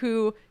somebody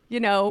who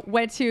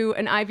went to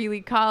an Ivy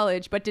League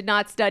college but did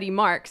not study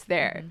Marx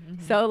there.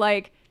 So,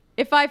 like,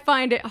 if I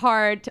find it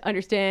hard to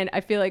understand,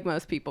 I feel like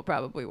most people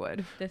probably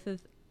would.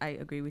 I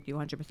agree with you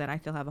 100%. I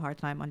still have a hard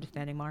time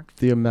understanding Marx.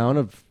 The amount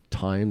of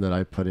time that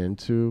I put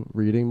into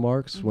reading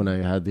Marx when I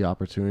had the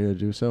opportunity to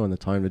do so and the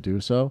time to do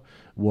so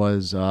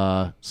was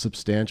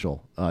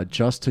substantial,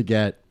 just to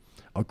get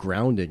a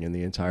grounding in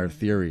the entire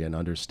theory and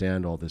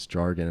understand all this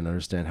jargon and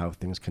understand how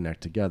things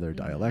connect together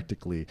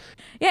dialectically.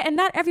 Yeah, and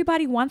not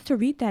everybody wants to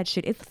read that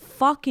shit. It's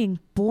fucking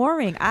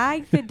boring.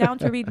 I sit down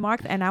to read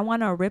Marx and I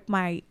want to rip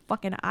my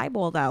fucking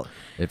eyeballs out.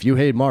 If you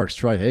hate Marx,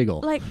 try Hegel.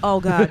 Like, oh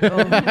God.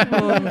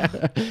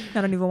 I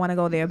don't even want to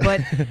go there.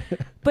 But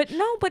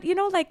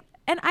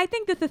and I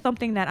think this is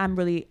something that I'm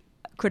really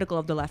critical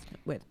of the left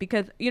with,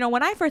 because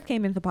when I first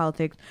came into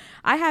politics,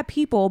 I had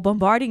people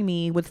bombarding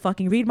me with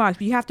fucking read Marx,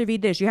 you have to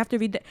read this, you have to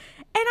read that,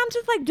 and I'm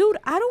just like, dude,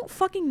 I don't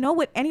fucking know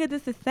what any of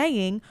this is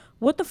saying.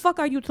 What the fuck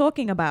are you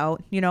talking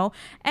about?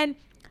 And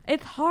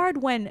it's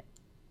hard when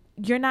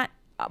you're not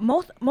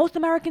most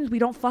Americans, we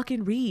don't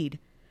fucking read.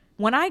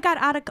 When I got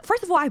out of,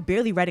 first of all, I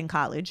barely read in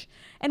college,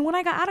 and when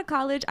I got out of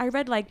college, I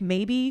read like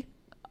maybe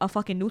a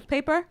fucking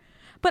newspaper.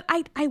 But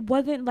I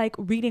wasn't like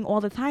reading all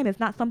the time. It's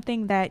not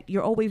something that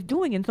you're always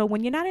doing. And so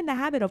when you're not in the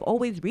habit of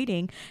always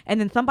reading, and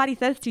then somebody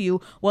says to you,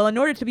 well, in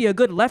order to be a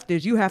good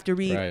leftist, you have to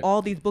read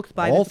all these books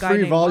by all this guy three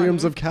named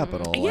volumes Marx. of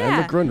Capital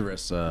and the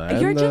Grundrisse.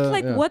 You're just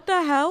like, what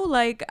the hell?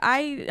 Like,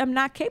 I am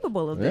not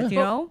capable of this,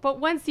 But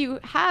once you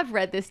have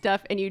read this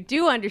stuff and you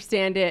do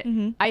understand it,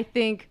 I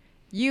think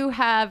you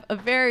have a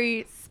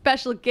very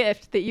special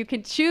gift that you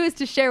can choose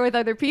to share with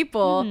other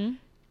people.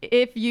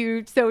 If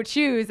you so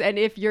choose, and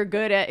if you're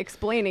good at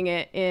explaining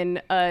it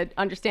in an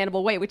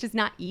understandable way, which is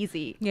not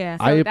easy. Yeah.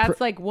 So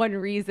that's like one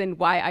reason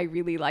why I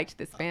really liked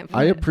this pamphlet.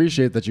 I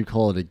appreciate that you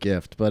call it a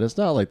gift, but it's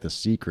not like The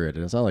Secret,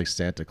 and it's not like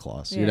Santa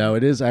Claus.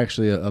 It is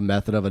actually a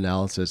method of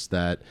analysis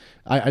that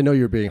I know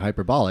you're being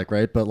hyperbolic,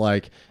 right? But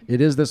like,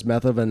 it is this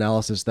method of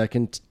analysis that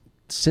can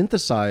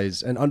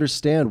synthesize and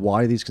understand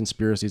why these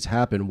conspiracies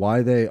happen,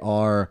 why they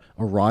are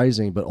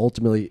arising, but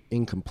ultimately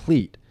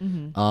incomplete.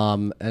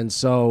 And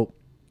so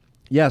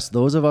yes,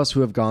 those of us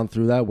who have gone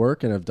through that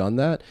work and have done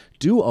that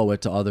do owe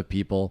it to other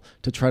people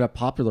to try to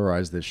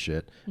popularize this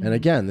shit. And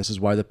again, this is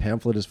why the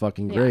pamphlet is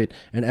fucking great.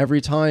 And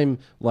every time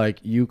like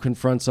you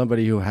confront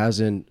somebody who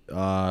hasn't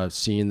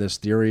seen this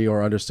theory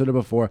or understood it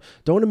before,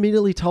 don't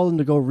immediately tell them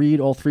to go read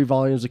all 3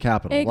 volumes of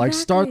Capital. Exactly. Like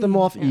start them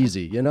off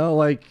easy, you know,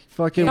 like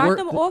fucking Start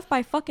them off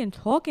by fucking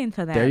talking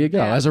to them. There you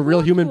go. As a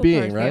real human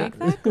being, right?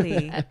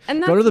 Exactly.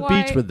 And Go to the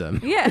why- beach with them.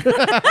 Yeah.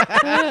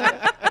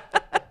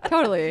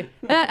 Totally.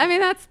 I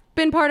mean, that's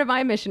been part of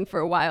my mission for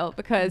a while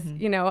because,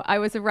 you know, I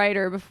was a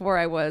writer before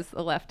I was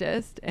a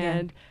leftist.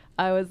 And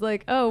I was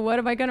like, oh, what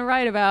am I going to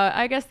write about?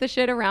 I guess the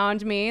shit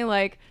around me,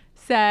 like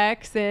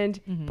sex and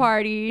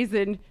parties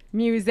and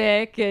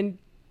music and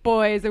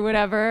boys or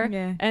whatever.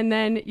 Yeah. And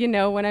then, you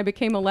know, when I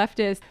became a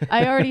leftist,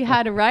 I already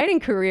had a writing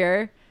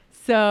career.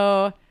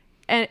 So,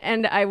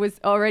 and I was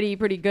already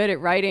pretty good at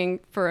writing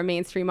for a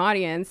mainstream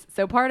audience.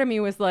 So part of me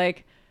was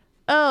like,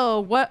 oh,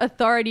 what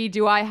authority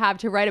do I have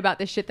to write about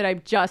this shit that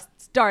I'm just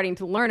starting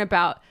to learn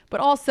about? But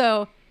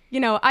also,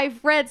 you know,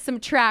 I've read some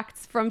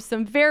tracts from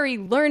some very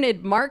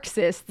learned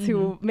Marxists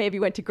who maybe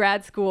went to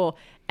grad school,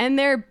 and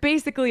they're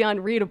basically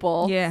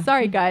unreadable. Yeah.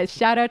 Sorry, guys.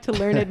 Shout out to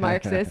learned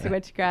Marxists who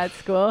went to grad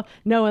school.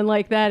 No one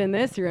like that in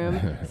this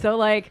room. So,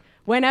 like,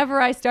 whenever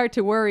I start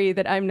to worry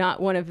that I'm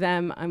not one of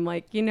them, I'm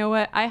like, you know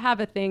what? I have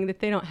a thing that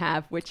they don't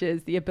have, which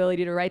is the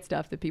ability to write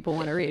stuff that people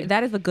want to read.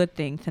 That is a good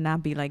thing to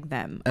not be like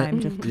them.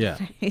 I'm just Yeah.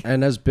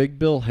 And as Big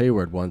Bill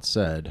Hayward once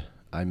said,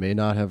 I may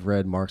not have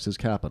read Marx's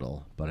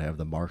Capital, but I have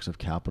the marks of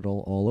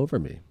capital all over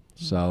me.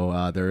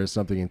 So there is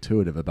something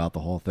intuitive about the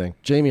whole thing.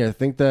 Jamie, I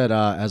think that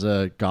as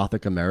a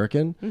Gothic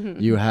American,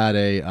 you had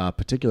a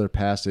particular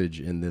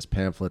passage in this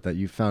pamphlet that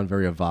you found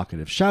very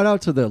evocative. Shout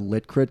out to the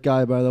Lit Crit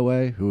guy, by the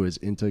way, who is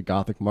into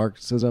Gothic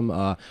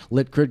Marxism.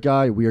 Lit Crit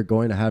guy, we are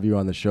going to have you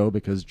on the show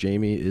because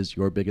Jamie is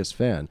your biggest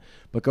fan.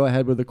 But go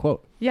ahead with the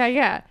quote.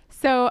 Yeah.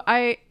 So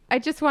I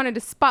just wanted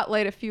to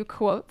spotlight a few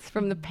quotes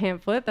from the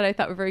pamphlet that I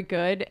thought were very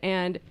good.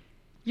 And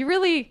you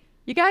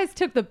guys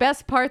took the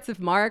best parts of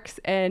Marx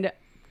and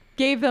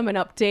gave them an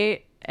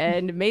update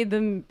and made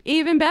them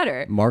even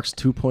better. Marx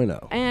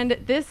 2.0. And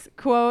this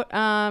quote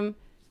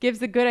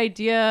gives a good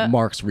idea.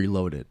 Marx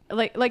Reloaded.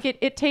 Like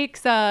it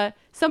takes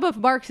some of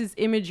Marx's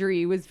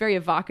imagery was very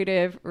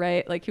evocative,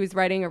 right? Like he was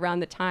writing around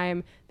the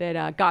time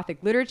that Gothic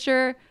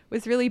literature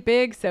was really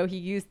big, so he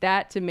used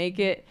that to make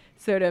it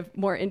sort of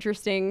more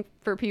interesting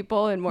for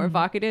people and more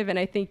evocative. And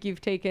I think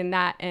you've taken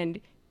that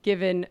and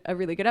given a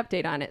really good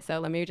update on it. So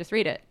let me just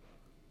read it.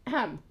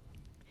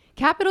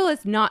 Capital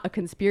is not a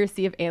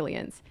conspiracy of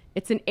aliens.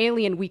 It's an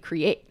alien we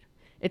create.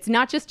 It's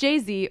not just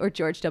Jay-Z or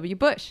George W.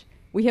 Bush.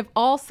 We have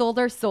all sold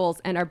our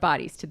souls and our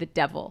bodies to the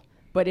devil,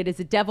 but it is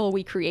a devil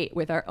we create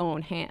with our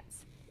own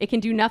hands. It can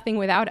do nothing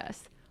without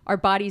us. Our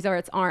bodies are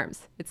its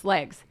arms, its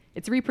legs,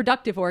 its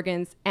reproductive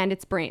organs, and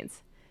its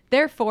brains.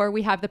 Therefore,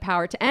 we have the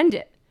power to end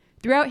it.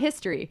 Throughout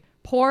history,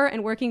 poor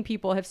and working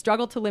people have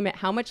struggled to limit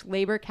how much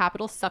labor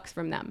capital sucks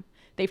from them.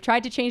 They've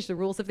tried to change the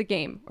rules of the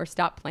game or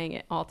stop playing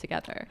it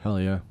altogether. Hell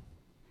yeah.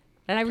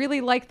 And I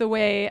really like the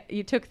way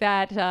you took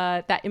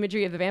that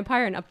imagery of the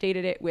vampire and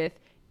updated it with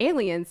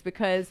aliens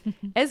because,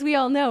 as we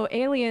all know,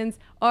 aliens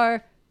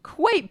are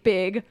quite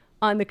big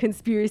on the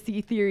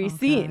conspiracy theory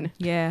scene.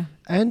 Yeah.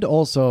 And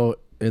also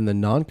in the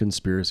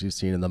non-conspiracy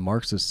scene, in the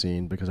Marxist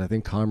scene, because I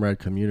think Comrade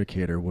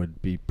Communicator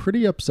would be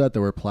pretty upset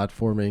that we're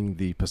platforming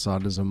the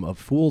Posadism of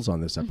fools on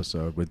this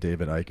episode with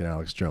David Icke and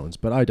Alex Jones,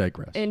 but I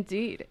digress.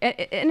 Indeed.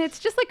 And it's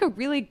just like a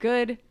really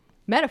good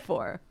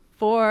metaphor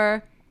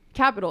for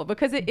capital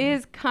because it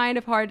is kind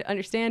of hard to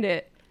understand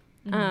it.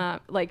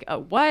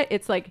 What?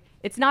 It's like,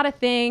 it's not a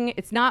thing.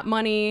 It's not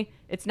money.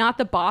 It's not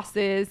the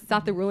bosses. It's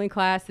not the ruling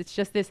class. It's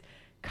just this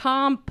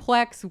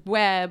complex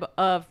web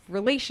of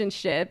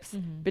relationships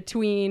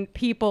between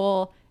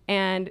people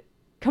and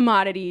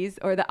commodities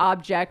or the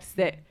objects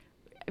that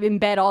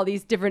embed all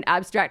these different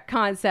abstract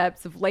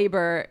concepts of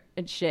labor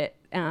and shit.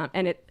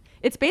 And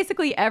it's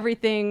basically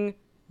everything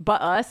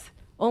but us,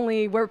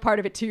 only we're part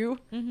of it too.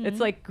 It's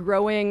like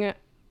growing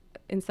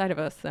inside of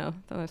us. So I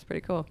thought that was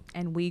pretty cool.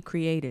 And we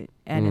create it,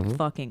 and it's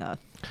fucking us.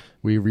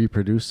 We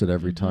reproduce it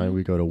every time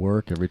we go to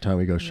work, every time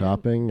we go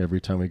shopping,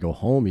 every time we go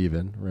home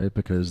even, right?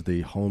 Because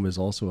the home is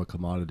also a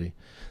commodity.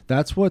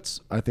 That's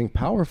what's, I think,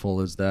 powerful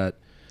is that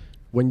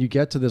when you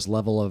get to this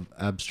level of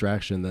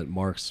abstraction that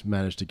Marx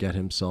managed to get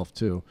himself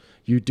to,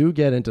 you do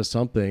get into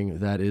something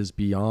that is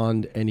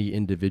beyond any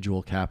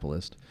individual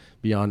capitalist,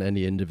 beyond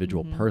any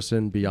individual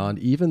person, beyond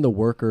even the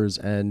workers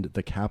and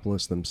the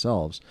capitalists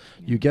themselves.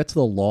 You get to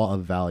the law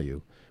of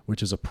value,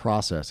 which is a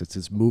process. It's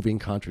this moving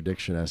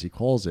contradiction, as he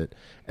calls it.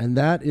 And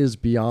that is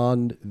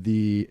beyond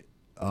the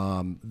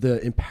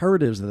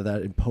imperatives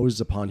that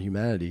imposes upon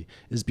humanity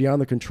is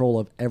beyond the control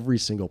of every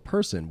single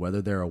person,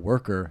 whether they're a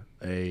worker,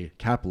 a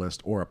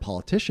capitalist, or a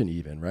politician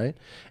even, right?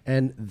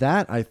 And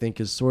that, I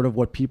think, is sort of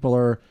what people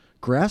are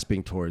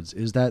grasping towards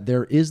is that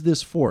there is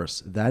this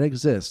force that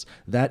exists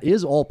that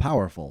is all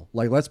powerful.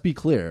 Like, let's be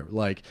clear.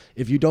 Like,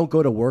 if you don't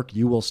go to work,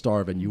 you will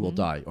starve and you will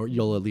die, or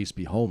you'll at least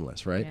be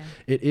homeless, right? Yeah.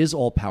 It is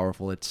all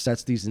powerful. It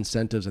sets these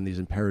incentives and these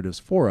imperatives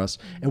for us,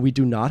 and we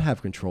do not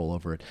have control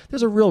over it.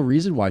 There's a real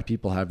reason why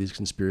people have these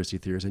conspiracy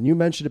theories. And you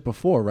mentioned it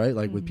before, right?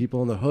 Like with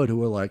people in the hood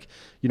who are like,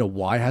 you know,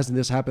 why hasn't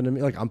this happened to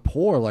me? Like, I'm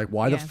poor. Like,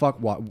 why the fuck?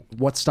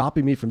 What's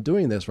stopping me from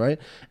doing this, right?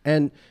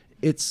 And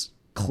it's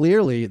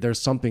clearly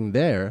there's something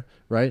there,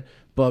 right?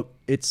 But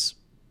it's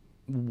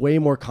way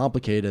more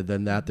complicated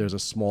than that. There's a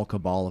small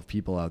cabal of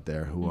people out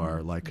there who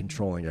are like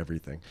controlling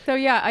everything. So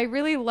yeah, I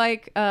really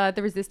like the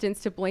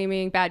resistance to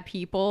blaming bad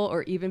people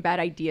or even bad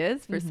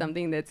ideas for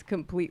something that's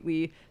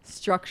completely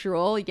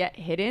structural yet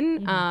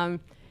hidden.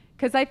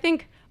 Because I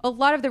think a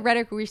lot of the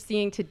rhetoric we're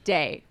seeing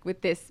today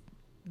with this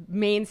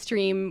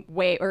mainstream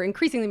wave or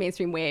increasingly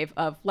mainstream wave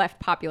of left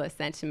populist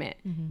sentiment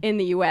in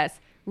the US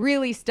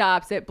really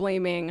stops at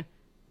blaming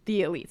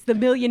the elites, the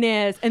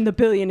millionaires and the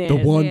billionaires, the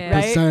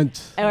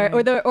 1%,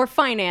 right? or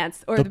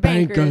finance, or the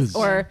bankers,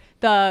 or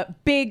the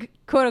big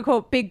quote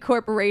unquote big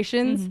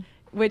corporations,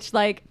 which,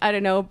 like, I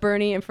don't know,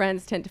 Bernie and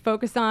friends tend to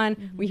focus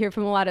on. We hear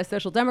from a lot of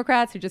social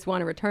democrats who just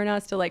want to return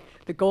us to like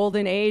the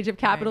golden age of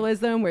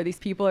capitalism, where these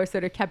people are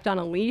sort of kept on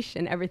a leash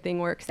and everything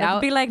works out.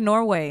 It'd be like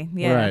Norway,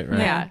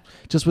 right.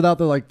 Just without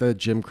the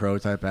Jim Crow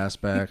type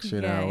aspects,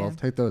 you know. We'll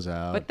take those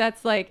out. But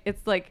that's like,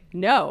 it's like,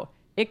 no,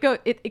 it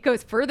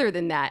goes further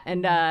than that,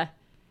 and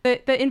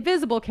the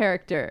invisible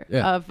character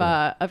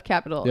of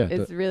capital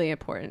is really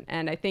important.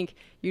 And I think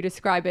you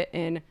describe it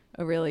in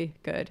a really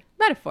good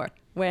metaphor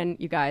when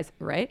you guys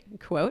write,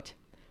 quote,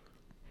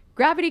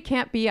 "Gravity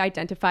can't be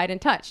identified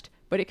and touched,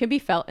 but it can be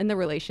felt in the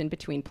relation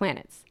between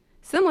planets.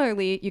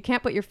 Similarly, you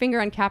can't put your finger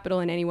on capital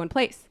in any one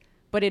place,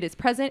 but it is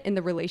present in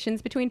the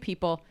relations between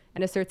people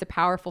and asserts a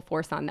powerful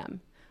force on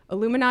them.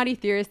 Illuminati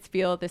theorists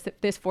feel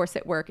this force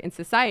at work in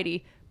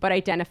society, but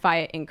identify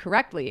it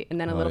incorrectly."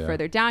 And then a little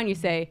further down, you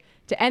say,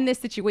 "To end this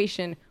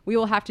situation, we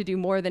will have to do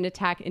more than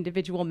attack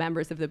individual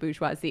members of the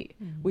bourgeoisie.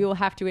 We will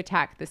have to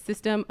attack the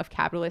system of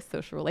capitalist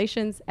social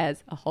relations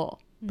as a whole."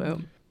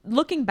 Boom.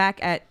 Looking back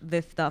at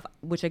this stuff,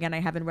 which again,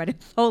 I haven't read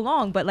it so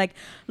long, but like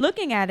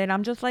looking at it,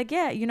 I'm just like,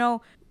 yeah, you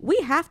know, we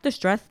have to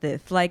stress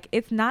this. Like,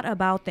 it's not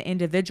about the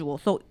individual.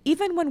 So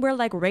even when we're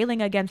like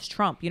railing against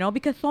Trump, you know,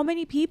 because so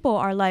many people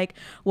are like,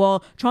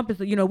 well, Trump is,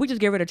 you know, we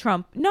just get rid of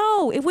Trump.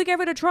 No, if we get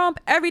rid of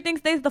Trump, everything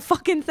stays the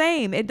fucking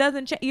same. It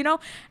doesn't change, you know?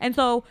 And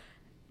so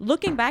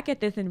looking back at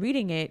this and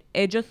reading it,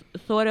 it just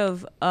sort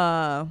of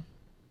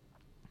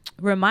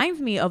reminds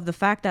me of the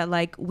fact that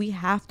like we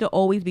have to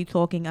always be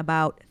talking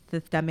about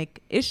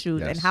systemic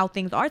issues and how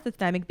things are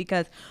systemic,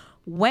 because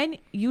when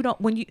you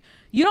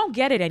don't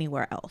get it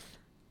anywhere else.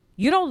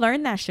 You don't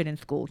learn that shit in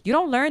school. You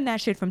don't learn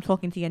that shit from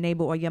talking to your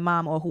neighbor or your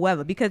mom or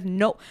whoever, because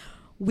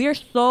we're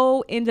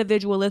so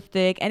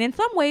individualistic, and in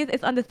some ways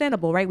it's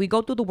understandable, right? We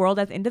go through the world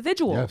as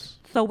individuals.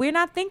 So we're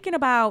not thinking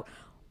about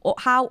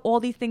how all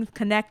these things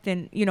connect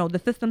and, you know, the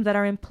systems that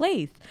are in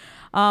place.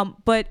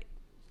 But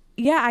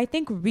yeah, I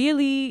think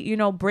really, you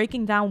know,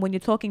 breaking down when you're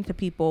talking to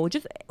people,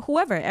 just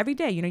whoever, every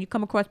day, you know, you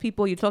come across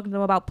people, you're talking to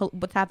them about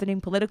what's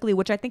happening politically,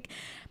 which I think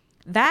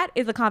that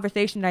is a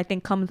conversation that I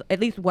think comes, at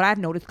least what I've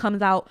noticed,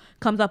 comes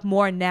up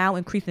more now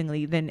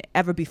increasingly than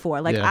ever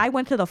before. Like, I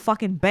went to the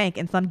fucking bank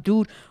and some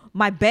dude,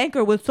 my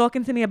banker, was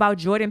talking to me about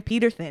Jordan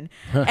Peterson,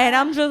 and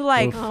I'm just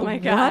like, oh my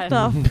God,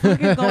 what the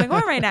fuck is going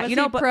on right now? Was you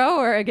know, he pro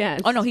or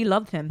against? Oh no, he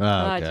loved him.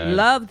 Okay.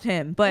 Loved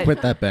him, but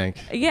quit that bank.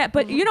 Yeah,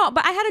 but you know,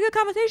 but I had a good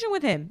conversation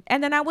with him,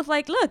 and then I was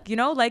like, look, you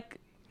know, like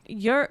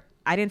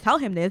I didn't tell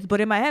him this, but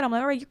in my head, I'm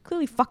like, all right, you're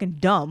clearly fucking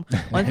dumb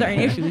on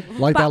certain issues.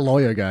 Like that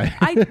lawyer guy.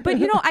 But,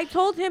 you know, I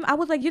told him, I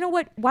was like, you know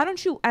what? Why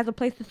don't you, as a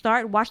place to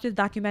start, watch this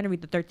documentary,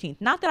 The 13th?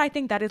 Not that I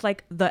think that is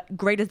like the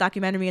greatest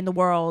documentary in the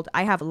world.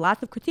 I have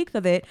lots of critiques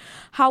of it.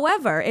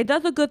 However, it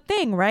does a good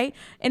thing, right?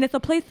 And it's a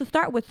place to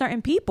start with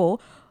certain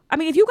people. I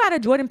mean, if you got a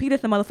Jordan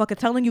Peterson motherfucker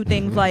telling you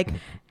things like,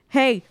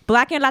 hey,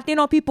 Black and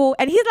Latino people,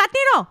 and he's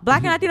Latino.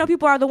 Black and Latino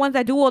people are the ones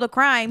that do all the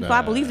crime. So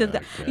I believe this.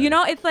 You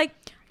know, it's like,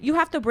 you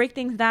have to break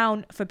things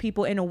down for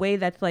people in a way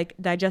that's like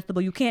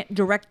digestible. You can't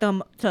direct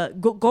them to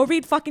go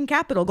read fucking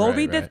Capital. Go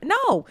read this.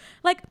 No,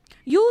 like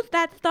use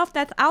that stuff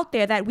that's out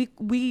there that we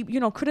you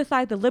know,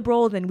 criticize the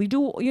liberals, and we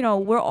do, you know,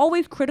 we're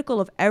always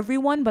critical of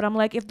everyone. But I'm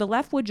like, if the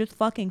left would just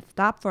fucking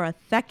stop for a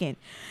second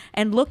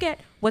and look at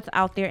what's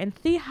out there and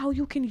see how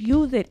you can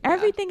use it.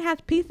 Everything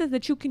has pieces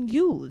that you can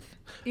use.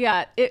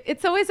 Yeah,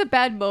 it's always a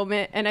bad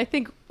moment, and I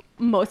think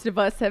most of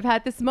us have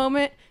had this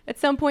moment at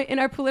some point in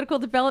our political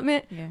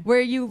development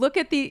where you look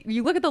at the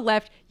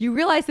left, you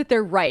realize that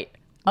they're right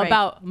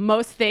about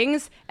most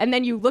things, and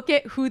then you look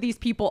at who these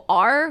people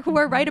are who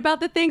are right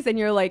about the things, and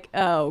you're like,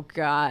 oh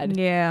God,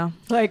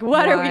 like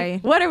what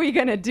are we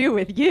gonna do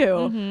with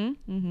you?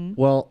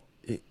 Well,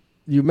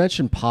 you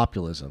mentioned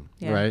populism,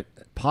 right?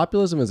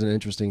 populism is an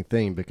interesting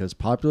thing because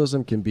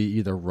populism can be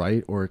either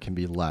right or it can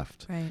be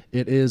left. Right.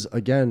 It is,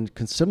 again,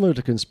 similar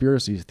to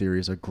conspiracy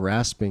theories, a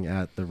grasping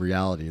at the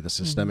reality, the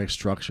systemic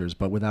structures,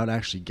 but without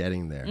actually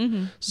getting there.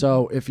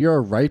 So if you're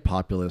a right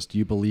populist,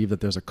 you believe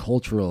that there's a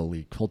cultural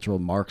elite, cultural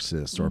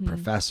Marxists or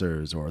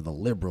professors or the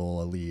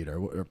liberal elite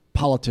or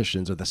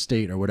politicians or the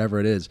state or whatever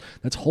it is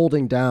that's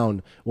holding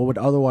down what would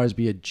otherwise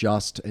be a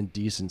just and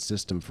decent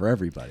system for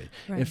everybody.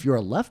 Right. If you're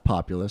a left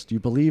populist, you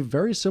believe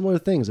very similar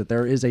things, that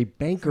there is a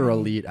banker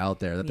elite out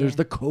there, that there's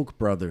the Koch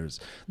brothers,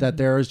 that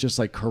there is just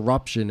like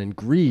corruption and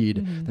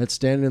greed that's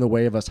standing in the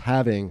way of us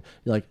having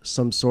like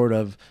some sort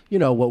of, you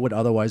know, what would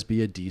otherwise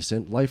be a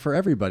decent life for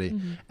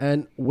everybody.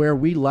 And where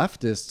we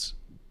leftists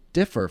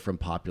differ from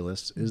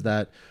populists is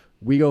that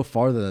we go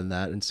farther than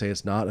that and say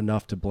it's not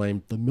enough to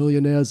blame the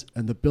millionaires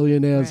and the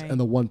billionaires and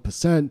the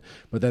 1%,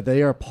 but that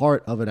they are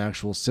part of an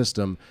actual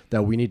system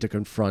that we need to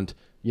confront,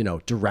 you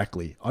know,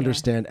 directly,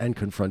 understand and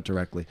confront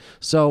directly.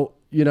 So,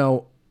 you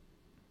know,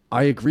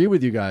 I agree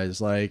with you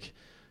guys. Like,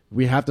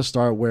 we have to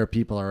start where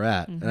people are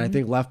at. And I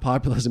think left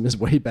populism is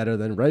way better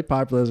than right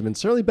populism and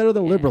certainly better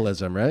than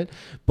liberalism, right?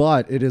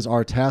 But it is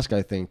our task,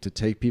 I think, to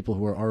take people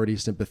who are already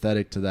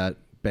sympathetic to that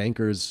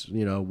bankers,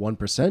 you know,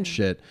 1%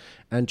 shit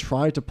and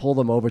try to pull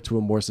them over to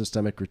a more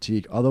systemic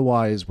critique.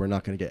 Otherwise, we're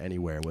not going to get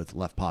anywhere with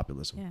left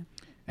populism.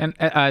 Yeah.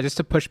 And just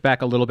to push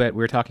back a little bit,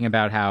 we were talking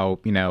about how,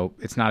 you know,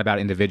 it's not about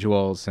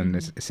individuals and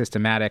it's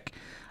systematic.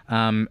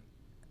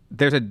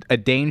 There's a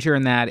danger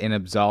in that, in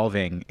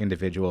absolving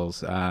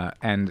individuals,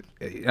 and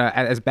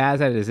as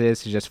bad as it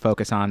is to just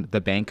focus on the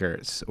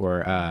bankers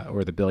or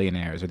the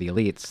billionaires or the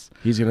elites.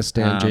 He's going to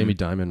stand Jamie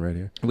Dimon right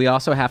here. We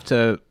also have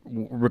to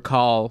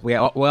recall. We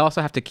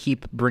also have to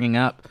keep bringing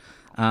up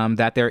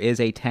that there is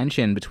a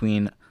tension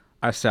between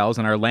ourselves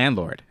and our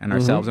landlord and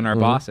ourselves and our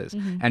bosses.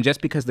 And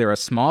just because they're a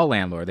small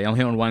landlord, they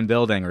only own one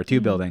building or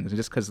two buildings, and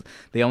just because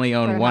they only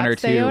own one or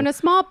two. They own a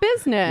small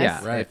business.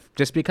 Yeah, right.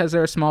 Just because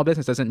they're a small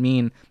business doesn't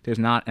mean there's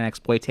not an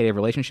exploitative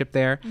relationship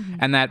there.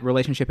 And that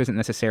relationship isn't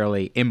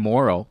necessarily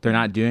immoral. They're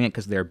not doing it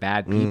because they're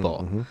bad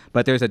people.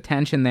 But there's a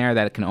tension there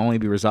that can only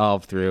be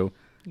resolved through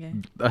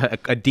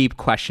a deep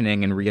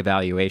questioning and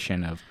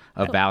reevaluation of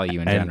value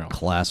in general.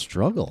 Class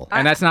struggle.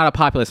 And that's not a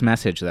populist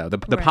message, though.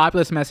 The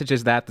populist message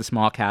is that the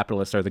small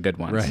capitalists are the good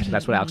ones. Right.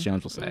 That's what Alex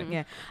Jones will say.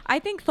 Yeah, I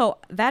think so.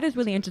 That is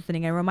really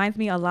interesting. It reminds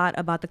me a lot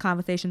about the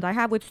conversations I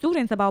have with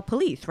students about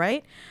police,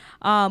 right?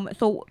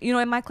 So, you know,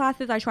 in my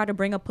classes, I try to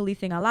bring up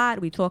policing a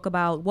lot. We talk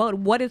about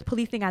what is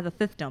policing as a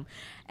system.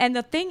 And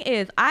the thing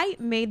is, I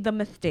made the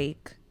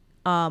mistake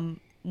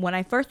when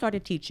I first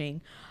started teaching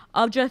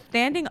of just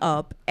standing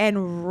up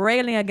and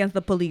railing against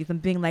the police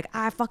and being like,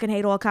 I fucking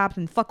hate all cops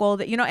and fuck all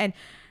that, you know.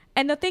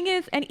 And the thing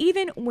is, and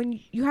even when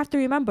you have to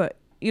remember,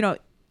 you know,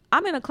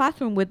 I'm in a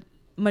classroom with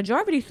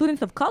majority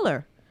students of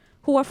color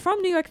who are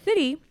from New York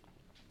City,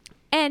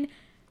 and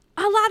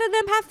a lot of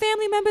them have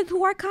family members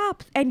who are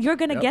cops, and you're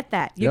going to get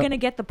that. You're going to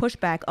get the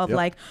pushback of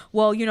like,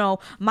 well, you know,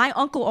 my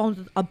uncle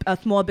owns a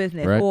small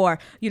business, or,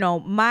 you know,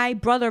 my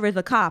brother is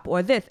a cop,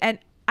 or this. And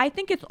I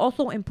think it's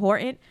also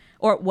important,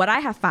 or what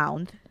I have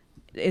found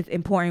is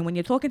important when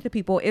you're talking to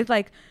people is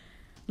like,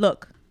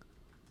 look,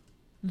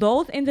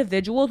 those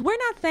individuals, we're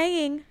not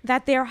saying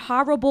that they're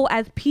horrible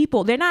as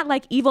people. They're not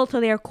like evil to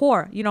their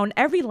core. You know, and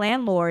every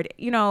landlord,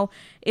 you know,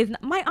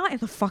 my aunt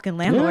is a fucking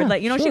landlord. Yeah,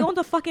 like, you know, she owns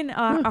a fucking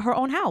her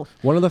own house.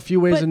 One of the few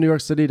ways in New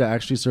York City to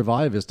actually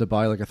survive is to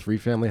buy like a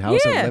 3-family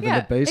house and live in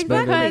the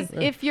basement. Because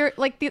if you're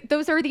like,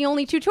 those are the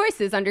only two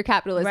choices under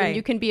capitalism. Right.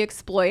 You can be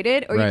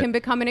exploited or you can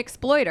become an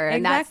exploiter.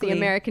 And that's the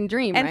American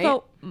dream, and right?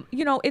 So,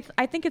 you know,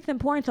 I think it's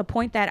important to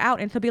point that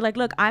out and to be like,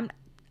 look,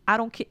 I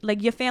don't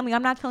like your family.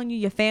 I'm not telling you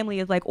your family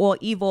is like all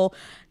evil.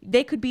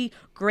 They could be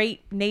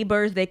great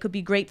neighbors. They could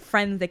be great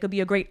friends. They could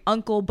be a great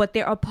uncle, but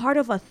they're a part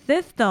of a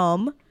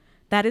system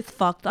that is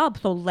fucked up.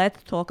 So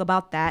let's talk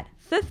about that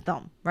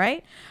system,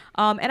 right?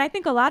 And I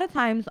think a lot of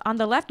times on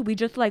the left, we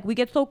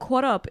get so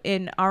caught up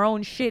in our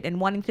own shit and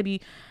wanting to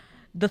be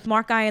the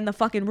smart guy in the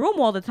fucking room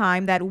all the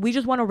time that we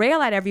just want to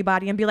rail at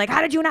everybody and be like,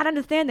 how did you not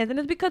understand this? And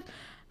it's because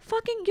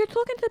fucking you're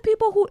talking to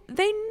people who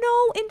they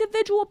know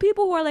individual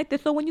people who are like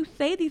this. So when you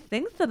say these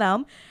things to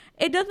them,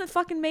 it doesn't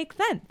fucking make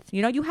sense.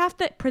 You know, you have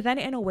to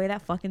present it in a way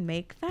that fucking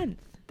makes sense.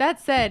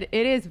 That said,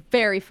 it is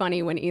very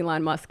funny when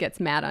Elon Musk gets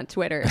mad on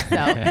Twitter. So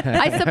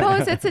I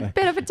suppose it's a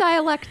bit of a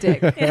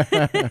dialectic.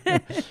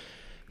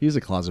 He's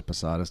a closet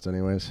Posadist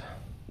anyways.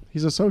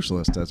 He's a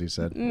socialist, as he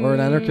said. Or an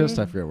anarchist.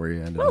 I forget where he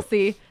ended up. We'll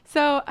see.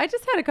 So I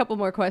just had a couple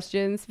more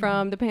questions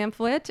from the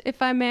pamphlet, if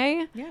I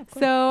may. Yeah, of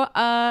course. So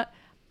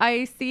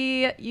I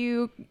see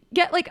you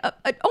get like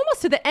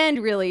almost to the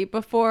end, really,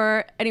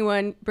 before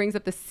anyone brings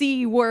up the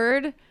C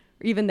word or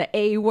even the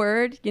A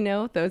word, you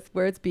know, those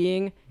words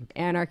being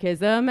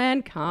anarchism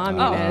and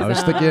communism. I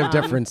was thinking of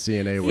different C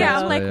and A words. Yeah,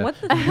 I'm like, what's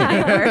the C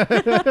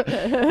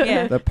word?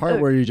 Yeah. The part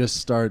where you just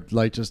start,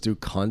 like, just do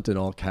cunt in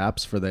all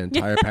caps for the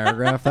entire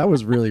paragraph, that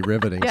was really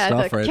riveting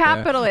stuff the right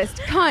capitalist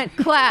cunt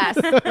class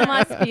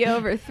must be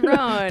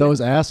overthrown.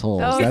 Those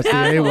assholes. That's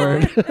the A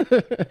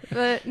word.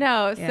 But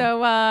no,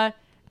 so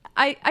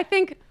I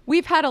think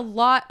we've had a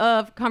lot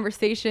of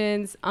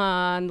conversations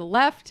on the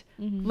left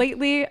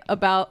lately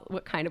about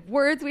what kind of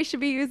words we should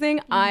be using.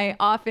 I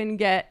often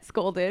get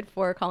scolded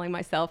for calling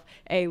myself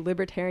a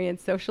libertarian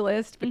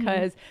socialist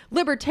because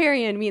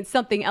libertarian means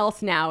something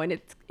else now, and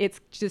it's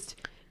just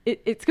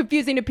it's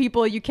confusing to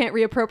people. You can't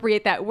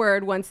reappropriate that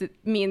word once it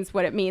means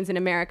what it means in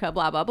America,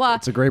 blah blah blah.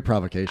 It's a great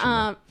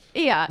provocation.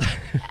 Yeah.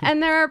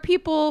 And there are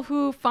people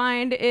who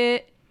find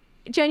it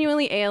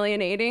genuinely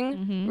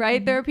alienating,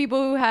 right? There are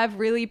people who have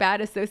really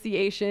bad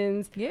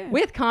associations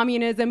with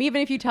communism,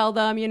 even if you tell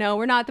them, you know,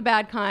 we're not the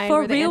bad kind,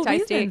 For we're the real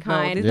anti-state reasons,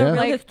 kind. These are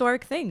real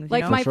historic things.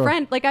 Like you know? my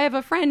friend, like I have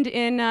a friend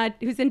in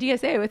who's in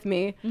DSA with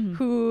me,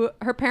 who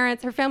her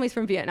family's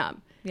from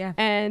Vietnam. Yeah.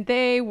 And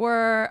they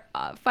were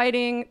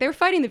fighting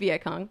the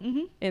Viet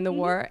Cong in the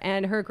war,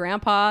 and her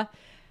grandpa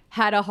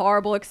had a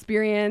horrible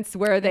experience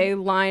where they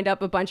lined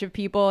up a bunch of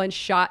people and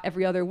shot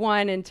every other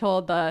one and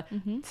told the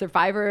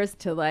survivors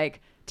to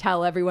like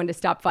tell everyone to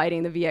stop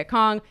fighting the Viet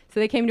Cong. So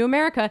they came to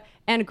America,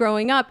 and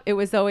growing up, it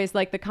was always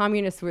like the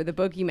communists were the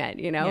boogeymen,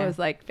 you know? It was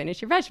like,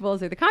 finish your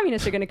vegetables or the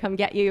communists are going to come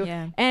get you.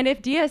 And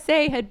if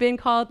DSA had been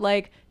called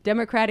like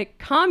Democratic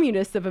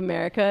Communists of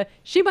America,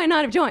 she might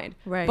not have joined.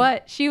 Right.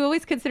 But she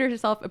always considered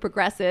herself a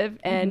progressive,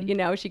 and, you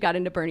know, she got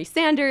into Bernie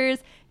Sanders,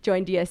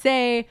 joined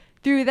DSA.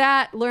 Through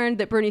that, learned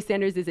that Bernie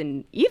Sanders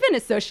isn't even a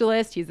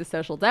socialist. He's a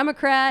social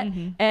democrat.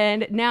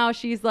 And now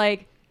she's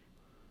like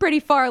pretty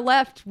far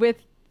left with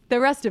the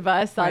rest of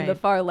us on the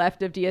far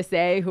left of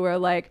DSA, who are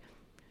like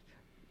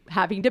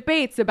having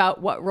debates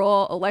about what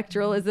role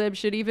electoralism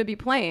should even be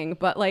playing.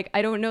 But like,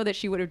 I don't know that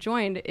she would have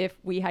joined if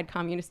we had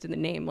communist in the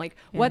name. Like,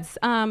 what's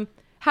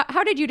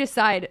how did you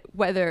decide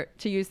whether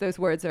to use those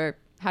words or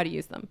how to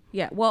use them?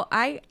 Yeah, well,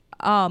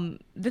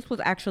 this was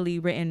actually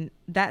written,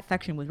 that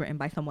section was written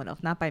by someone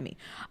else, not by me.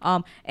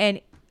 And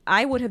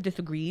I would have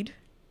disagreed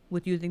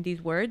with using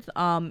these words.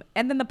 And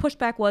then the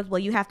pushback was, well,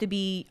 you have to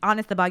be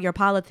honest about your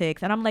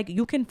politics. And I'm like,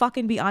 you can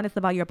fucking be honest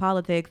about your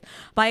politics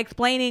by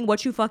explaining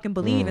what you fucking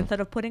believe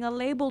instead of putting a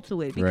label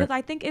to it. Because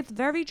I think it's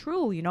very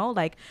true, you know,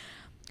 like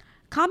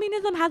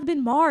communism has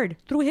been marred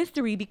through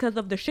history because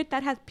of the shit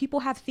that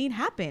people have seen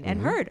happen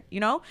and heard, you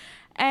know?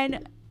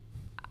 And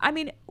I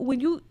mean, when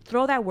you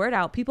throw that word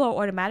out, people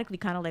are automatically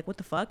kind of like, what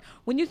the fuck?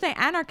 When you say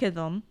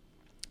anarchism,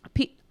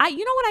 you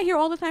know what I hear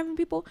all the time from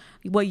people?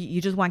 Well,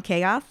 you just want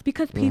chaos?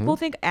 Because people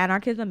think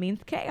anarchism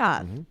means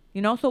chaos,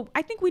 you know? So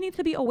I think we need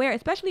to be aware,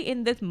 especially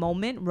in this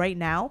moment right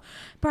now.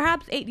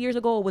 Perhaps 8 years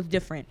ago it was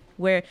different,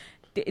 where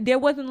there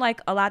wasn't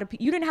like a lot of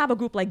people. You didn't have a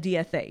group like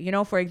DSA, you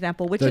know, for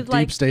example, which is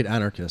like deep state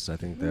anarchists, I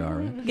think they are,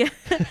 right? Yeah.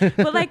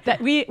 But like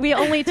that, we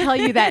only tell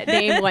you that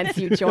name once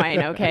you join,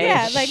 okay?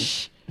 Yeah, like.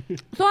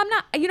 So I'm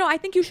not, you know, I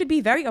think you should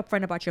be very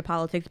upfront about your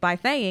politics by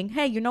saying,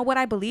 hey, you know what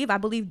I believe? I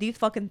believe these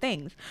fucking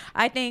things.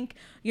 I think,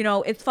 you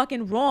know, it's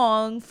fucking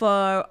wrong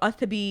for us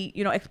to be,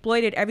 you know,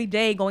 exploited every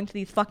day going to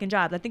these fucking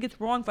jobs. I think it's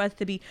wrong for us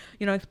to be,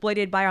 you know,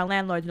 exploited by our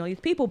landlords and all these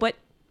people. But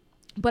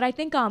I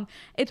think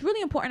it's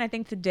really important, I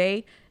think,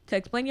 today to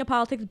explain your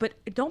politics, but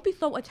don't be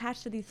so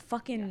attached to these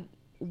fucking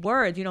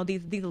words, you know,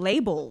 these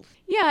labels.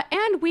 Yeah,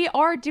 and we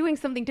are doing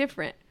something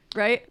different,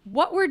 right?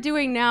 What we're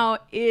doing now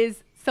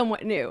is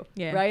somewhat new,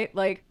 right?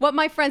 Like what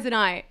my friends and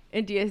I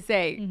in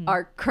DSA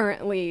are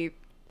currently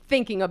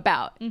thinking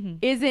about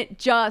isn't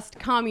just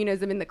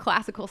communism in the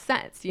classical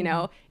sense, you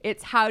know?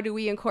 It's how do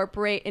we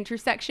incorporate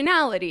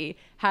intersectionality?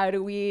 How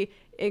do we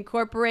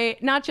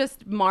incorporate not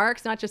just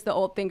Marx, not just the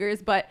old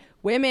thinkers, but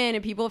women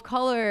and people of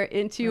color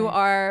into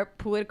our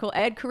political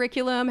ed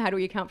curriculum? How do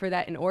we account for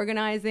that in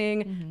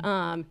organizing?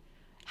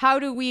 How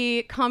do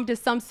we come to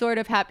some sort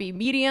of happy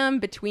medium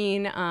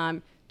between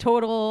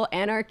total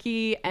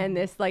anarchy and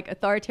this like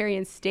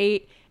authoritarian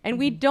state? And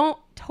we don't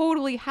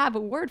totally have a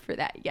word for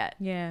that yet.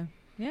 Yeah,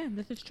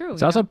 this is true.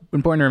 It's also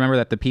important to remember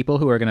that the people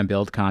who are going to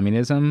build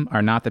communism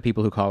are not the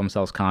people who call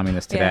themselves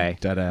communists today.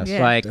 Deadass.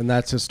 Yeah. Like, and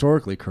that's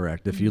historically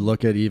correct. If you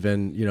look at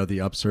even, you know, the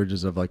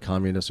upsurges of like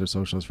communist or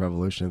socialist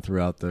revolution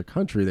throughout the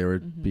country, they were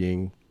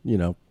being, you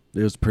know,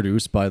 it was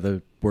produced by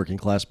the working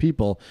class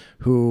people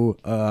who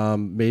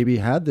maybe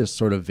had this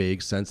sort of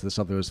vague sense that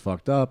something was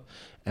fucked up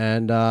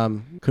and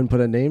couldn't put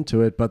a name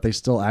to it, but they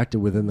still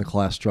acted within the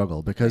class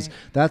struggle, because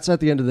that's at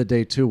the end of the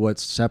day too what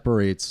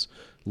separates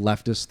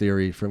leftist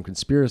theory from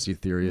conspiracy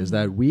theory is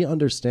that we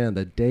understand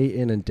that day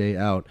in and day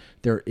out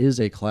there is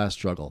a class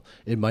struggle.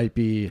 It might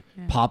be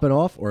popping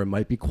off or it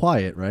might be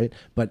quiet, right?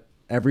 But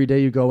every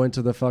day you go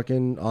into the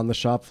fucking on the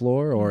shop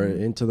floor or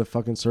into the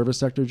fucking service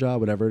sector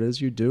job, whatever it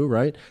is you do,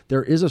 right?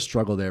 There is a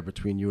struggle there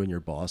between you and your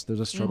boss. There's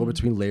a struggle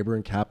between labor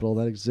and capital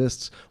that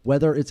exists,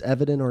 whether it's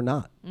evident or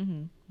not.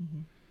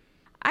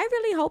 I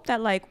really hope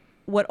that like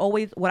what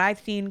I've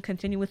seen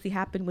continuously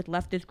happen with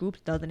leftist groups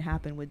doesn't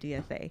happen with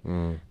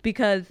DSA,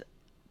 because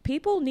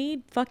people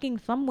need fucking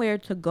somewhere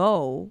to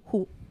go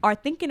who are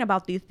thinking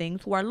about these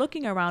things, who are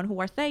looking around, who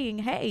are saying,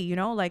 hey, you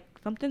know, like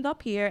something's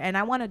up here and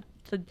I want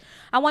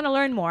to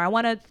learn more. I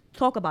want to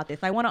talk about this.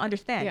 I want to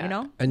understand, you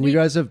know? And you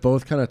guys have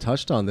both kind of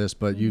touched on this,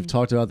 but you've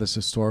talked about this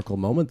historical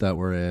moment that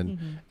we're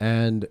in.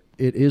 And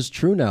it is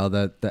true now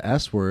that the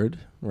S word,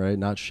 right?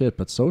 Not shit,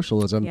 but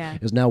socialism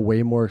is now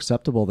way more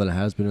acceptable than it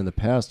has been in the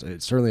past.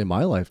 Certainly in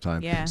my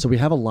lifetime. Yeah. So we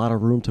have a lot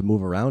of room to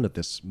move around at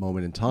this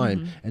moment in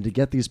time, and to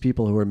get these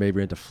people who are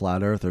maybe into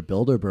flat Earth or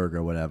Bilderberg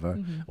or whatever,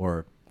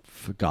 or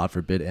God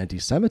forbid,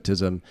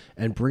 anti-Semitism,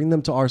 and bring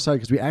them to our side,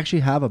 because we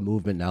actually have a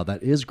movement now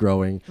that is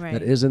growing,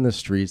 that is in the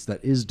streets,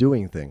 that is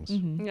doing things.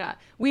 Yeah,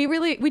 we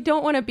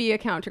don't want to be a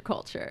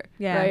counterculture,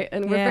 right?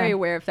 And we're very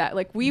aware of that.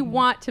 Like, we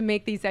want to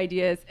make these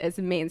ideas as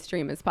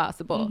mainstream as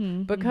possible,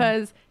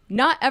 because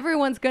not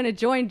everyone's going to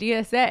join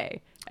DSA,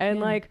 and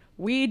like,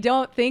 we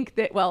don't think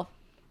that, well,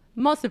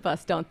 most of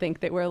us don't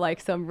think that we're like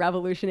some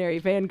revolutionary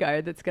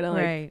vanguard that's going to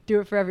like do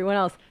it for everyone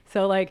else.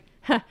 So like,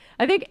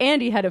 I think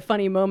Andy had a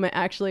funny moment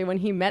actually when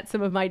he met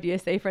some of my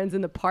DSA friends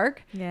in the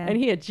park, and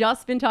he had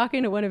just been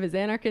talking to one of his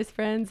anarchist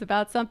friends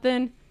about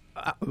something.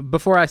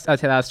 Before I tell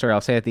that story,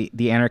 I'll say that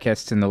the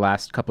anarchists in the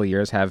last couple of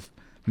years have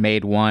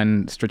made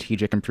one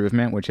strategic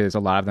improvement, which is a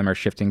lot of them are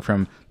shifting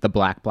from the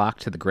black bloc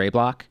to the gray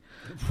bloc.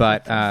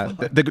 But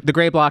the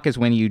gray bloc is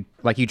when you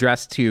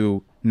dress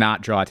to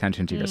not draw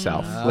attention to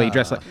yourself. Well, you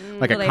dress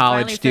like a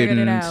college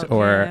student,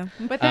 or.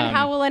 But then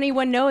how will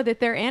anyone know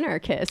that they're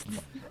anarchists?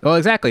 Well,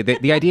 exactly.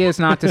 The idea is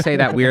not to say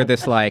that we're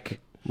this like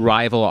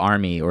rival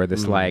army or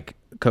this like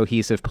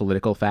cohesive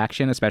political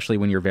faction, especially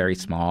when you're very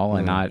small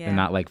and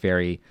not like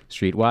very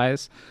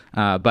streetwise,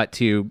 but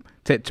to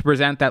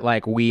present that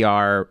like we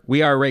are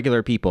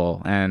regular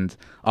people, and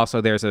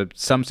also there's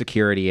some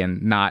security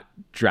in not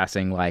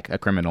dressing like a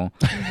criminal.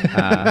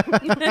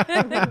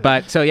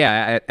 But so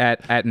yeah,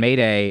 at May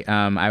Day,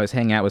 I was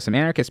hanging out with some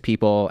anarchist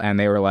people, and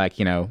they were like,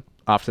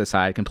 off to the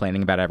side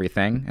complaining about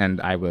everything,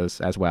 and I was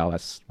as well.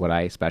 That's what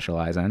I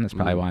specialize in. That's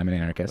probably why I'm an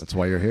anarchist. That's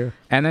why you're here.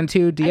 And then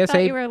two DSA. I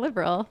thought you were a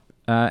liberal.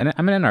 And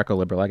I'm an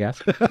anarcho-liberal, I guess.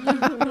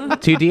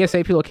 Two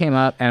DSA people came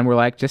up and were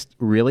like just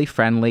really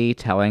friendly,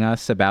 telling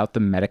us about the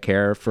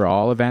Medicare for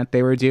All event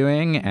they were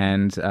doing,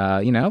 and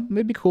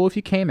it'd be cool if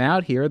you came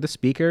out. Here are the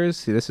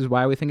speakers. This is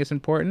why we think it's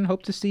important.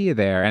 Hope to see you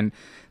there. And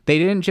they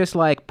didn't just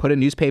like put a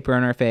newspaper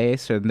in our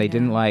face, or they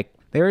didn't like.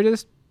 They were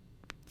just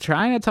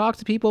trying to talk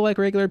to people like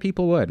regular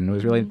people would, and it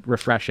was really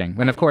refreshing.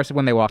 And of course,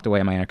 when they walked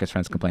away, my anarchist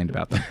friends complained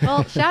about them.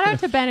 Well, shout out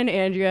to Ben and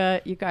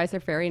Andrea. You guys are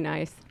very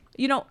nice.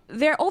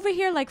 They're over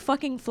here like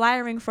fucking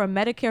flyering for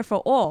Medicare for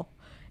all,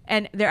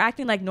 and they're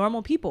acting like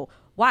normal people.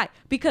 Why?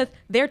 Because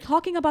they're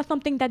talking about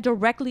something that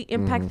directly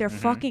impacts their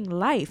fucking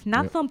life,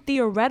 not some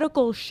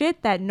theoretical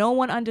shit that no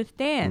one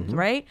understands,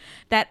 right?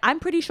 That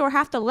I'm pretty sure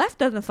half the left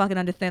doesn't fucking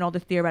understand all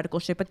this theoretical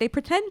shit, but they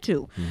pretend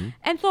to.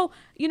 And so,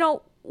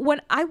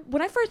 when I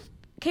first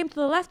came to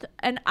the left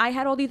and I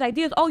had all these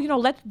ideas,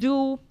 let's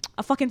do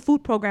a fucking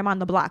food program on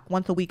the block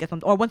once a week or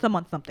something, or once a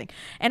month something.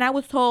 And I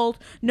was told,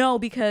 no,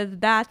 because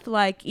that's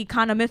like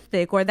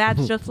economistic, or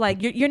that's just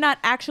like, you're not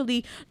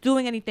actually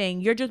doing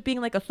anything. You're just being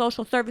like a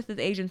social services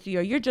agency,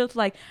 or you're just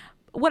like,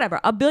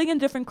 whatever, a billion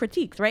different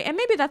critiques, right? And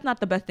maybe that's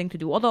not the best thing to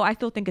do, although I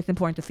still think it's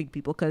important to feed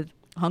people, because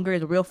hunger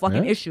is a real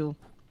fucking issue.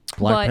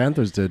 Black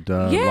Panthers did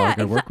a lot of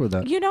good work with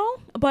that.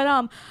 But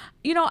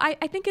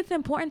I think it's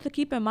important to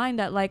keep in mind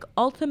that, like,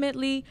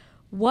 ultimately,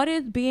 what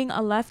is being a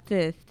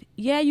leftist?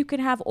 Yeah, you can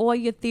have all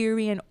your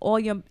theory and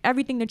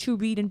everything that you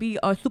read and be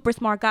a super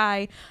smart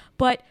guy,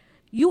 but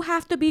you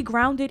have to be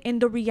grounded in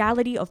the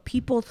reality of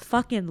people's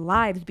fucking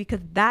lives,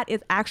 because that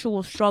is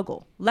actual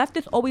struggle.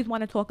 Leftists always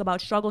want to talk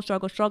about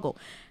struggle.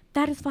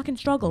 That is fucking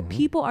struggle.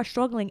 People are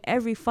struggling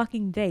every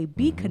fucking day.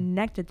 Be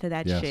connected to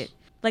that shit.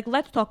 Like,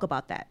 let's talk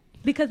about that,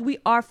 because we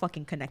are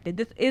fucking connected.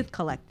 This is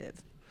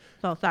collective.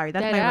 So sorry,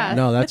 that's my rant.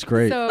 No, that's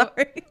great.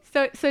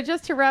 So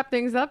just to wrap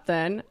things up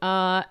then,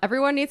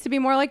 everyone needs to be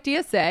more like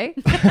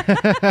DSA.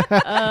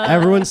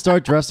 Everyone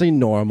start dressing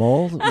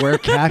normal, wear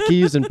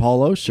khakis and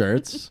polo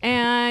shirts.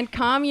 And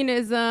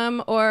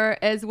communism, or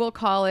as we'll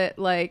call it,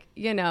 like,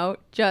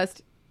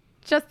 just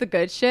the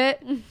good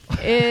shit,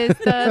 is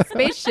the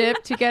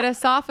spaceship to get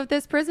us off of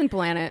this prison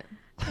planet.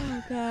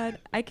 Oh God,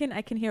 I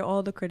can hear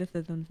all the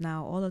criticisms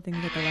now, all the things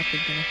that the left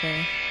is gonna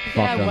say.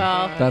 Fuck them.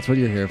 Well, that's what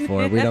you're here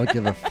for. We don't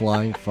give a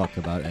flying fuck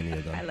about any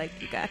of them. I like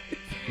you guys.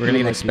 We're gonna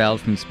get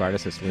expelled from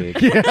Spartacus League.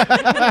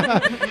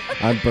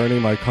 I'm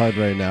burning my card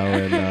right now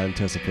in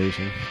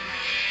anticipation.